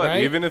matter would. what,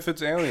 Right? even if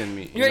it's alien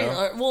meat. You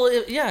Right,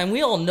 know? yeah, and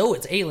we all know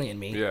it's alien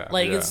meat. Yeah,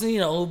 like yeah. it's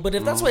but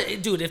if that's what,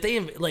 dude, if they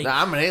like,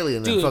 Nah, I'm an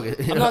alien. Then dude, fuck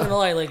it. I'm not gonna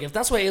lie, like if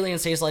that's what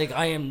aliens taste like,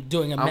 I am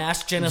doing a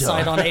mass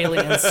genocide on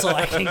aliens so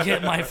I can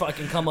get my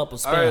fucking come up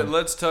with Spam. All right,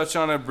 let's touch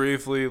on it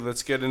briefly.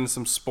 Let's get into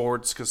some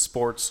sports because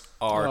sports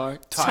are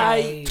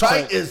tight.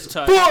 Tight as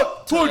fuck.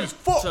 Tight as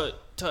fuck.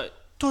 Tight.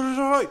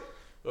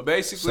 But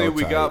basically, So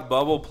we tight. got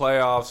bubble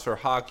playoffs for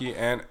hockey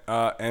and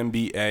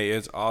NBA.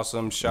 It's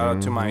awesome. Shout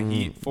out to my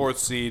Heat, 4th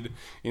seed.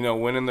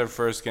 Winning their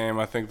first game.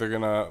 I think they're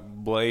gonna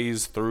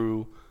blaze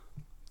through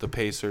the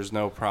Pacers,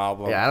 no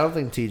problem. Yeah, I don't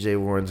think T.J.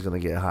 Warren's gonna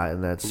get hot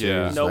in that series.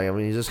 Yeah. Nope. Like, I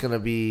mean, he's just gonna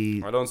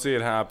be. I don't see it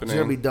He's happening.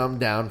 gonna be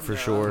dumbed down for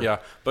sure. Yeah,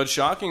 but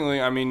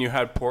shockingly, I mean, you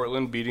had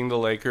Portland beating the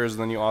Lakers,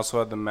 and then you also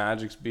had the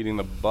Magic beating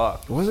the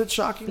Bucks. Was it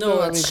shocking? No,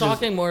 though? I it's mean, 'cause-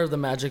 shocking more of the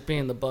Magic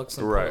being the Bucks.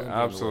 And Right, Portland being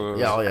the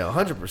absolutely. Yeah, oh yeah,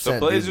 100%. The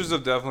Blazers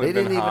have definitely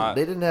been hot.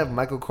 They didn't have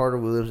Michael Carter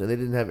Williams and they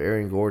didn't have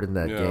Aaron Gordon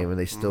that Yeah. game, and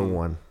they still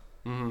won.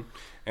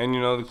 And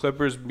the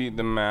Clippers beat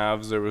the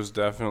Mavs. There was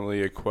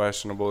definitely a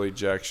questionable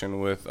ejection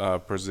with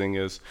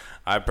Porzingis.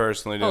 I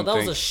personally didn't that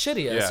think. was a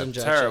shitty ass yeah,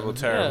 injection.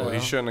 terrible. Yeah.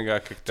 He shouldn't have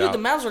got kicked Dude, out. the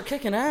Mavs were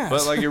kicking ass.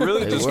 But it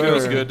really They just were.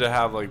 feels good to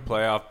have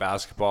playoff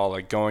basketball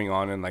going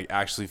on and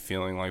actually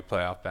feeling like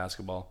playoff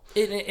basketball.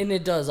 And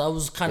it does. I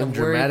was kind In of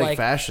worried, dramatic like,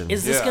 fashion.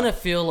 is this Yeah. gonna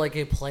feel like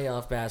a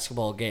playoff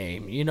basketball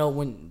game?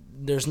 When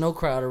there's no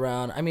crowd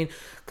around. I mean,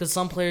 because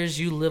some players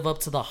you live up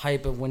to the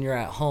hype of when you're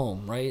at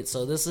home, right?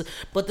 So this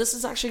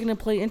is actually gonna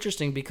play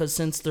interesting because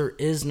since there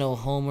is no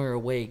home or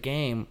away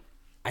game,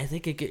 I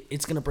think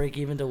it's gonna break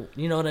even to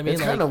what I mean.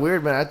 It's kind of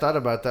weird, man. I thought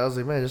about that. I was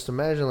like, man, just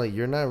imagine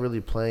you're not really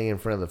playing in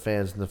front of the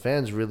fans, and the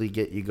fans really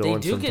get you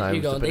going do get you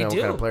sometimes, going. depending They on what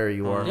do. kind of player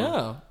you are.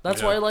 Yeah,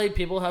 that's why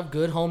people have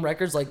good home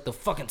records, like the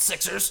fucking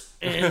Sixers,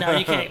 and now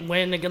you can't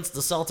win against the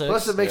Celtics.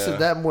 Plus, it makes Yeah. it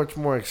that much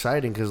more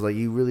exciting because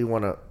you really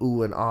want to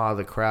ooh and ah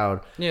the crowd.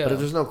 Yeah. But if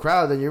there's no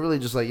crowd, then you're really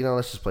just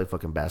let's just play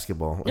fucking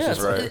basketball. Let's yeah,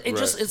 just Right,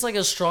 it's like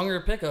a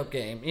stronger pickup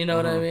game. You know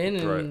what I mean?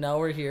 And Right. now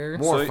we're here.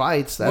 more So-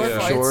 fights. That's More for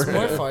fights,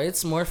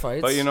 sure. more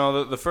fights.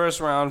 But the first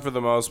round for the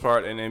most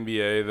part in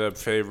NBA, the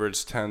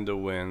favorites tend to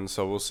win.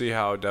 So we'll see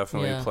how it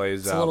definitely Yeah,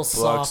 plays it's a out. little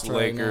Bucks, soft right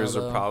Lakers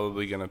now, are though.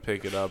 probably gonna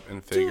pick it up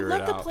and Dude, figure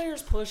let it the out.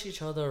 players push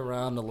each other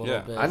around a little Yeah.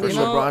 bit. I need You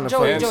know, LeBron to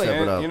Joey, fucking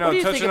step it up. what do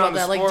you think touching about on the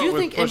that? Like, do sport you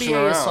with think pushing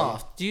NBA is around.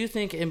 soft? Do you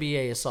think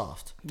NBA is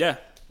soft? Yeah.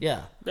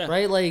 Yeah. Yeah.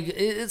 Right? Like,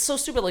 it's so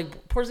stupid.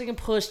 Like, Porzingis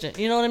pushed it.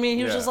 You know what I mean?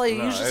 He was Yeah. just like,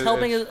 No, he was just it-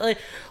 helping it's- it. Like,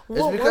 It's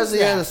what because was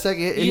he had that? a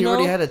second. You He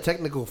already know? had a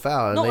technical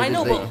foul. And No, they I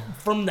know, just, but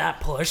from that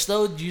push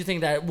though, do you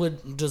think that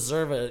would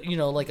deserve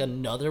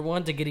another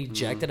one to get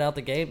ejected out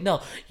the game?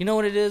 No, you know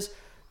what it is?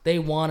 They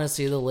want to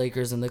see the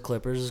Lakers and the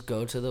Clippers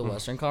go to the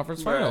Western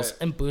Conference Finals Right.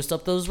 and boost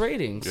up those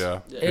ratings. Yeah.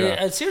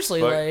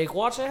 Seriously, But-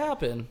 watch it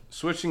happen.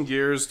 Switching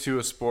gears to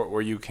a sport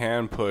where you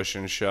can push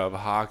and shove,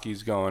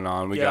 hockey's going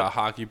on. We Yep. got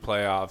hockey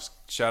playoffs.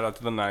 Shout out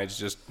to the Knights,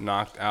 just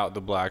knocked out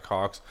the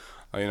Blackhawks.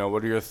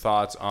 What are your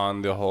thoughts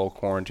on the whole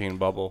quarantine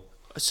bubble?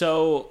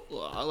 So,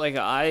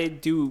 I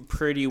do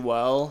pretty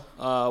well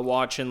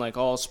watching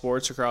all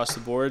sports across the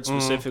board,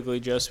 specifically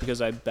just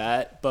because I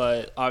bet.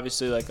 But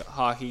obviously, a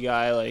hockey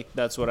guy,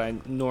 that's what I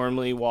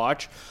normally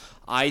watch.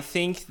 I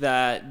think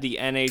that the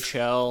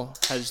NHL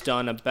has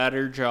done a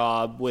better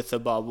job with the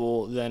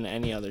bubble than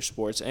any other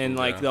sports. And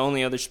the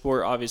only other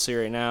sport obviously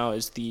right now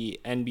is the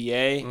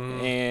NBA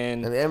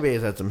and And the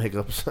NBA's had some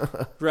hiccups.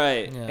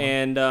 right. Yeah.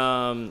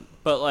 And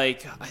but I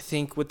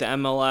think with the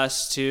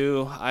MLS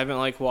too, I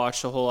haven't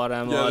watched a whole lot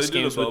of MLS they did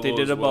a games, but they bubble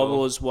did as a bubble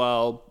well. as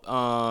well.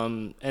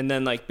 And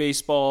then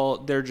baseball,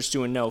 they're just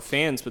doing no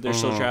fans, but they're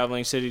still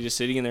traveling city to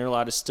city, and they're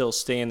allowed to still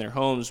stay in their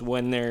homes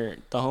when they're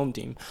the home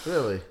team.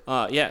 Really?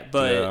 Yeah,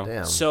 but Yeah.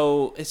 Damn.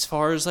 so as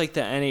far as the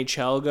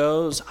NHL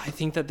goes, I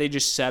think that they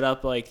just set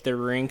up the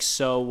rinks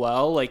so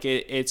well.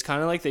 It's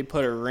kind of like they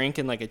put a rink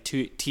in a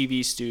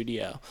TV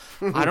studio.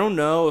 I don't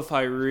know if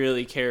I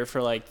really care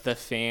for the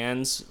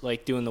fans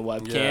doing the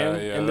webcam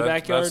Yeah, in the that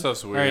backyard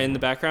stuff's or weird. in the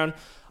background.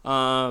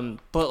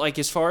 But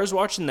as far as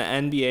watching the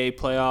NBA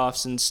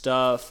playoffs and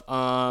stuff,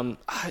 I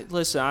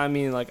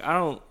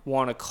don't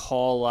want to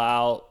call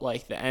out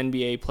the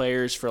NBA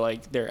players for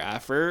their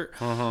effort.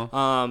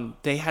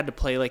 They had to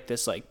play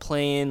this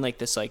play-in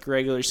this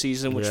regular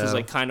season, which was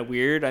Yeah. kind of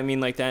weird. I mean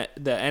that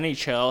the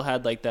NHL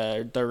had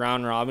the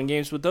round robin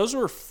games, but those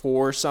were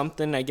for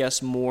something, I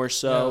guess, more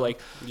so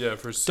Yeah,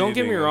 for Don't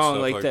get me seeding and wrong,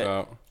 stuff like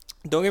that-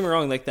 don't get me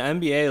wrong, the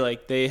NBA,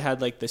 they had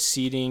the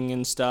seating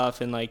and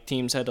stuff, and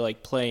teams had to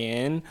play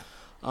in.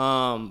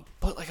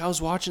 But I was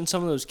watching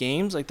some of those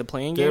games, the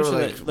playing They games, were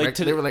and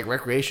they were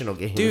recreational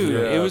games. dude,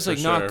 Yeah, it was for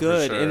not sure,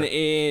 good, for and sure.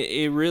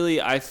 it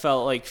really, I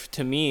felt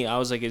to me, I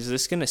was is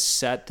this gonna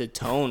set the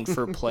tone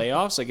for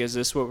playoffs? Is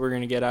this what we're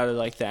gonna get out of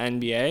the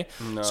NBA?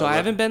 No, so I that-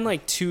 haven't been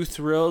too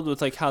thrilled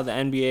with how the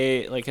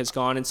NBA has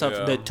gone and stuff.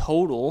 Yeah. The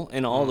total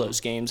in all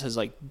those games has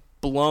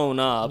blown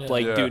up. Yeah.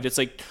 Like, Yeah. dude, it's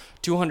like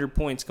 200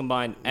 points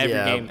combined every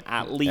Yeah. game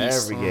at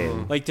least. Every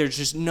game. Like, there's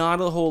just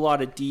not a whole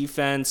lot of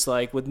defense.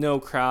 Like, with no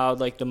crowd,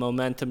 like the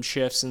momentum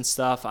shifts and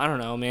stuff. I don't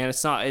know, man.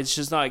 It's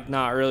just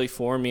not really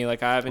for me.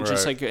 Like, I haven't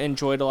just Right. like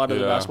enjoyed a lot of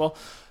the Yeah. basketball.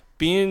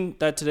 Being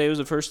that today was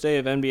the first day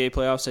of NBA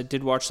playoffs, I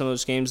did watch some of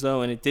those games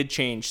though, and it did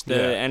change. The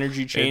Yeah.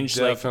 energy changed.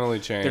 It definitely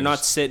changed. They're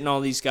not sitting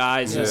all these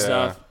guys and Yeah.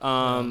 stuff.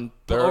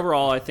 But They're-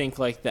 overall, I think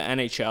like the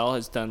NHL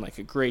has done like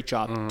a great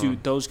job. Mm-hmm.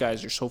 Dude, those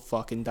guys are so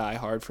fucking die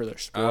hard for their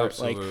sport.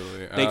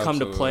 Absolutely, Like they come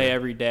to play absolutely.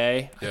 every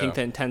day. I Yeah. think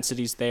the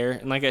intensity's there,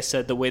 and like I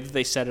said, the way that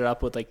they set it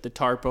up with like the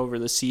tarp over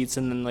the seats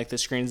and then like the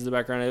screens in the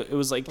background, it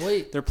was like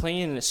Wait. they're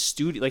playing in a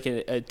studio, like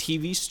a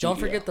TV studio. Don't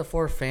forget the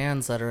 4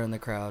 fans that are in the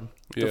crowd.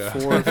 Yeah. the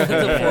four The 4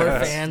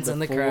 fans in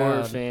the four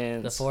crowd.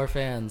 fans. The 4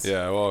 fans.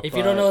 Yeah, well, If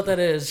you don't know what that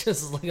is,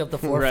 just look up the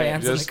 4 Right.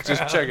 fans in the just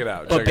crowd. check it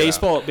out. But check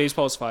it out.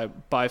 baseball's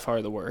by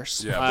far the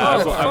worst. Yeah,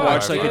 I've by far.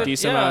 watched like a Dude,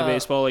 decent amount of yeah.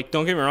 baseball. Like,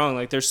 don't get me wrong,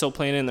 like they're still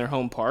playing in their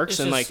home parks, It's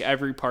and just- like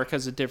every park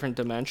has a different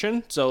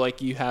dimension. So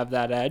like you have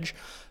that edge.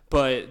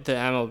 But the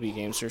MLB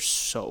games are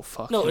so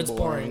fucking No, it's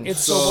boring.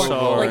 It's so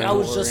boring. Like I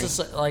was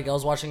just like I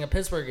was watching a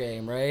Pittsburgh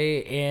game,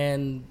 right?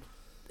 And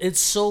it's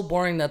so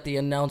boring that the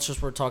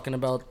announcers were talking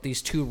about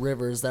these 2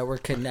 rivers that were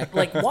connected.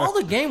 Like while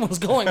the game was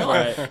going on,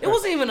 it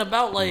wasn't even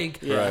about like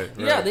Right,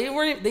 yeah,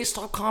 they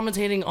stopped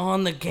commentating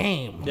on the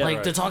game, Yeah.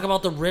 like to talk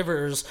about the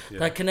rivers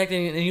that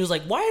connecting. And he was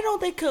like, "Why don't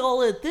they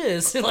call it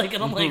this?" Like,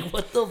 and I'm like,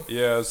 "What the?"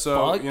 Yeah,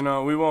 so Fuck. you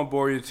know, we won't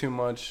bore you too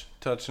much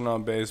touching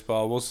on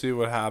baseball. We'll see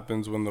what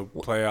happens when the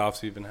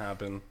playoffs even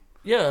happen.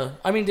 Yeah,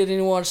 I mean, did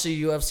anyone watch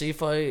the UFC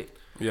fight?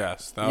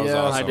 Yes, that was Yeah,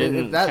 awesome. I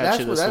didn't catch that's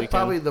it this that's weekend.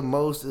 probably the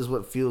most is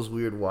what feels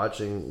weird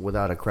watching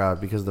without a crowd,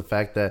 because the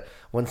fact that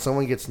when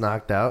someone gets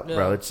knocked out,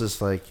 bro, Yeah. it's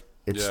just like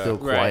it's Yeah. still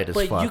Right. quiet as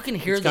But fuck. you can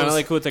hear It's kind of those.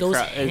 like with the those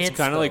crowd. It's hits,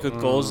 kind of like though.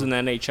 with goals in the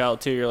NHL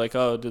too. You're like,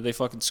 oh, did they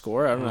fucking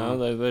score? I don't know.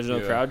 Like, there's no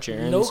Yeah. crowd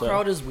cheering. No so.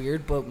 crowd is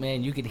weird, but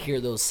man, you can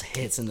hear those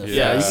hits in the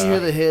yeah, you Yeah. can hear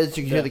the hits,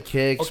 you can hear the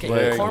kicks, Okay,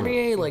 but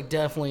Cormier like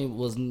definitely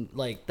was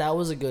like that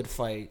was a good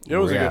fight. It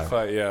was Yeah. a good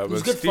fight, yeah.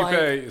 was But a good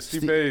fight.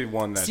 Stipe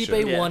won that Stipe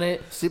shit. Yeah. won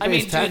it. Stipe I mean,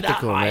 is dude, that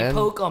tactical, eye man.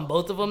 poke on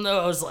both of them though,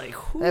 I was like,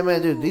 hey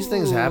man, dude, these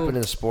things "Ooh." happen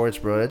in sports,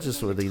 bro. That's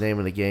just what the name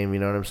of the game, you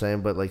know what I'm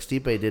saying? But like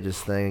Stipe did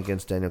his thing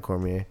against Daniel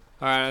Cormier.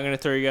 All right, I'm gonna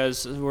throw you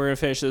guys. We're gonna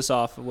finish this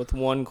off with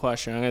one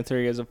question. I'm gonna throw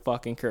you guys a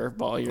fucking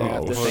curveball. You're gonna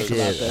have to think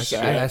about this. all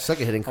I right? suck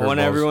at hitting I want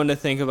curveballs. everyone to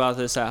think about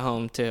this at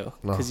home too,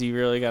 No. because you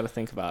really got to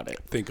think about it.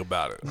 Think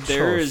about it.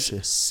 There's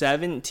shit.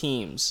 7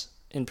 teams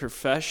in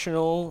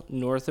professional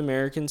North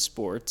American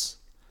sports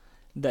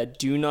that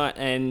do not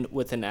end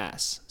with an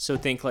S. So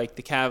think like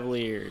the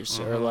Cavaliers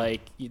or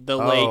like the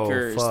Oh,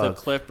 Lakers, the fuck.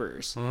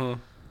 Clippers.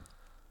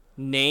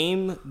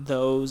 Name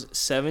those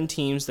 7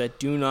 teams that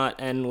do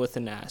not end with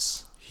an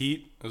S.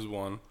 Heat is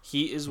one.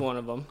 Heat is one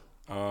of them.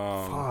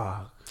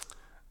 Fuck.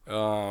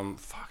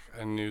 Fuck,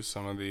 I knew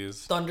some of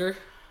these. Thunder.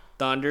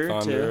 Thunder,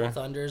 Thunder. too.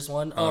 Thunder's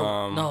one.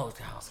 Oh no,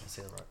 I was gonna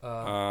say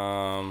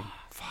that.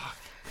 Fuck.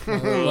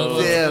 Damn, dude.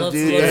 Yeah, do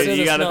you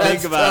this gotta now.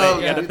 think about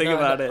it. You tough. gotta think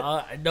about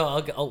it. No,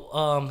 I'll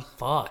go.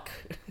 Fuck.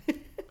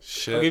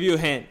 Shit. I'll give you a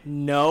hint.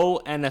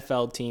 No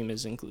NFL team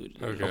is included.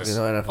 Okay. Okay,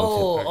 no NFL team.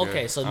 Oh, Okay.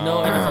 okay. So no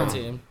NFL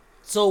team.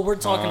 So we're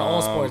talking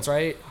all sports,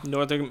 right?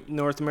 North American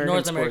North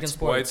American sports.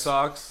 sports. White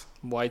Sox.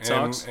 White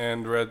Sox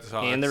And Red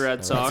Sox. and the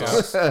Red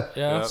Sox.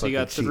 Yeah. So you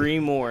got Fucking 3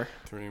 more.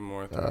 3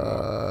 more.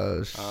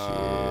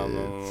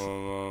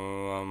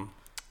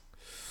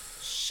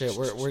 Shit. Shit,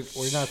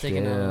 we're not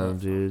thinking Damn,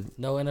 of dude.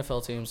 no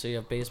NFL team. So you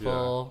have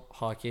baseball,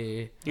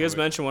 hockey. You guys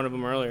mentioned one of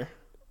them earlier.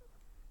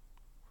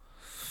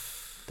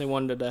 They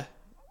won today.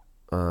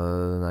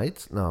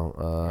 Knights? No.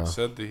 I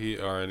said the Heat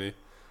already.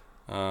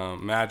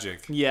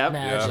 Magic. Yep.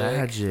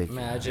 Magic.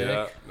 Magic.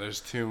 Yeah, there's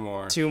 2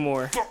 more. 2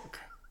 more.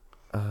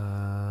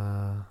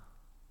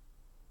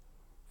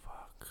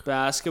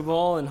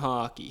 Basketball and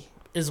hockey.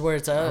 Is where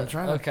it's at. I'm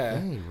trying to okay.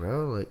 think,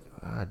 bro. Like,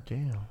 god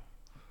damn.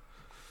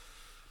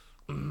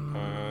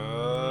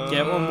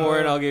 Get one more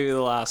and I'll give you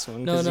the last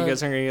one because No. you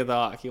guys aren't gonna get the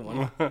hockey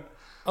one.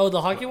 Oh,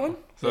 the hockey one?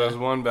 So there's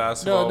one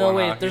basketball. No, one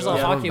wait. hockey There's a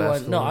left. Yeah, hockey one one.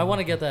 No, basketball. I want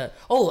to get that.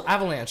 Oh,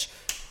 Avalanche.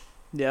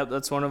 Yep,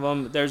 that's one of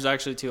them. There's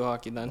actually 2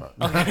 hockey then.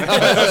 Avalanche.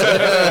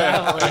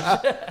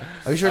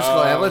 Are you sure it's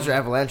called Avalanche or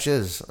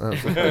Avalanches?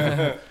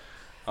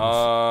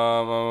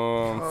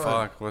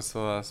 Fuck. What's the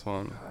last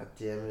one? God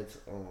damn it.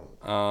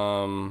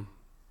 Oh.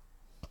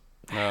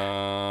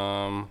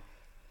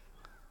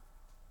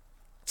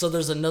 So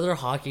there's another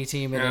hockey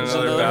team and And there's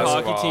another Another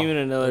basketball. hockey team and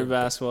another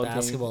basketball,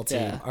 basketball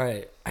team. Yeah. All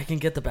right, I can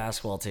get the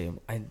basketball team.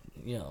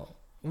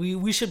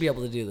 We should be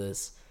able to do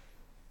this.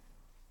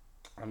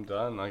 I'm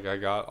done. Like I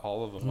got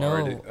all of them No,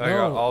 already. I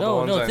got all the no,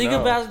 ones no. I Think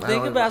know. of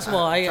think of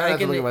basketball. I I have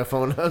to can. look at my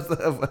phone.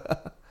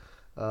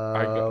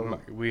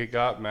 We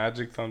got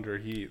Magic, Thunder,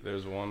 Heat.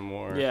 There's one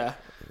more. Yeah.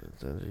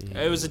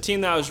 It was a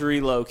team that was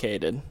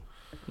relocated.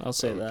 I'll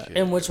say that.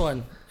 In which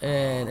one?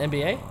 In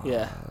NBA?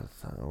 Yeah.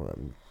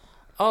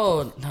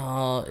 Oh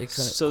no!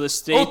 It's So the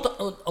state.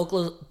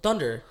 Oklahoma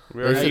Thunder.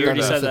 We already you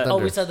already did said that. that. Oh,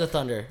 we said the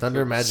Thunder.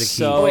 Thunder Magic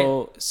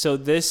Heat. So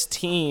this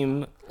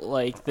team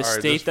like the All right,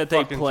 state just that they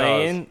fucking play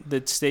tell us. in.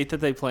 The state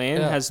that they play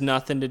in Yeah. has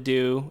nothing to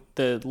do.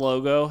 The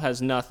logo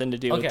has nothing to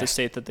do with Okay. the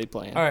state that they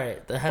play in. All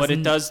right, that has But it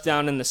n- does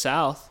down in the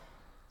South.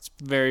 It's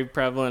very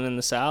prevalent in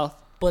the South.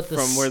 But the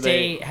from where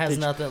state has they-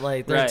 nothing.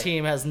 Like their Right.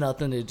 team has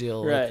nothing to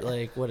do Right. with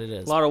like what it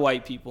is. A lot of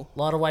white people. A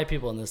lot of white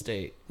people in the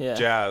state. Yeah.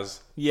 Jazz.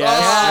 Yes.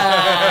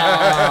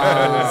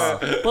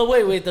 But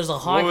wait, there's a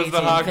hockey was the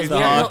team. hockey 'cause The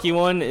we have no- hockey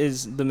one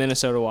is the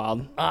Minnesota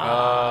Wild.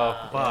 Oh,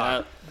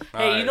 fuck.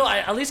 Hey, you know, I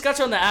at least got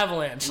you on the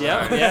Avalanche.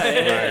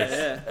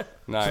 Yeah.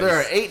 Nice. So there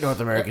are 8 North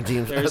American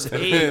teams. There's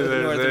 8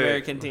 There's North 8.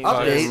 American teams.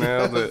 Update. Fucking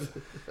nailed it.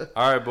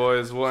 All right,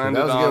 boys. We'll end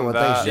That it was a good on one.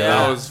 that. Thanks, Joey. That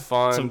Yeah. was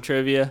fun. Some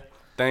trivia.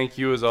 Thank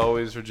you as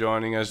always for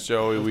joining us,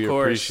 Joey. We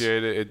course.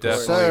 appreciate it. It Yes,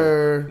 definitely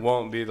sir.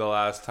 won't be the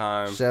last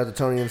time. Shout out to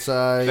Tony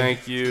Inside.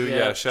 Thank you. Yeah.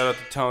 Yeah. Shout out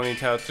to Tony.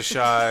 Shout out to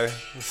Shy.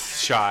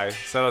 Shout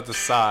out to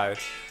Cy.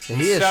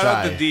 He is Shout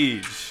out shy. to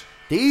Deej.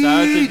 Deej. Shout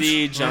out to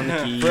Deej on the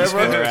keys. Forever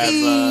on the Forever.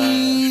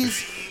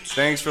 keys.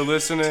 Thanks for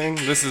listening.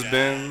 This has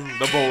been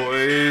The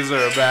Boys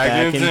Are Back,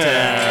 Back in in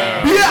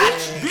Town.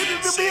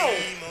 Same old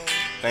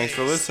Thanks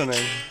for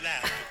listening.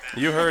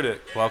 You heard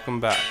it. Welcome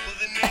back.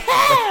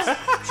 laughter.